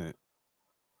 100%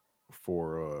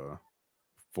 for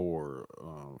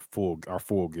our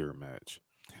full gear match.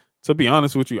 To be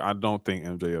honest with you, I don't think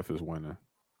MJF is winning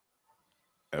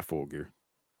at Full Gear.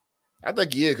 I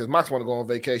think he is because Mox want to go on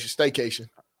vacation, staycation.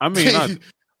 I mean,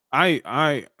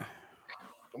 I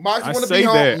say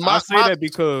that. I say that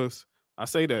because I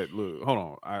say that. Look, hold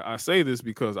on. I say this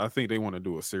because I think they want to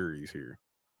do a series here.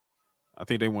 I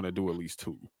think they want to do at least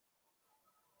 2.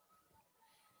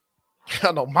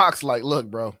 I know Mox like,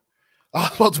 look, bro, I'm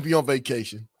supposed to be on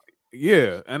vacation.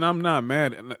 Yeah, and I'm not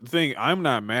mad. And the thing, I'm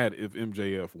not mad if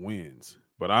MJF wins,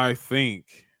 but I think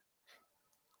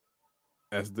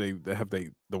as the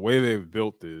way they've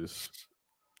built this,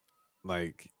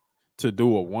 like to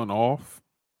do a one-off,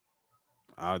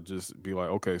 I'll just be like,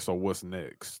 okay, so what's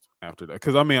next after that?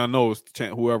 Because I mean, I know it's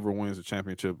whoever wins the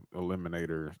championship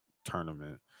eliminator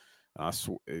tournament. I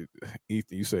swear,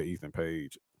 Ethan, you said Ethan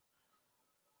Page.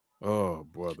 Oh,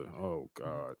 brother. Oh,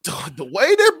 God. The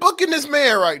way they're booking this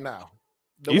man right now.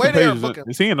 The Ethan way they're Page, booking.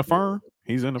 is he in the firm?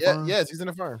 He's in the firm? Yes, he's in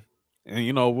the firm. And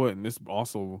you know what? And this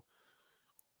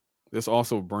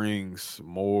also brings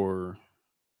more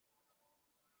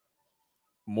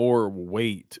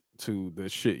weight to the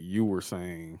shit you were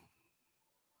saying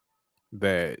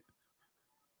that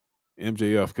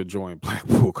MJF could join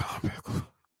Blackpool Combat Club.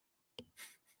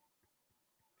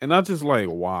 And I just like,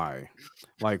 why?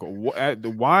 Like,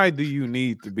 why do you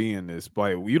need to be in this?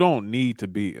 Like, you don't need to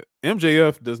be.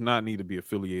 MJF does not need to be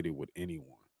affiliated with anyone.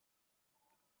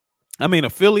 I mean,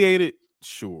 affiliated,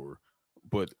 sure,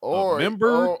 but a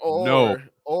member, no.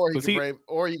 Or you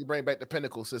can bring back the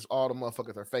Pinnacle since all the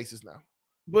motherfuckers are faces now.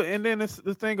 But and then it's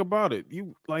the thing about it,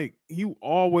 you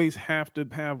always have to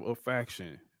have a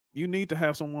faction. You need to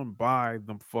have someone by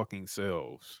them fucking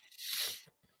selves.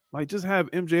 Like, just have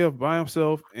MJF by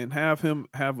himself and have him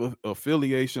have a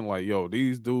affiliation. Like, yo,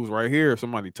 these dudes right here, if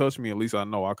somebody touch me, at least I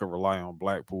know I can rely on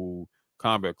Blackpool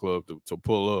Combat Club to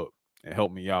pull up and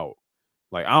help me out.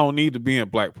 Like, I don't need to be in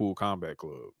Blackpool Combat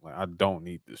Club. Like, I don't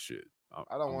need this shit.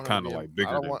 I'm kind of like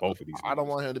bigger than both of these. I don't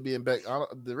want him to be in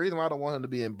the reason why I don't want him to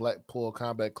be in Blackpool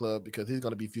Combat Club because he's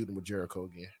going to be feuding with Jericho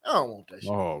again. I don't want that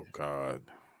shit. Oh, God.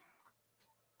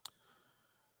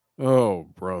 Oh,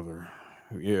 brother.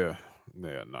 Yeah.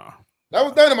 Yeah, nah. That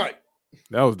was Dynamite.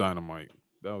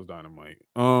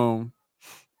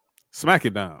 Smack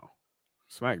it down.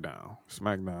 SmackDown.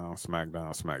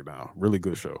 Really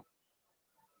good show.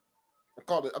 I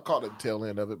called it the tail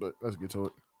end of it, but let's get to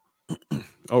it.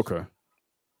 Okay.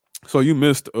 So you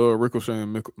missed Ricochet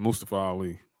and Mustafa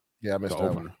Ali. Yeah, I missed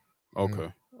that one.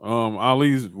 Okay.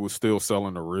 Ali was still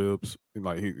selling the ribs.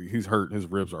 Like he's hurt. His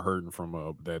ribs are hurting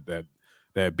from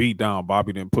that beat down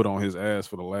Bobby didn't put on his ass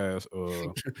for the last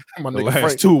 2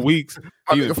 weeks.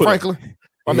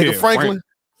 My nigga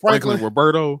Franklin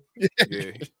Roberto.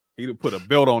 Yeah, he done put a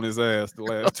belt on his ass the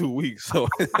last 2 weeks. So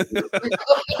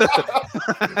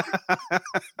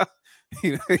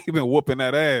he been whooping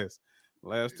that ass the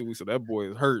last 2 weeks. So that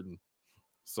boy is hurting.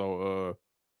 So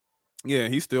yeah,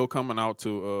 he's still coming out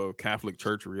to Catholic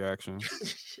Church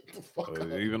reactions.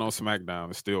 Even on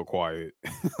SmackDown, it's still quiet.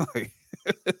 Like,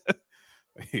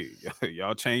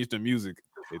 y'all changed the music.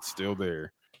 It's still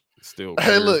there. It's still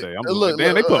Thursday.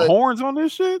 Damn, they put horns on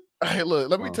this shit. Hey, look,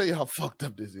 let me tell you how fucked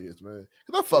up this is, man.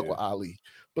 Because I fuck with Ali,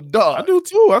 but dog, I do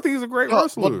too. I think he's a great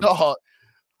wrestler. But dog,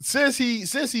 since he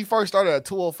first started at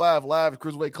 205 Live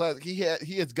Cruiserweight Classic, he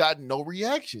has gotten no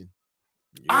reaction.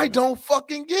 Yeah. I don't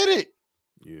fucking get it.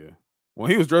 Yeah.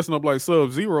 When he was dressing up like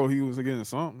Sub-Zero, he was getting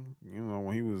something. You know,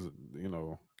 when he was,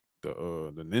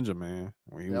 the Ninja Man,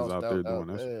 when he was out there doing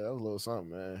that. Yeah, that was a little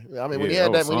something, man. I mean, when he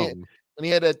had that, when he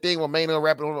had that thing with Mano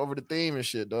rapping over the theme and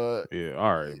shit, dog. Yeah,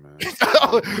 all right, man.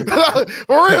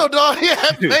 For real, dog. He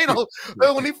had Mano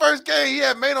when he first came. He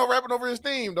had Mano rapping over his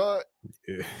theme, dog.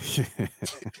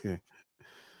 Yeah.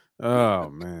 Oh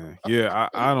man, yeah.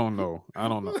 I don't know,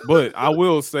 but I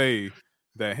will say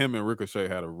that him and Ricochet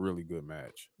had a really good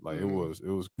match. Like it was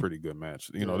a pretty good match.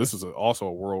 You know, this is also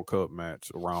a World Cup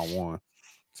match, round 1.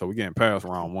 So we getting past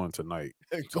round 1 tonight.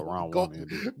 So round 1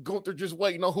 ended. Gunther just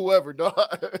waiting on whoever, dog.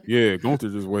 Yeah, Gunther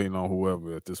just waiting on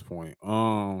whoever at this point.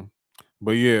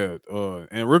 But yeah,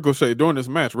 and Ricochet during this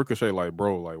match, Ricochet like,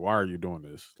 bro, like, why are you doing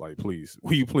this? Like, please,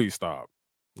 will you please stop?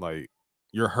 Like,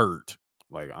 you're hurt.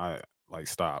 Like,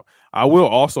 stop. I will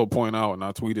also point out, and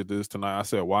I tweeted this tonight. I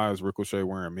said, why is Ricochet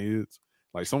wearing mids?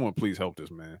 Like, someone please help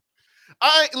this man.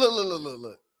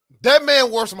 Look. That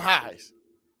man wore some highs.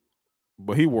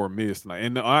 But he wore mids tonight,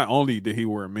 and not only did he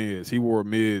wear mids, he wore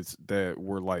mids that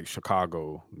were like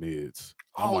Chicago mids.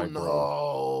 I'm like,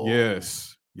 bro,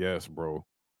 yes, bro.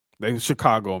 They were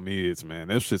Chicago mids, man.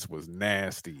 That shit was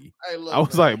nasty. Hey, look, I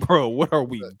was man. like, bro, what are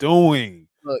we doing?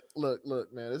 Look,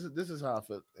 man. This is how I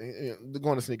feel. They're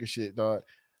going to sneaker shit, dog.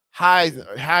 Highs,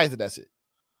 and that's it.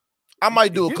 I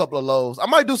might do a couple of lows. I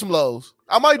might do some lows.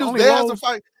 I might do. They have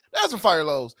some fire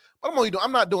lows. But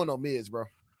I'm not doing no mids, bro.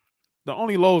 The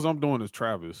only lows I'm doing is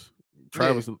Travis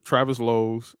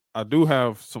lows. I do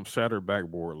have some shattered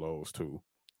backboard lows too.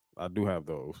 I do have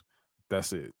those.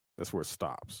 That's it. That's where it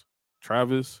stops.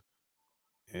 Travis,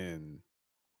 and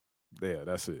yeah,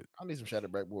 that's it. I need some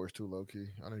shattered backboards too, low key.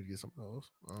 I need to get some of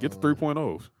those. Get the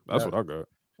 3.0s. That's what I got.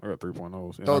 I got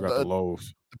 3.0s, and I got the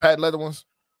lows. The patent leather ones.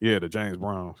 Yeah, the James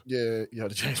Browns. Yeah,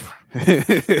 the James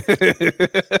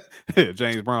Brown.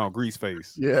 James Brown, grease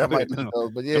face. Yeah, I might do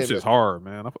those, but yeah, that shit's hard,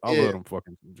 man. I love them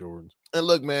fucking Jordans. And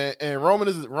look, man, and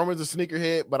Roman's a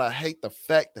sneakerhead, but I hate the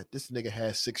fact that this nigga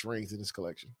has 6 rings in his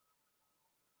collection.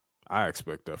 I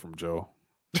expect that from Joe.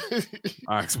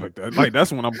 I expect that. Like that's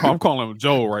when I'm calling him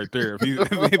Joe right there. If he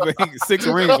 6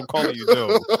 rings, I'm calling you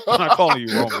Joe. I'm not calling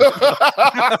you Roman.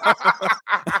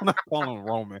 I'm not calling him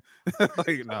Roman.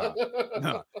 Like nah.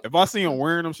 If I see him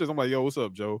wearing them shit, I'm like, yo, what's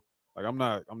up, Joe? Like I'm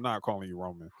not calling you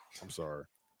Roman. I'm sorry.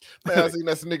 Man, I seen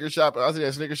that sneaker shop. I seen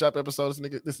that sneaker shop episode.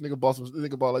 This nigga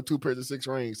bought like 2 pairs of 6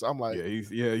 rings. So I'm like,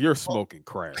 you're smoking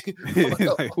crack.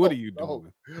 Like, what are you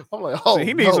doing? I'm like,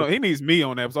 he needs me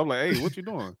on that. So I'm like, hey, what you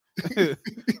doing? Like,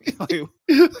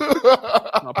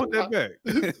 I'll put that back.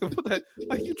 Put that,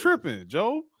 like you tripping,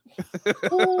 Joe.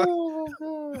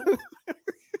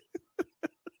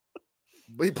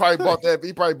 But he probably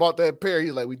bought that pair.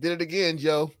 He's like, we did it again,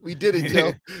 Joe. We did it,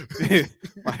 Joe.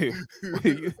 Like,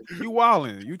 you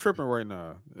wilding. You tripping right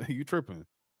now. You tripping.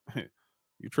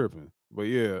 You tripping. But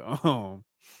yeah,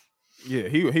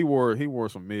 he wore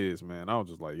some mids, man. I was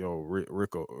just like, yo,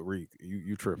 Rick,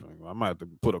 you tripping. I might have to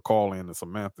put a call in to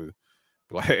Samantha.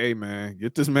 Like, hey man,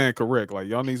 get this man correct. Like,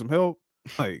 y'all need some help.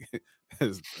 Like,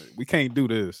 we can't do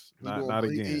this. Not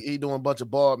again. He doing a bunch of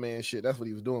bald man shit. That's what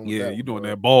he was doing. Yeah, you doing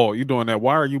that bald. You doing that.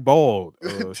 Why are you bald?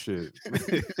 Shit.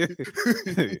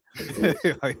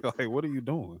 like, what are you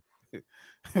doing?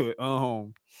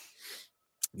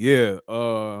 Yeah.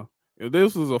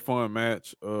 This was a fun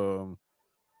match.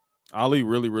 Ali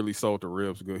really sold the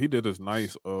ribs good. He did this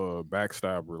nice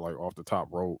backstabber like off the top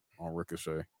rope on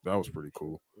Ricochet. That was pretty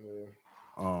cool. Yeah.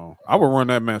 I would run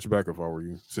that match back if I were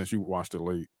you, since you watched it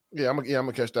late. Yeah, I'm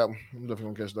gonna catch that one. I'm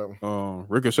definitely gonna catch that one.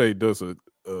 Ricochet does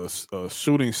a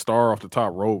shooting star off the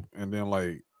top rope, and then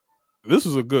like this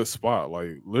is a good spot.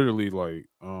 Like literally, like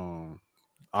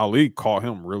Ali caught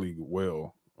him really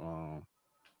well.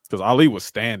 Because Ali was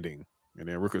standing, and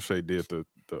then Ricochet did the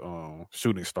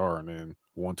shooting star, and then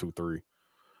 1, 2, 3.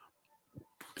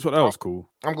 So that was cool.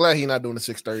 I'm glad he's not doing the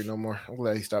 630 no more. I'm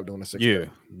glad he stopped doing the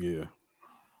 630. Yeah.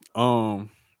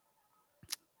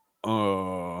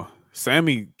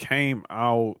 Sammy came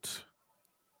out.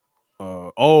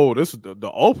 This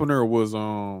the opener was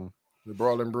the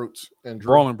Brawling Brutes and Drew.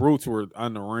 Brawling Brutes were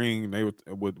on the ring. They were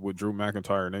with Drew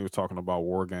McIntyre, and they were talking about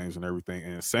War Games and everything.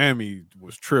 And Sammy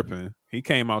was tripping. He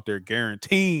came out there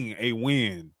guaranteeing a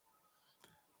win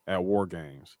at War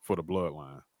Games for the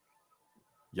Bloodline.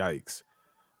 Yikes!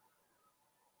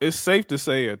 It's safe to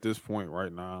say at this point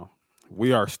right now,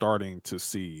 we are starting to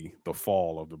see the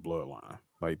fall of the Bloodline.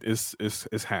 Like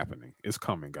it's happening. It's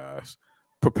coming, guys.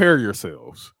 Prepare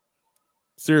yourselves.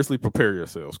 Seriously, prepare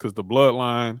yourselves, because the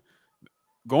Bloodline,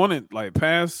 going in like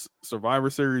past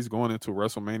Survivor Series, going into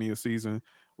WrestleMania season,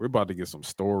 we're about to get some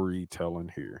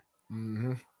storytelling here.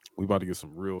 Mm-hmm. We're about to get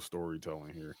some real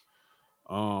storytelling here.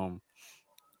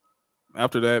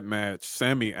 After that match,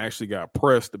 Sammy actually got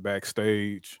pressed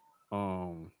backstage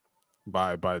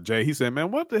by Jay. He said, man,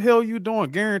 what the hell are you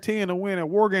doing guaranteeing a win at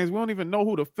War Games? We don't even know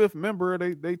who the 5th member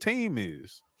of their team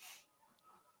is.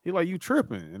 He like, you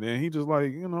tripping. And then he just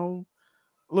like,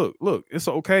 look, it's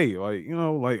okay. Like,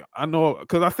 like I know,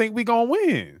 because I think we gonna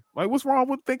win. Like, what's wrong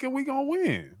with thinking we gonna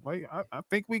win? Like, I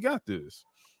think we got this.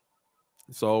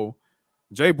 So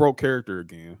Jay broke character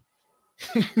again.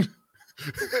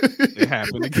 It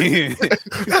happened again.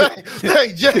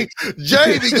 Hey, Jay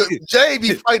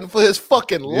be fighting for his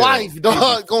fucking life,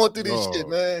 dog, going through this shit,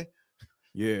 man.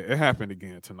 Yeah, it happened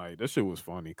again tonight. That shit was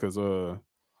funny because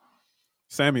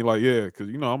Sammy like, yeah, because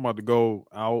I'm about to go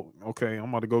out. Okay, I'm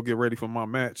about to go get ready for my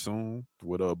match soon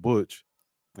with Butch,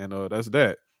 and that's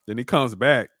that. Then he comes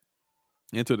back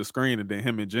into the screen, and then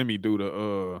him and Jimmy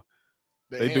do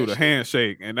They do the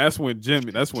handshake, and that's when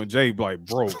Jay like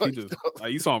broke. He just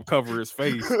like you saw him cover his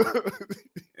face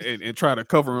and try to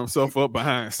cover himself up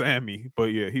behind Sammy. But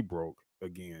yeah, he broke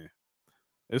again.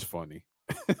 It's funny.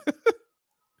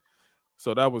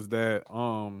 So that was that.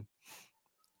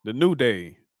 The New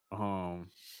Day.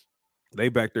 They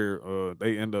back there. They're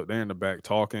in the back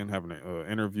talking, having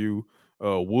an interview.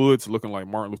 Woods looking like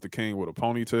Martin Luther King with a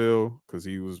ponytail because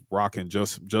he was rocking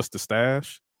just the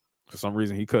stash. For some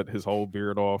reason, he cut his whole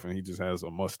beard off and he just has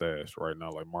a mustache right now,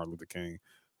 like Martin Luther King.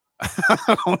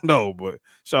 I don't know, but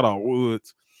shout out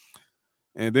Woods.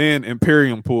 And then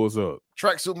Imperium pulls up.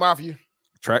 Tracksuit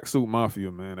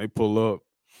Mafia, man. They pull up.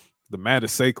 The mat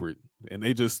is sacred, and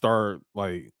they just start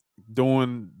like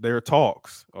doing their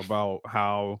talks about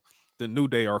how the New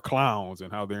Day are clowns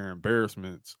and how they're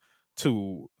embarrassments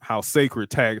to how sacred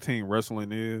tag team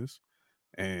wrestling is,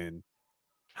 and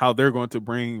how they're going to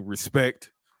bring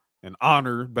respect and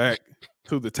honor back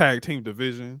to the tag team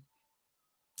division.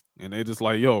 And they just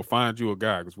like, yo, find you a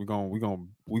guy because we gonna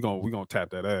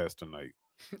tap that ass tonight.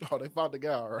 Oh, they found the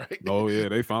guy, all right. Oh yeah,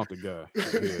 they found the guy.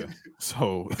 Yeah.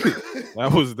 So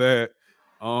that was that.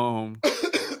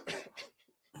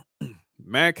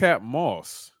 Madcap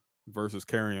Moss versus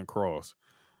Karrion Kross.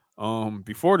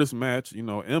 Before this match,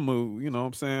 Emma, what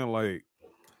I'm saying, like,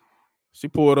 she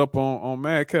pulled up on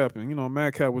Madcap, and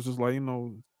Madcap was just like,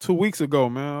 2 weeks ago,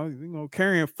 man,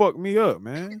 Karrion fucked me up,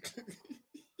 man.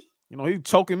 He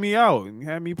choking me out and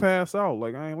had me pass out.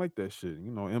 Like, I ain't like that shit.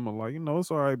 Emma, like,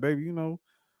 it's all right, baby.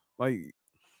 Like,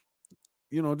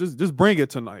 just bring it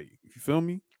tonight. You feel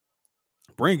me?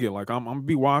 Bring it. Like, I'm gonna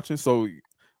be watching. So,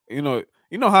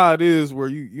 how it is where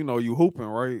you hooping,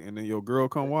 right? And then your girl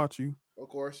come watch you. Of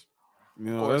course.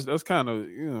 That's kind of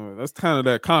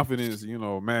that confidence,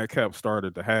 Madcap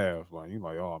started to have. Like, you're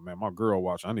like, oh man, my girl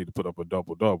watch. I need to put up a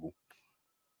double.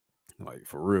 Like,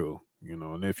 for real.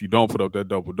 And if you don't put up that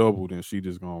double, then she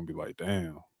just gonna be like,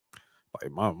 damn,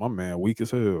 like my man weak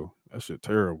as hell. That shit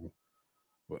terrible.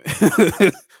 But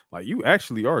like, you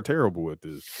actually are terrible at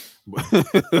this.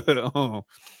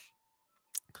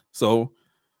 So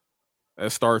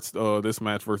that starts this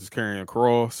match versus Karrion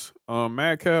Kross.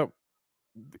 Madcap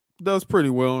does pretty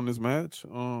well in this match.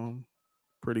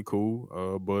 Pretty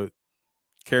cool. But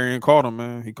Karrion caught him,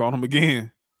 man. He caught him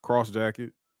again. Cross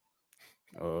jacket.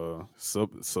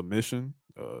 Submission.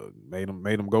 Made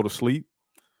him go to sleep.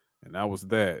 And that was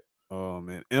that.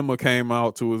 And Emma came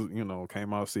out to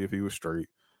see if he was straight.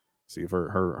 See if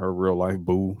her real life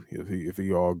boo, if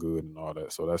he all good and all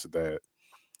that. So that's that.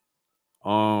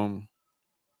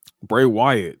 Bray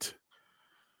Wyatt.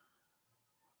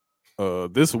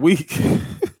 This week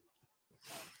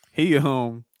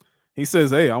he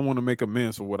says, hey, I want to make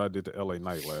amends for what I did to LA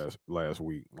Knight last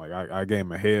week. Like, I gave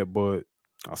him a headbutt.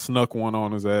 I snuck one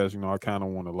on his ass. I kind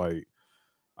of want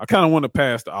to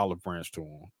pass the olive branch to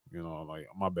him. Like,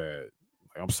 my bad.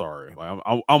 Like, I'm sorry. Like,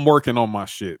 I'm working on my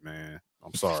shit, man.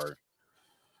 I'm sorry.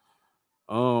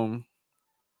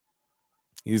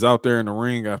 He's out there in the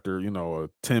ring after, a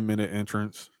 10-minute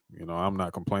entrance. I'm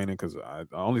not complaining because the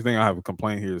only thing I have a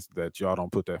complaint here is that y'all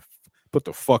don't put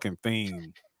the fucking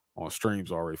theme on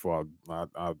streams already. For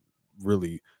I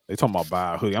really, they talking about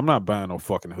buy a hoodie. I'm not buying no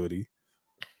fucking hoodie.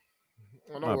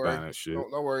 Well, don't worry. That shit.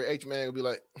 Don't worry. H-Man will be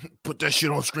like, put that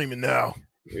shit on streaming now.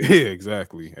 Yeah,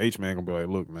 exactly. H-Man gonna be like,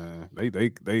 look, man,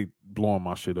 they blowing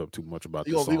my shit up too much about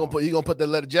this song. He gonna put that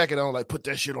leather jacket on, like, put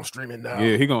that shit on streaming now.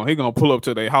 Yeah, he gonna pull up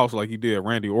to their house like he did at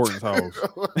Randy Orton's house.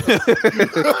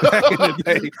 Back in the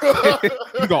day.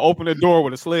 He gonna open the door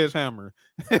with a sledgehammer.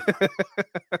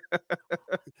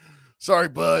 Sorry,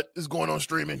 bud. It's going on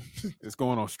streaming. It's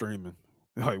going on streaming.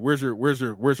 Like, where's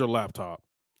your laptop?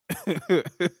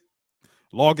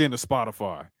 Log into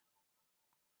Spotify.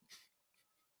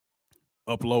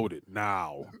 Upload it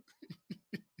now.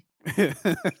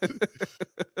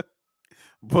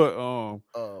 But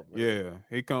yeah,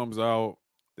 he comes out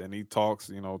and he talks,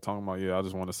 talking about, I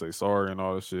just want to say sorry and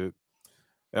all this shit.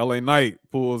 LA Knight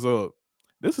pulls up.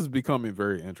 This is becoming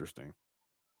very interesting,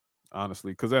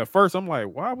 honestly, because at first I'm like,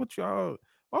 why would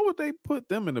they put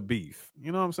them in the beef?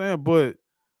 You know what I'm saying? But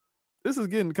this is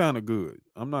getting kind of good.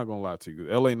 I'm not gonna lie to you.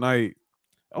 LA Knight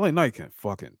can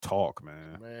fucking talk,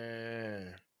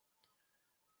 man.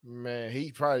 Man,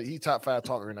 he top 5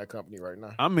 talker in that company right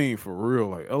now. I mean, for real,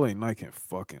 like, LA Knight can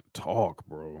fucking talk,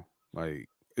 bro. Like,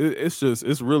 it's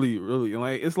really, really,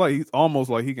 like, it's like he's almost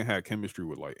like he can have chemistry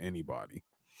with like anybody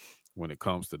when it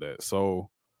comes to that. So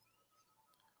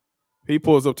he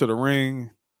pulls up to the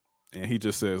ring and he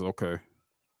just says, okay,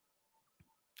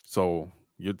 so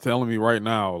you're telling me right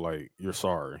now, like, you're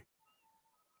sorry.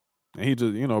 And he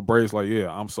just, Bray's like,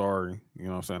 yeah, I'm sorry. You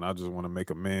know what I'm saying? I just want to make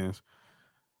amends.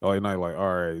 LA Knight like,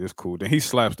 all right, it's cool. Then he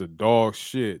slaps the dog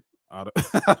shit out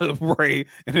of, out of Bray,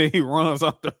 and then he runs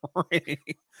out the ring.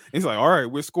 He's like, all right,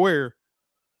 we're square.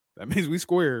 That means we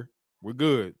square. We're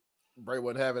good. Bray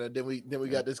wasn't having it. Then we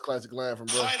got this classic line from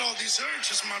Bray. Fight all these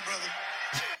urges, my brother.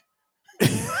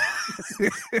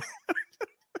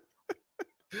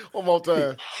 One more time.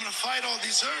 I'm gonna fight all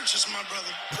these urges, my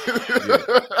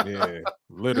brother. Yeah,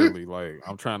 literally, like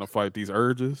I'm trying to fight these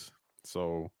urges.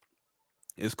 So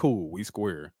it's cool. We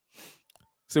square.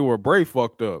 See where Bray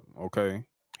fucked up. Okay,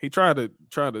 he tried to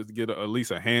get at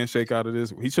least a handshake out of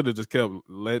this. He should have just kept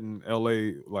letting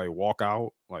LA like walk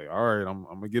out. Like, all right, I'm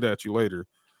gonna get at you later.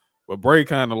 But Bray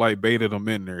kind of like baited him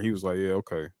in there. He was like, yeah,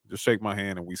 okay, just shake my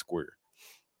hand and we square.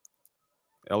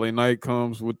 LA Knight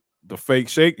comes with the fake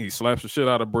shake. He slaps the shit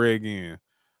out of Bray again.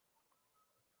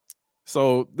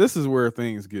 So this is where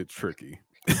things get tricky.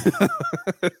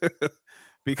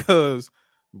 Because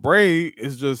Bray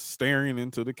is just staring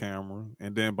into the camera,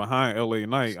 and then behind LA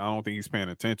Knight, I don't think he's paying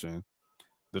attention.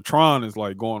 The Tron is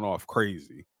like going off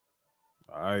crazy.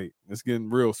 All right, it's getting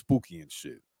real spooky and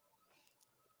shit.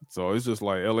 So it's just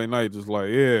like LA Knight, just like,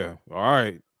 yeah, all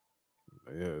right,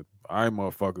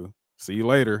 motherfucker. See you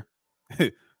later.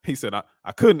 He said,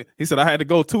 I couldn't. He said I had to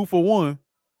go 2 for 1.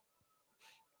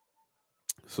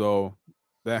 So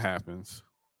that happens.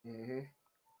 Mm-hmm.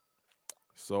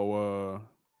 So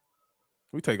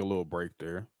we take a little break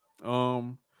there.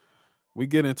 We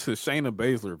get into Shayna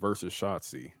Baszler versus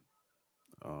Shotzi.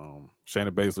 Shayna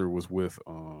Baszler was with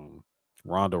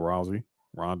Ronda Rousey.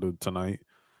 Ronda tonight.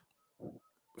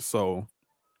 So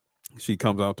she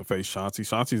comes out to face Shotzi.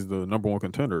 Shotzi's the number 1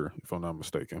 contender, if I'm not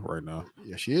mistaken, right now.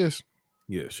 Yeah, she is.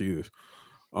 Yeah, she is.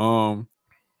 I'm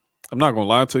not gonna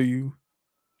lie to you.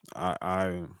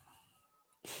 I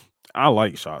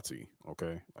like Shotzi.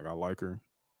 Okay, like I like her.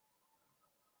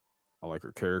 I like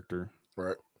her character.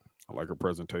 Right. I like her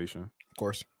presentation. Of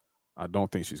course. I don't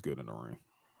think she's good in the ring.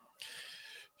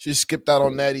 She skipped out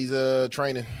on Natty's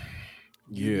training.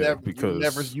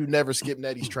 Because you never skip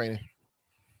Natty's training.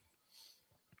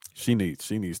 She needs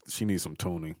some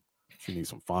tuning. She needs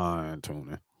some fine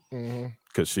tuning. Mm-hmm.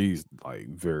 Because she's like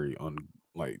very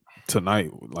like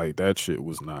tonight, like that shit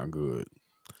was not good.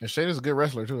 And Shayna's a good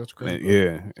wrestler too. That's crazy.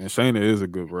 And Shayna is a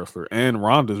good wrestler, and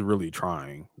Ronda's really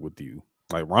trying with you.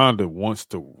 Like Ronda wants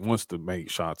to make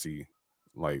Shotzi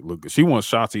like look good. She wants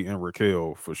Shotzi and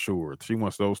Raquel for sure. She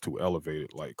wants those two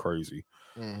elevated like crazy.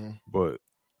 Mm-hmm. But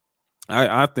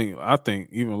I think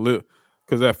even Liv,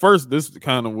 because at first this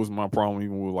kind of was my problem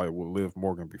even with Liv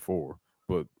Morgan before,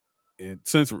 but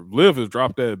since Liv has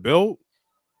dropped that belt,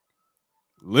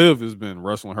 Liv has been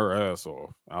wrestling her ass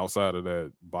off outside of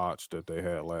that botch that they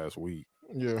had last week.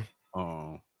 Yeah.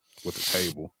 With the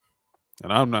table.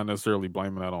 And I'm not necessarily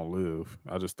blaming that on Liv.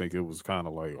 I just think it was kind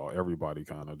of like everybody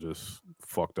kind of just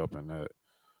fucked up in that.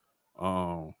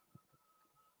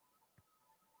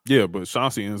 Yeah, but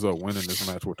Shotzi ends up winning this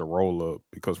match with the roll up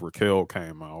because Raquel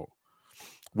came out,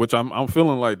 which I'm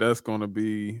feeling like that's going to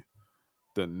be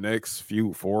the next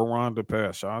feud for Ronda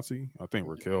past Shotzi. I think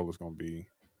Raquel is going to be.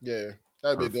 Yeah,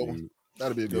 that'd be a good one.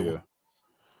 That'd be a good one.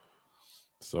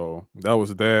 So that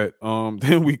was that.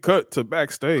 Then we cut to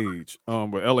backstage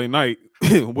with LA Knight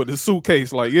with his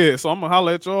suitcase, like, yeah, so I'm gonna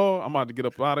holler at y'all. I'm about to get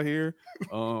up out of here.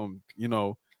 You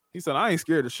know, he said, I ain't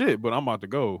scared of shit, but I'm about to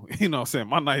go. You know what I'm saying?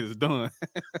 My night is done.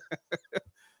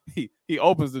 He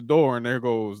opens the door and there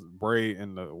goes Bray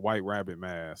in the white rabbit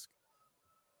mask.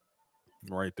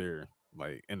 Right there,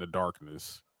 like in the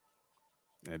darkness.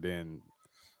 And then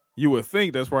you would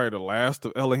think that's probably the last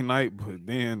of LA Knight, but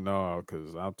then no,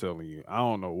 because I'm telling you, I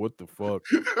don't know what the fuck.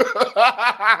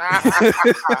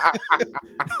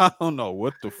 I don't know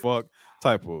what the fuck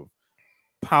type of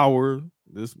power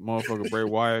this motherfucker Bray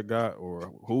Wyatt got,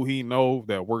 or who he know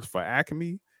that works for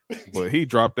Acme. But he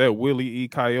dropped that Willie E.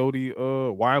 Coyote,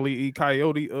 Wiley E.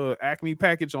 Coyote Acme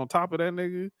package on top of that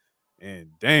nigga. And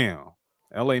damn,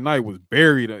 LA Knight was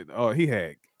buried. He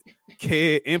had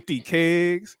empty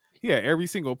kegs. He had every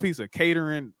single piece of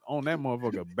catering on that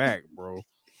motherfucker back, bro.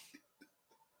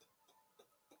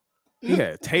 He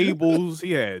had tables.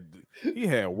 He had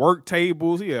work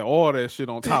tables. He had all that shit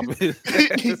on top of his.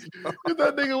 Here's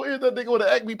that nigga with an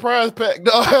Acme prize pack,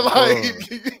 dog. Like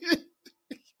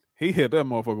he hit that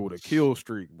motherfucker with a kill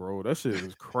streak, bro. That shit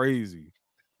is crazy.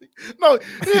 No,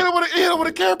 he hit him with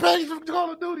a care package from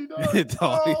Call of Duty, dog.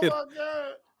 Dog, my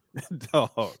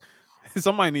god, dog.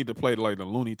 Somebody need to play like the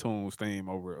Looney Tunes theme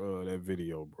over that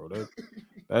video, bro.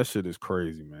 That shit is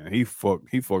crazy, man. He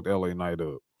fucked LA Knight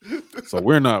up. So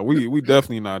we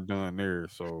definitely not done there.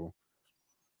 So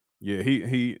yeah,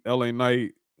 he LA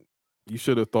Knight, you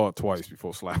should have thought twice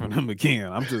before slapping him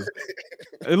again.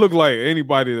 It looked like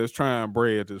anybody that's trying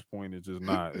Bray at this point is just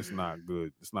not. It's not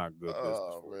good. It's not good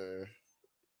business.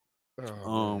 Man.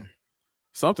 Man.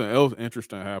 Something else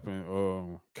interesting happened.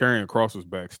 Karrion Kross was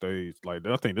backstage. Like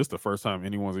I think this is the first time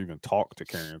anyone's even talked to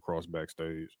Karrion Kross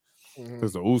backstage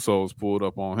because the Usos pulled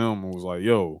up on him and was like,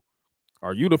 "Yo,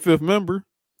 are you the fifth member?"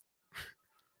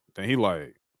 Then he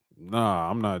like, "Nah,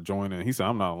 I'm not joining." He said,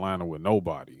 "I'm not aligning with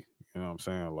nobody." You know what I'm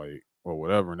saying? Like, or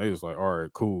whatever. And they was like, "All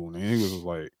right, cool." And he was just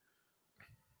like,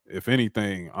 "If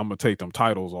anything, I'm gonna take them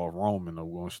titles off Roman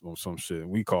or some shit." And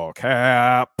we call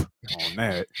cap on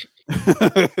that.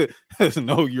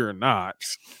 No, you're not.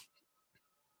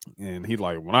 And he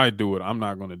like, when I do it, I'm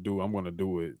not gonna do it. I'm gonna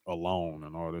do it alone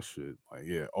and all this shit. Like,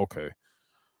 yeah, okay.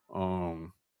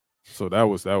 So that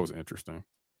was interesting.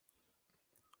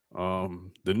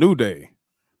 The New Day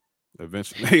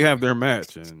eventually they have their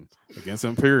match and against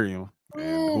Imperium.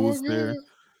 And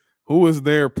who is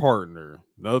their partner?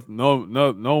 No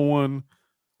one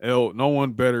else, no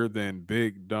one better than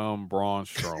Big Dumb Braun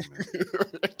Strowman.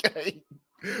 Okay.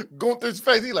 Going through his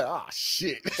face, he like, oh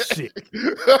shit.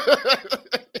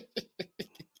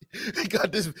 He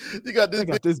got this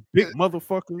big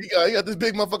motherfucker. He got this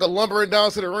big motherfucker lumbering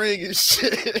down to the ring and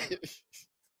shit.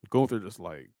 Gunther just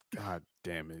like, God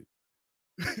damn it.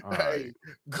 All right.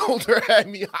 Gunther had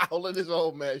me howling this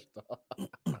whole match.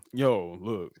 Yo,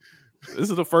 look. This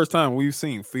is the first time we've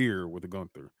seen fear with the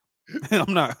Gunther.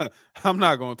 I'm not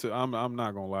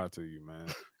gonna lie to you, man.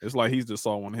 It's like he just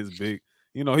saw one of his big,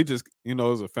 he just, it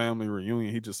was a family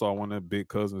reunion. He just saw one of the big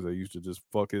cousins that used to just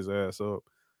fuck his ass up.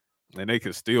 And they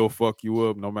could still fuck you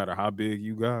up no matter how big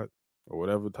you got or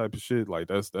whatever type of shit. Like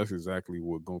that's exactly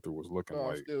what Gunther was looking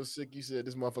like. I'm still sick. You said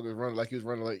this motherfucker was running like he was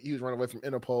running away from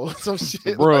Interpol or some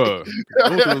shit. Bruh,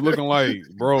 Gunther was looking like,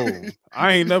 bro,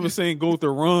 I ain't never seen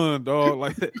Gunther run, dog.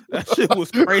 Like that shit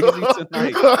was crazy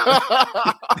tonight.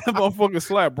 That motherfucker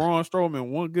slapped Braun Strowman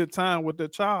one good time with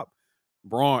that chop.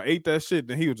 Braun ate that shit,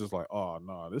 then he was just like, oh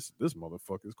no, this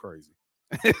motherfucker is crazy.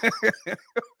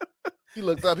 He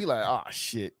looked up, he like, oh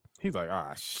shit. He's like,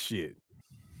 ah shit.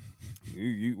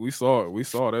 We saw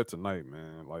that tonight,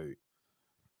 man. Like,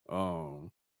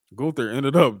 Gunther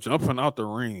ended up jumping out the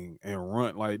ring and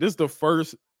run. Like, this is the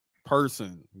first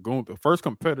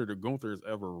competitor Gunther has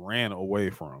ever ran away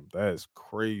from. That's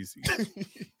crazy.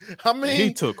 I mean,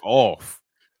 he took off.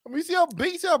 I mean, see how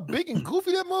big and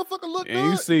goofy that motherfucker looked.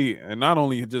 And you see, and not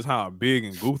only just how big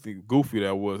and goofy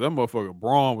that was, that motherfucker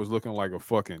Braun was looking like a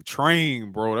fucking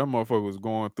train, bro. That motherfucker was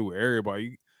going through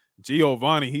everybody.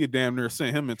 Giovanni, he damn near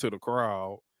sent him into the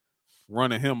crowd,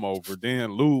 running him over.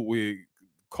 Then Ludwig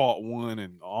caught one,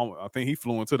 and I think he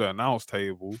flew into the announce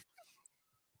table.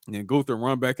 And then Gunther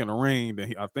run back in the ring.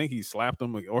 Then I think he slapped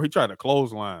him, or he tried to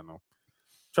clothesline him.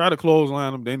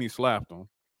 Then he slapped him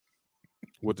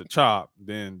with the chop.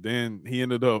 Then he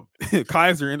ended up,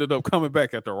 Kaiser ended up coming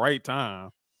back at the right time.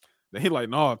 Then he like,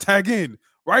 no, tag in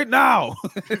right now.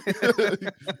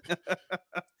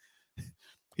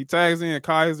 He tags in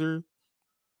Kaiser.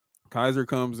 Kaiser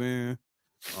comes in.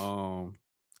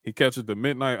 He catches the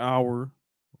midnight hour.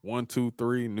 1, 2,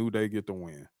 3. New Day get the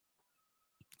win.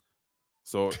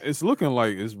 So it's looking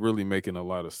like it's really making a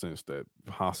lot of sense that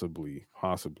possibly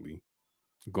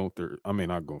Gunther, I mean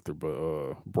not Gunther,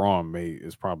 but Braun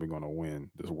is probably going to win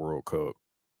this World Cup.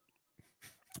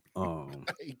 I'm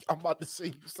about to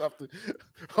say something.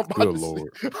 Good Lord.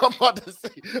 I'm about to say.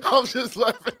 I'm just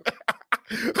laughing.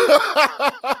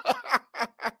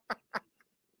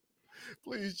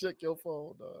 Please check your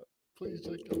phone, dog. Please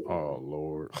check your phone. Oh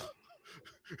Lord.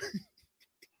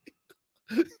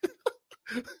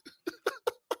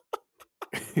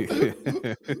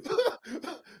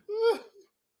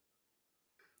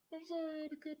 I'm sorry I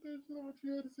had to cut that shit. I want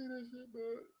you had to see that shit,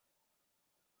 dog.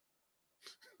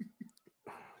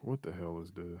 What the hell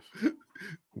is this?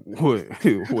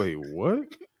 Wait, what?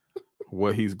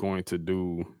 What he's going to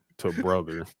do to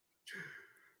brother?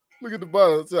 Look at the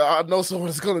bottom. So I know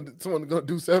someone's gonna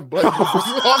do 7 black people.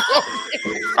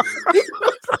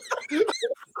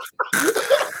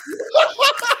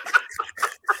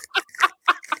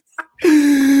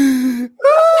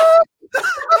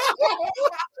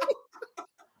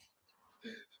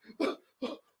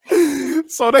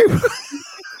 So they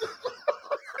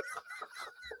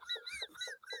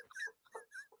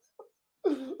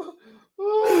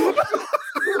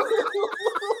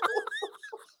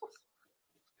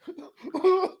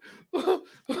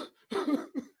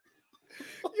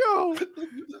Yo,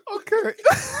 okay.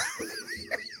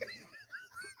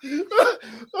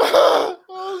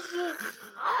 Oh, shit.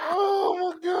 Oh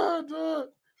my god, dog.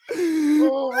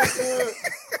 Oh my god.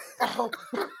 Oh.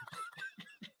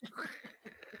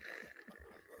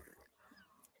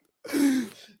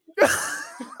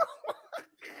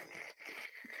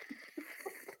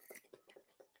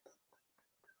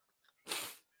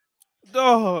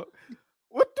 Dog,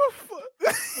 what the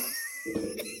fuck?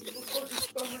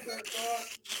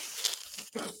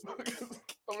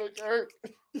 Stomach hurt.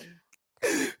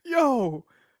 Yo,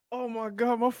 oh my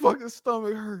god, my fucking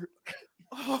stomach hurt.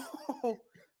 Oh.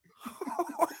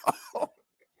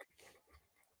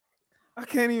 I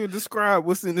can't even describe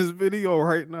what's in this video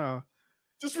right now.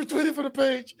 Just retweet it for the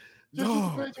page. Just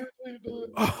Dog. the page. Retweet it.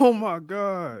 Oh my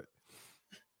god.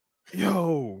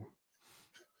 Yo.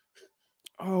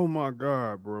 Oh my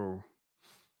god, bro.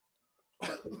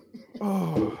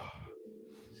 Oh.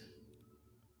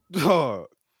 Dog.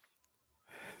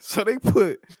 So they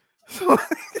put so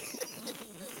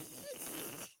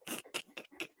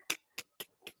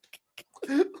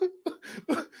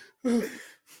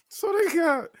they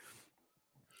got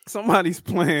somebody's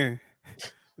playing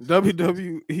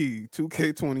WWE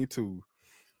 2K22.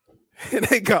 And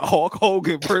they got Hulk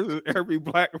Hogan versus every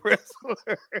black wrestler.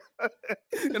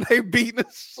 And they beating the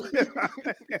shit out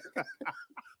of him.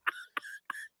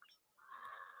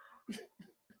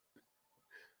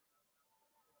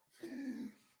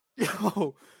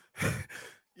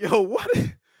 Yo, what?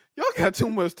 Y'all got too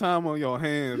much time on your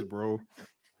hands, bro.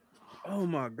 Oh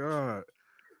my god.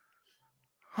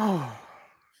 Oh.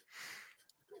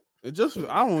 I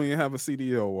don't even have a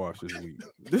CDL watch this week.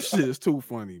 This shit is too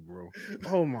funny, bro.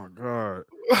 Oh my god.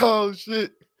 Oh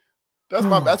shit. That's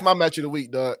my match of the week,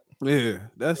 dog. Yeah,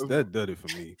 that did it for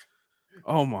me.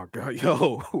 Oh my god,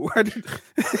 yo, where did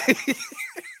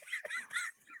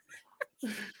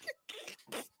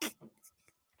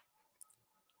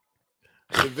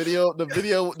the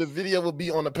video will be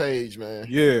on the page, man.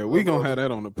 Yeah, we gonna have that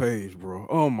on the page, bro.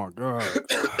 Oh my god.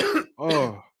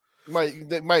 Oh.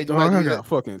 I got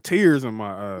fucking tears in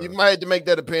my eyes. You might have to make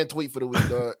that a pinned tweet for the week,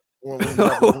 dog.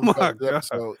 Oh my god!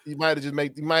 So you might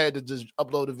have to just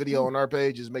upload a video on our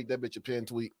page, just make that bitch a pinned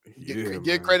tweet.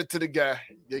 Get credit to the guy.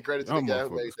 Get credit to the guy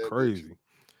who made that. Crazy.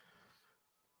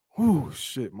 Oh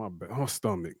shit, my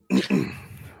stomach.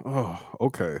 Oh,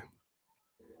 okay.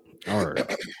 All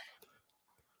right.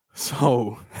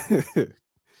 So,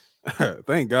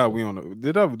 thank God we on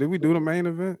the. Did we do the main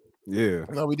event? Yeah.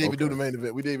 No, we didn't even do the main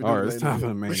event. We didn't even All do right, the it's time for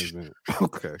the main event.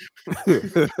 Okay.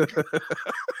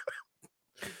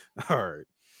 All right.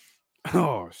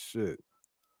 Oh shit.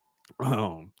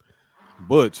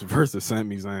 Butch versus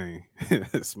Sami Zayn.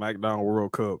 SmackDown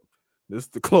World Cup. This is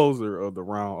the closer of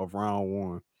round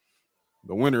one.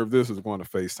 The winner of this is going to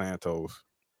face Santos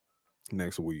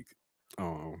next week.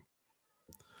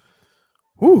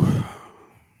 Whew.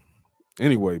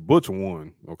 Anyway, Butch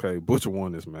won. Okay, Butch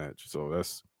won this match. So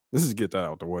let's just get that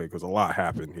out the way because a lot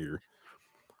happened here.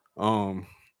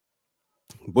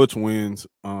 Butch wins.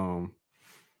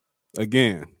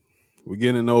 Again, we're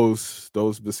getting those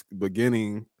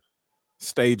beginning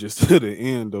stages to the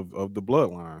end of the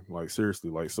bloodline. Like seriously,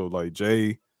 like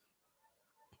Jay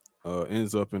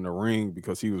ends up in the ring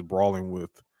because he was brawling with,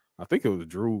 I think it was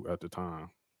Drew at the time.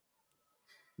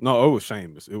 No, it was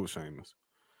Sheamus.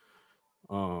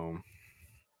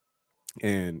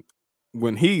 And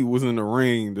when he was in the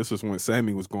ring, this is when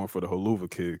Sammy was going for the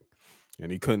haluva kick, and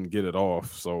he couldn't get it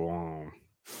off. So,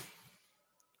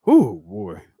 oh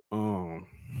boy,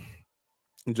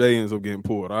 Jay ends up getting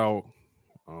pulled out.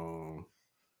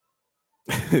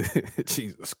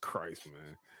 Jesus Christ,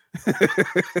 man.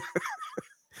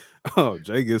 Oh,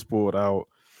 Jay gets pulled out.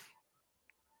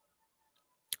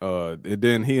 And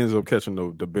then he ends up catching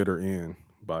the bitter end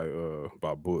by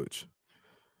Butch.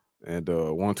 And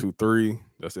 1, 2, 3,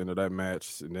 that's the end of that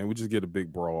match. And then we just get a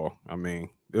big brawl. I mean,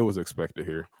 it was expected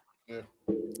here. Yeah.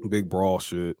 Big brawl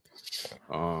shit.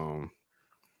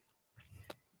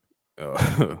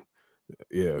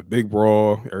 Yeah, big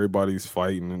brawl. Everybody's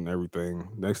fighting and everything.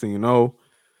 Next thing you know,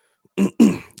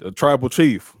 the tribal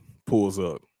chief pulls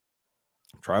up.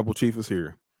 Tribal chief is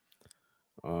here.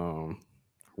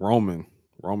 Roman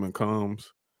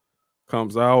comes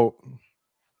out.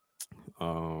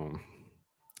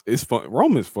 It's fun.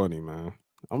 Roman's funny, man.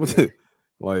 I'm gonna say,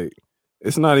 like,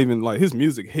 it's not even like his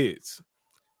music hits,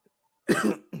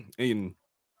 and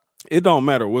it don't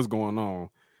matter what's going on.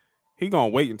 He gonna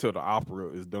wait until the opera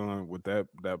is done with the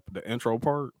intro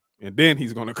part, and then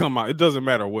he's gonna come out. It doesn't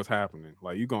matter what's happening.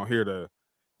 Like you gonna hear the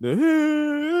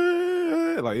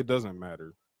like it doesn't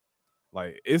matter.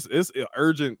 Like it's an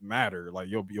urgent matter. Like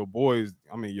your boys,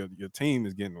 I mean your team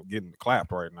is getting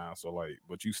clapped right now. So like,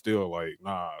 but you still like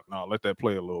nah, let that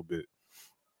play a little bit.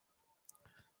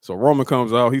 So Roman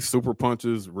comes out, he super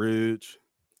punches Ridge,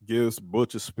 gives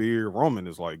Butch a spear. Roman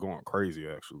is like going crazy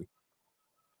actually.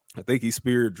 I think he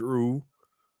speared Drew.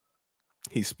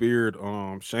 He speared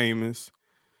Sheamus.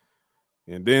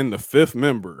 And then the fifth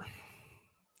member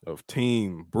of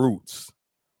Team Brutes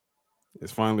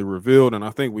is finally revealed. And I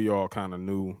think we all kind of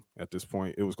knew at this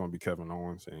point it was going to be Kevin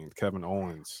Owens. And Kevin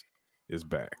Owens is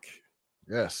back.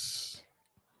 Yes.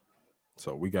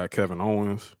 So we got Kevin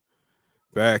Owens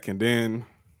back. And then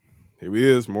here he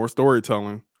is, more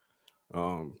storytelling.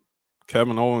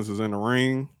 Kevin Owens is in the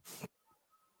ring,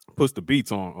 puts the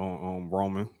beats on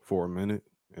Roman for a minute.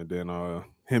 And then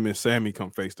him and Sammy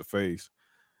come face to face.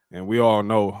 And we all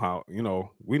know how,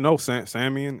 we know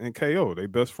Sammy and KO, they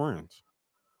best friends.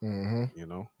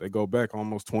 Mm-hmm. They go back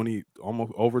almost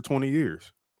over 20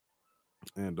 years.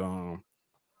 And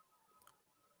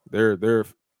they're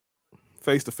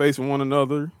face to face with one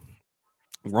another.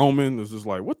 Roman is just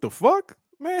like, what the fuck?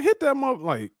 Man, hit that mother.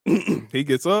 Like, he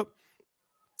gets up,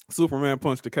 Superman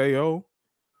punch the KO,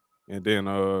 and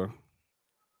then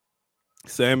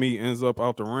Sammy ends up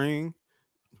out the ring.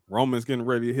 Roman's getting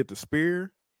ready to hit the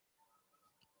spear.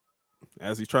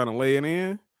 As he's trying to lay it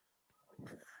in,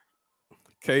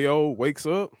 KO wakes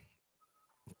up,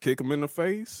 kick him in the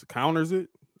face, counters it,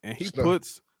 and he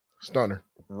puts Stunner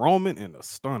Roman in a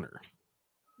stunner.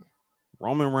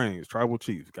 Roman Reigns, Tribal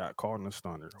Chief, got caught in a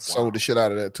stunner. Wow. Sold the shit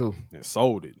out of that too. And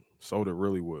sold it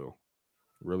really well.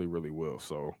 Really, really well.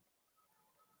 So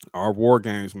our War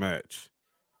Games match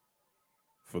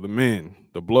for the men,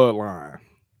 the Bloodline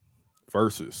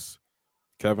versus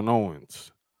Kevin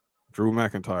Owens, Drew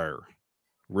McIntyre,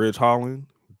 Ridge Holland,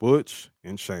 Butch,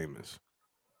 and Sheamus.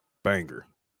 Banger.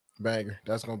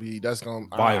 That's gonna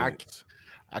violence.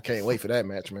 I can't wait for that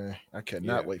match, man. I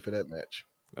cannot wait for that match.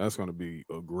 That's gonna be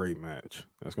a great match.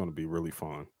 That's gonna be really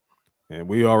fun. And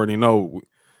we already know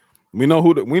we know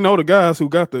the guys who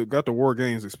got the War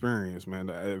Games experience, man.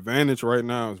 The advantage right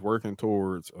now is working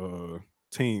towards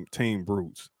Team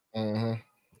Brutes. Mm-hmm.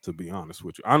 To be honest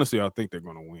with you. Honestly, I think they're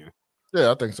gonna win.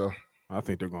 Yeah, I think so. I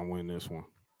think they're gonna win this one.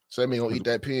 Sammy gonna eat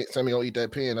that pin.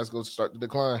 That's gonna start the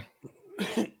decline.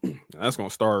 That's gonna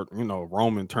start,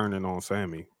 Roman turning on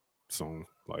Sammy soon.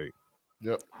 Like,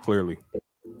 yep. Clearly,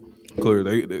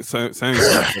 Sammy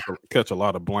catch a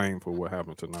lot of blame for what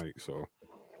happened tonight.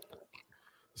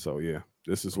 So yeah,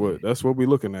 that's what we're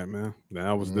looking at, man.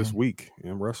 That was this week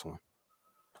in wrestling.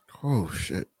 Oh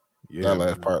shit. Yeah,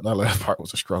 that last part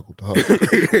was a struggle, dog. I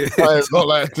ain't gonna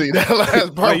lie to you. That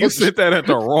last part you said that at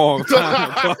the wrong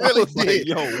time. I really did.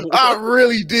 I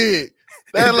really did.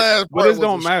 That last part, but it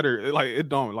don't matter. Like it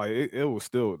don't. Like it was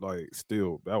still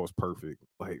that was perfect.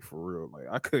 Like for real. Like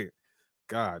I couldn't.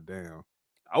 God damn.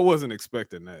 I wasn't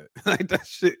expecting that. Like that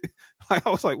shit. Like I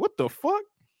was like, what the fuck?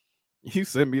 You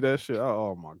sent me that shit.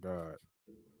 Oh my god.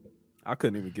 I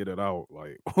couldn't even get it out.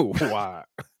 Like why?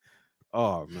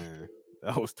 Oh man.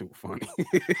 That was too funny.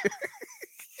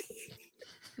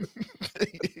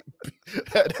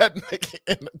 that nigga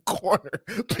in the corner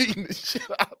beating the shit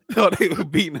out. No, they were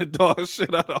beating the dog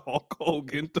shit out of Hulk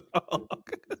Hogan, dog.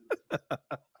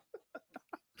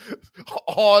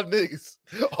 All niggas.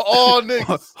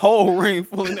 Whole ring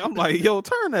full of. I'm like, yo,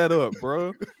 turn that up,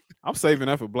 bro. I'm saving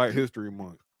that for Black History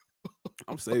Month.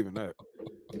 I'm saving that.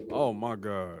 Oh my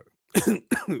god.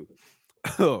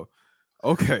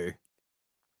 Okay.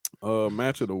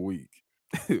 Match of the week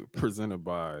presented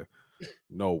by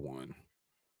no one.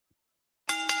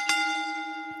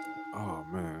 Oh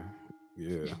man,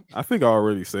 yeah. I think I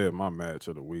already said my match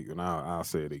of the week, and I'll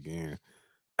say it again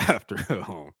after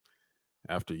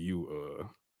you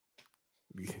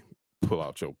pull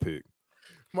out your pick.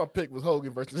 My pick was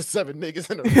Hogan versus the 7 niggas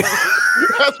in the ring.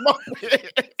 That's my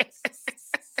pick.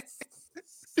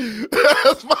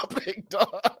 That's my pick,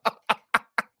 dog.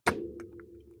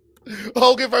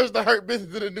 Hogan versus the Hurt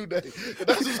Business in a New Day.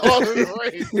 That's just all in the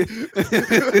ring.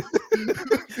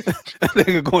 That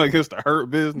nigga going against the Hurt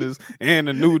Business and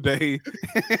the New Day.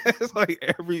 It's like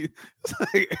every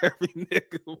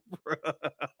nigga, bro.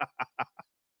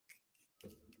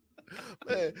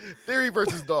 Man, Theory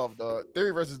versus Dolph, dog.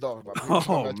 Theory versus Dolph.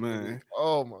 Oh man.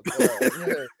 Oh my god.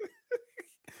 Man.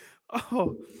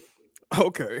 Oh,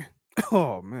 okay.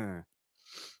 Oh man.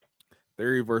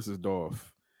 Theory versus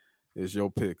Dolph is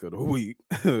your pick of the week.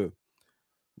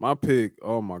 My pick,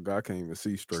 oh my god, I can't even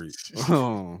see straight.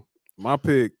 My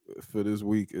pick for this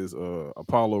week is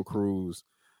Apollo Crews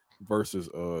versus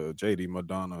JD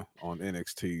Madonna on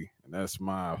NXT, and that's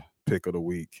my pick of the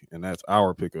week, and that's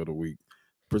our pick of the week,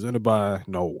 presented by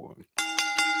no one.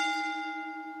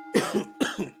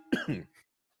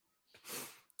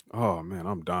 Oh man,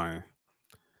 I'm dying.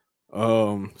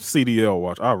 CDL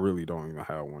watch. I really don't even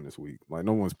have one this week. Like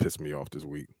no one's pissed me off this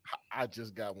week. I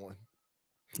just got one.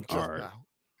 All right. Now.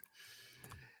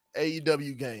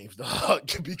 AEW games,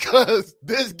 dog, because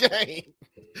this game,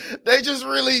 they just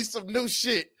released some new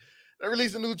shit. They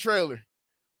released a new trailer.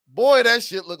 Boy, that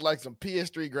shit looked like some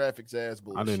PS3 graphics ass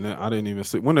bullshit. I didn't even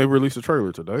see when they released the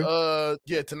trailer today.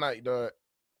 Yeah, tonight, dog.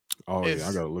 Oh yeah,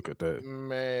 I gotta look at that.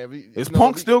 Man, is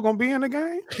Punk still gonna be in the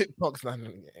game? Punk's not in the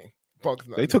game. Punk's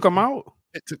not. They took him out.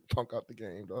 They took Punk out the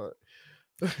game, dog.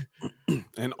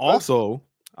 And also,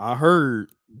 I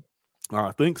heard,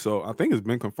 I think so. I think it's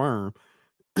been confirmed.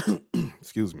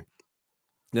 Excuse me.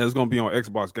 Yeah, it's gonna be on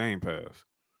Xbox Game Pass.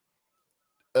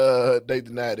 They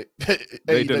denied it.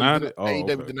 They denied it.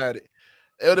 AEW denied it.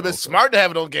 It would have been smart to have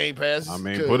it on Game Pass. I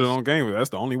mean, put it on Game Pass. That's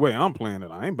the only way I'm playing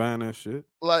it. I ain't buying that shit.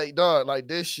 Like, dog, like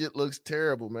this shit looks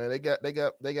terrible, man. They got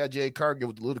Jay Cargill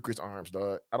with the ludicrous arms,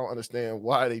 dog. I don't understand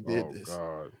why they did this.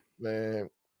 God. Man.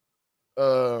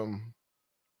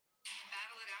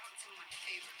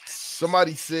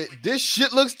 Somebody said this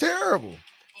shit looks terrible.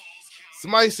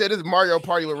 Somebody said it's Mario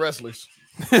Party with wrestlers.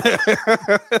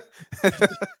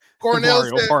 Cornell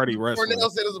said it's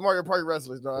Mario Party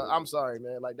wrestlers. Dog. I'm sorry,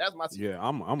 man. Like that's my yeah.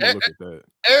 I'm gonna look at that.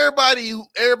 Everybody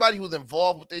who's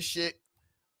involved with this shit,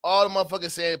 all the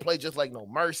motherfuckers saying it play just like No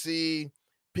Mercy.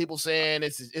 People saying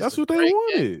that's what they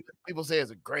wanted. Game. People say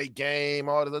it's a great game.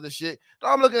 All this other shit. So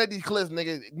I'm looking at these clips,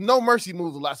 nigga. No Mercy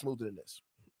moves a lot smoother than this.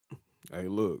 Hey,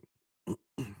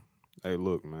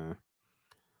 look, man.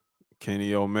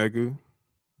 Kenny Omega.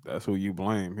 That's who you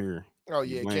blame here. Oh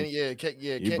yeah,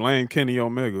 You blame Kenny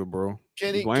Omega, bro.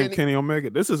 Kenny Omega.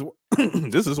 This is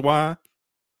why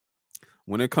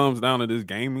when it comes down to this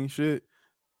gaming shit,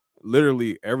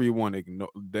 literally everyone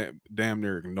damn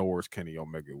near ignores Kenny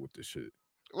Omega with this shit.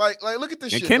 Like look at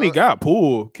this and shit. Kenny got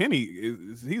pulled. Kenny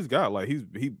he's got like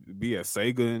he be at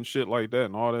Sega and shit like that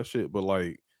and all that shit. But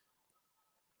like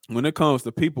when it comes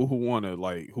to people who want to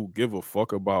like who give a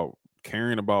fuck about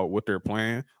caring about what they're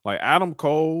playing, like Adam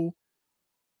Cole,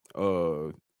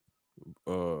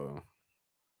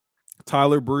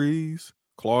 Tyler Breeze,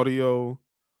 Claudio,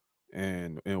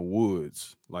 and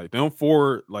Woods, like them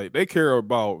four, like they care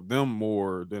about them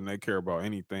more than they care about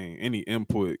any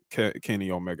input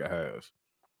Kenny Omega has.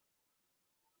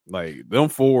 Like them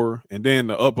four, and then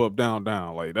the up, down,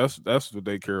 down. Like that's what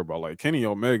they care about. Like Kenny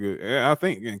Omega, I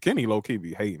think, and Kenny low key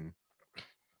be hating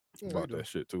about that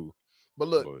shit too. But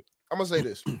look, I'm gonna say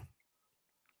this: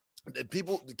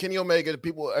 Kenny Omega, the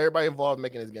people, everybody involved in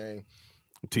making this game,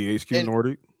 THQ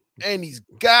Nordic, and these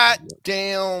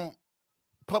goddamn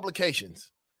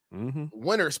publications,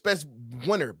 winner, best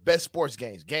sports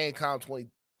games, Gamescom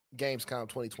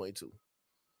 2022.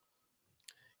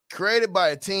 Created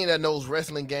by a team that knows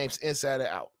wrestling games inside and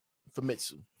out,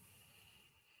 Famitsu.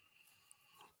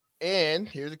 And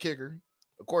here's the kicker.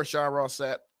 Of course, Sean Ross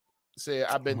said,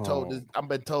 I've been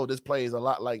told this plays a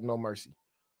lot like No Mercy.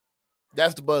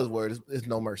 That's the buzzword. It's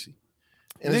No Mercy.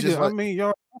 And it's just like, I mean,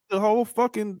 y'all, the whole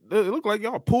fucking, it looked like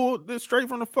y'all pulled this straight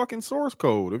from the fucking source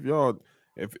code.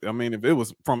 If it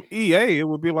was from EA, it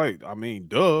would be like, I mean,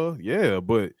 duh, yeah.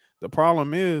 But the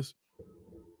problem is,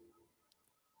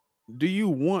 do you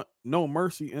want No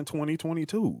Mercy in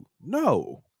 2022?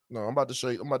 No. I'm about to show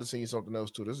you. I'm about to send you something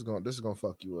else too. This is gonna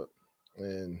fuck you up.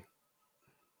 And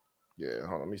yeah,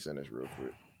 hold on. Let me send this real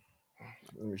quick.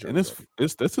 And this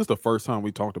is the first time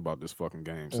we talked about this fucking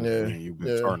game since you've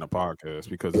been starting a podcast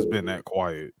because it's been that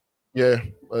quiet. Yeah,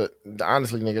 but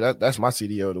honestly, nigga, that's my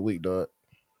CDO of the week, dog.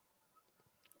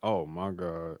 Oh my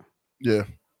god. Yeah.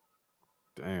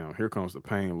 Damn, Here Comes the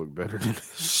Pain look better than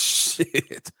this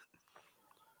shit.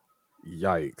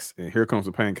 Yikes. And Here Comes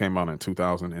the Pain came out in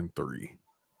 2003.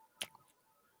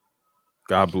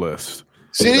 God bless.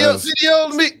 CDO of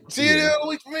the week. CDO of the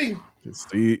week for me.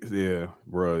 Yeah,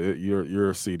 bro. You're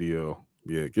a CDL.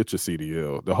 Yeah, get your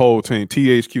CDL. The whole team,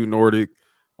 THQ Nordic,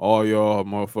 all y'all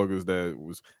motherfuckers that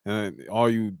was, and all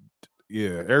you,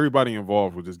 yeah, everybody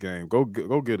involved with this game. Go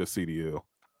get a CDL.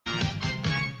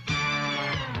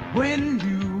 When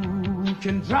you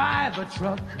can drive a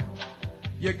truck,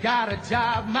 you got a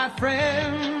job, my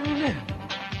friend.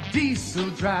 Diesel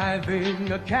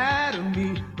Driving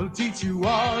Academy will teach you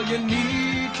all you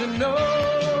need to know.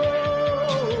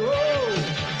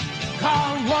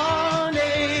 Call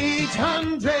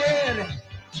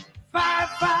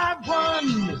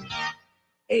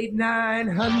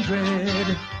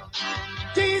 1-800-551-8900.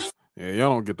 Yeah,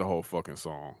 y'all don't get the whole fucking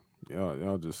song.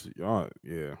 Y'all,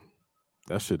 yeah.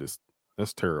 That's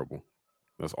terrible.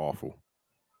 That's awful.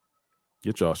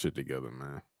 Get y'all shit together,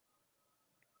 man.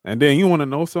 And then you want to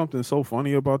know something so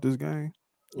funny about this game?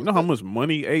 You know how much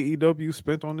money AEW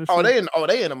spent on this? They in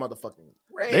the motherfucking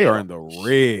red. They are in the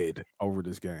red over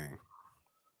this game.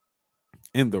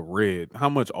 In the red. How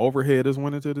much overhead has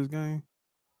went into this game?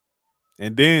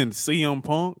 And then CM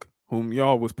Punk, whom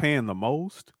y'all was paying the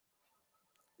most,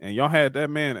 and y'all had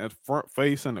that man at front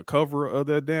face and the cover of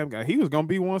that damn guy. He was gonna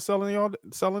be one selling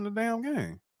the damn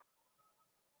game.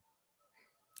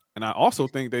 And I also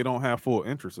think they don't have full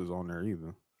interests on there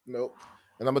either. Nope.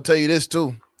 And I'm gonna tell you this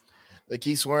too. They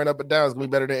keep swearing up and down it's gonna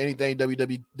be better than anything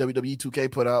WWE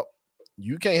 2K put out.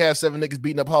 You can't have 7 niggas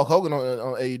beating up Hulk Hogan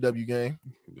on AEW game.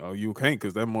 Oh, you can't,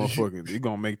 because that motherfucker, you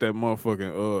gonna make that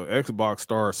motherfucking Xbox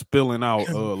start spilling out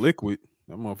liquid.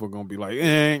 That motherfucker gonna be like,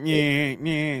 yeah.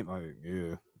 Like,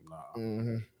 yeah, nah.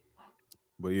 Mm-hmm.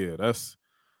 But yeah, that's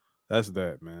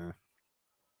that, man.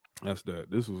 That's that.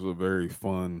 This was a very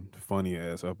funny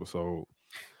ass episode.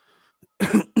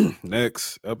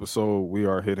 Next episode, we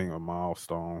are hitting a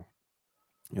milestone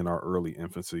in our early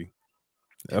infancy.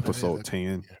 Episode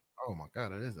 10. Oh my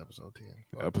god, it is episode 10.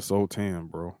 Episode 10,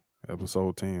 bro.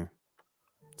 Episode 10.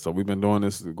 So we've been doing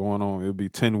this going on. It'll be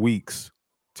 10 weeks.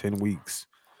 10 weeks.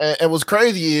 And what's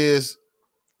crazy is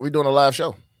we're doing a live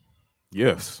show.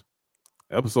 Yes.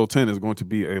 Episode 10 is going to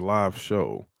be a live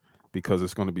show because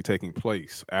it's going to be taking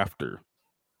place after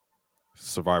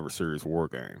Survivor Series War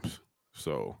Games.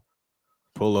 So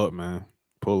pull up, man.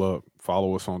 Pull up.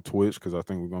 Follow us on Twitch because I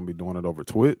think we're going to be doing it over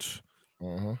Twitch.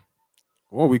 Mm-hmm.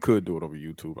 Well, we could do it over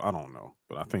YouTube. I don't know.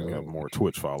 But I think we have more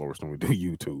Twitch followers than we do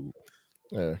YouTube.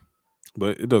 Yeah.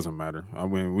 But it doesn't matter. I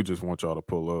mean, we just want y'all to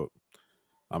pull up.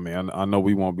 I mean, I know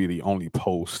we won't be the only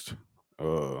post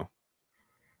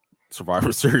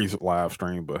Survivor Series live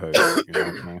stream, but hey, you know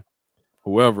what I mean?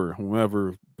 Whoever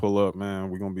pull up, man,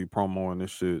 we're gonna be promoting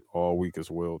this shit all week as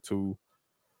well too.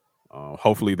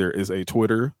 Hopefully there is a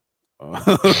Twitter.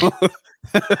 Because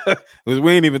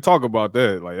we ain't even talk about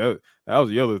that. Like that was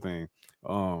the other thing.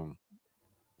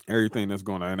 Everything that's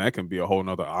going on, and that can be a whole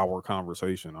nother hour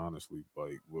conversation, honestly.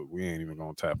 Like we ain't even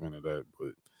gonna tap into that.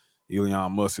 But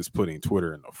Elon Musk is putting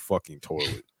Twitter in the fucking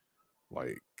toilet.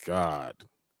 Like, God.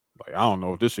 Like, I don't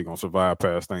know if this shit gonna survive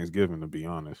past Thanksgiving, to be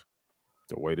honest.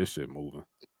 The way this shit moving.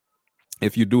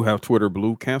 If you do have Twitter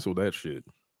Blue, cancel that shit.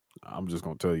 I'm just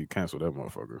gonna tell you, cancel that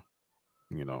motherfucker.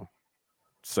 You know,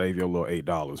 save your little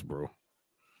 $8, bro.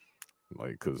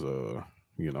 Like, cause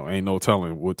you know, ain't no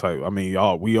telling what type. I mean,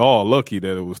 we all lucky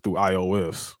that it was through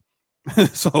iOS.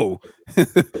 So,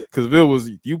 cause if it was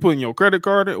you putting your credit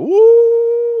card in,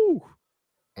 woo,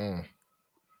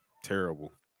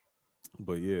 terrible.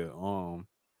 But yeah,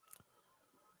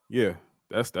 yeah,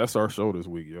 that's our show this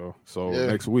week, yo. So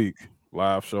next week,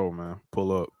 live show, man.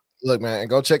 Pull up. Look, man, and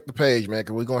go check the page, man,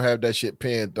 because we're gonna have that shit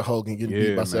pinned. The Hogan getting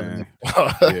beat by 7.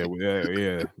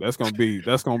 yeah. That's gonna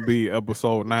be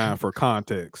episode 9 for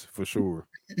context for sure.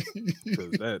 Because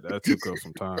that took up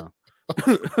some time.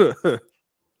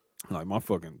 Like my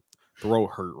fucking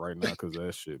throat hurt right now because of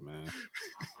that shit, man.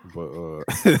 But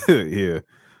yeah,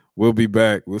 we'll be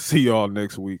back. We'll see y'all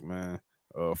next week, man.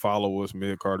 Follow us,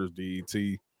 Mid Carter's DET,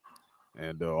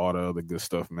 and all the other good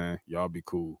stuff, man. Y'all be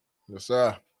cool. Yes,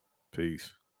 sir.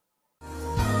 Peace.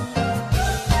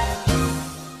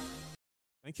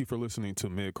 Thank you for listening to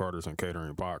Mid Carters and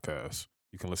Catering Podcast.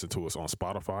 You can listen to us on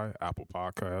Spotify, Apple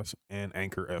Podcasts, and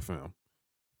Anchor FM.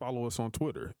 Follow us on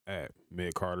Twitter at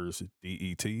Mid Carters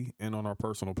DET and on our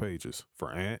personal pages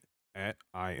for Ant at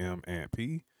I am Ant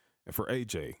P and for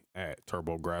AJ at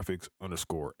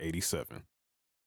TurboGrafx_87.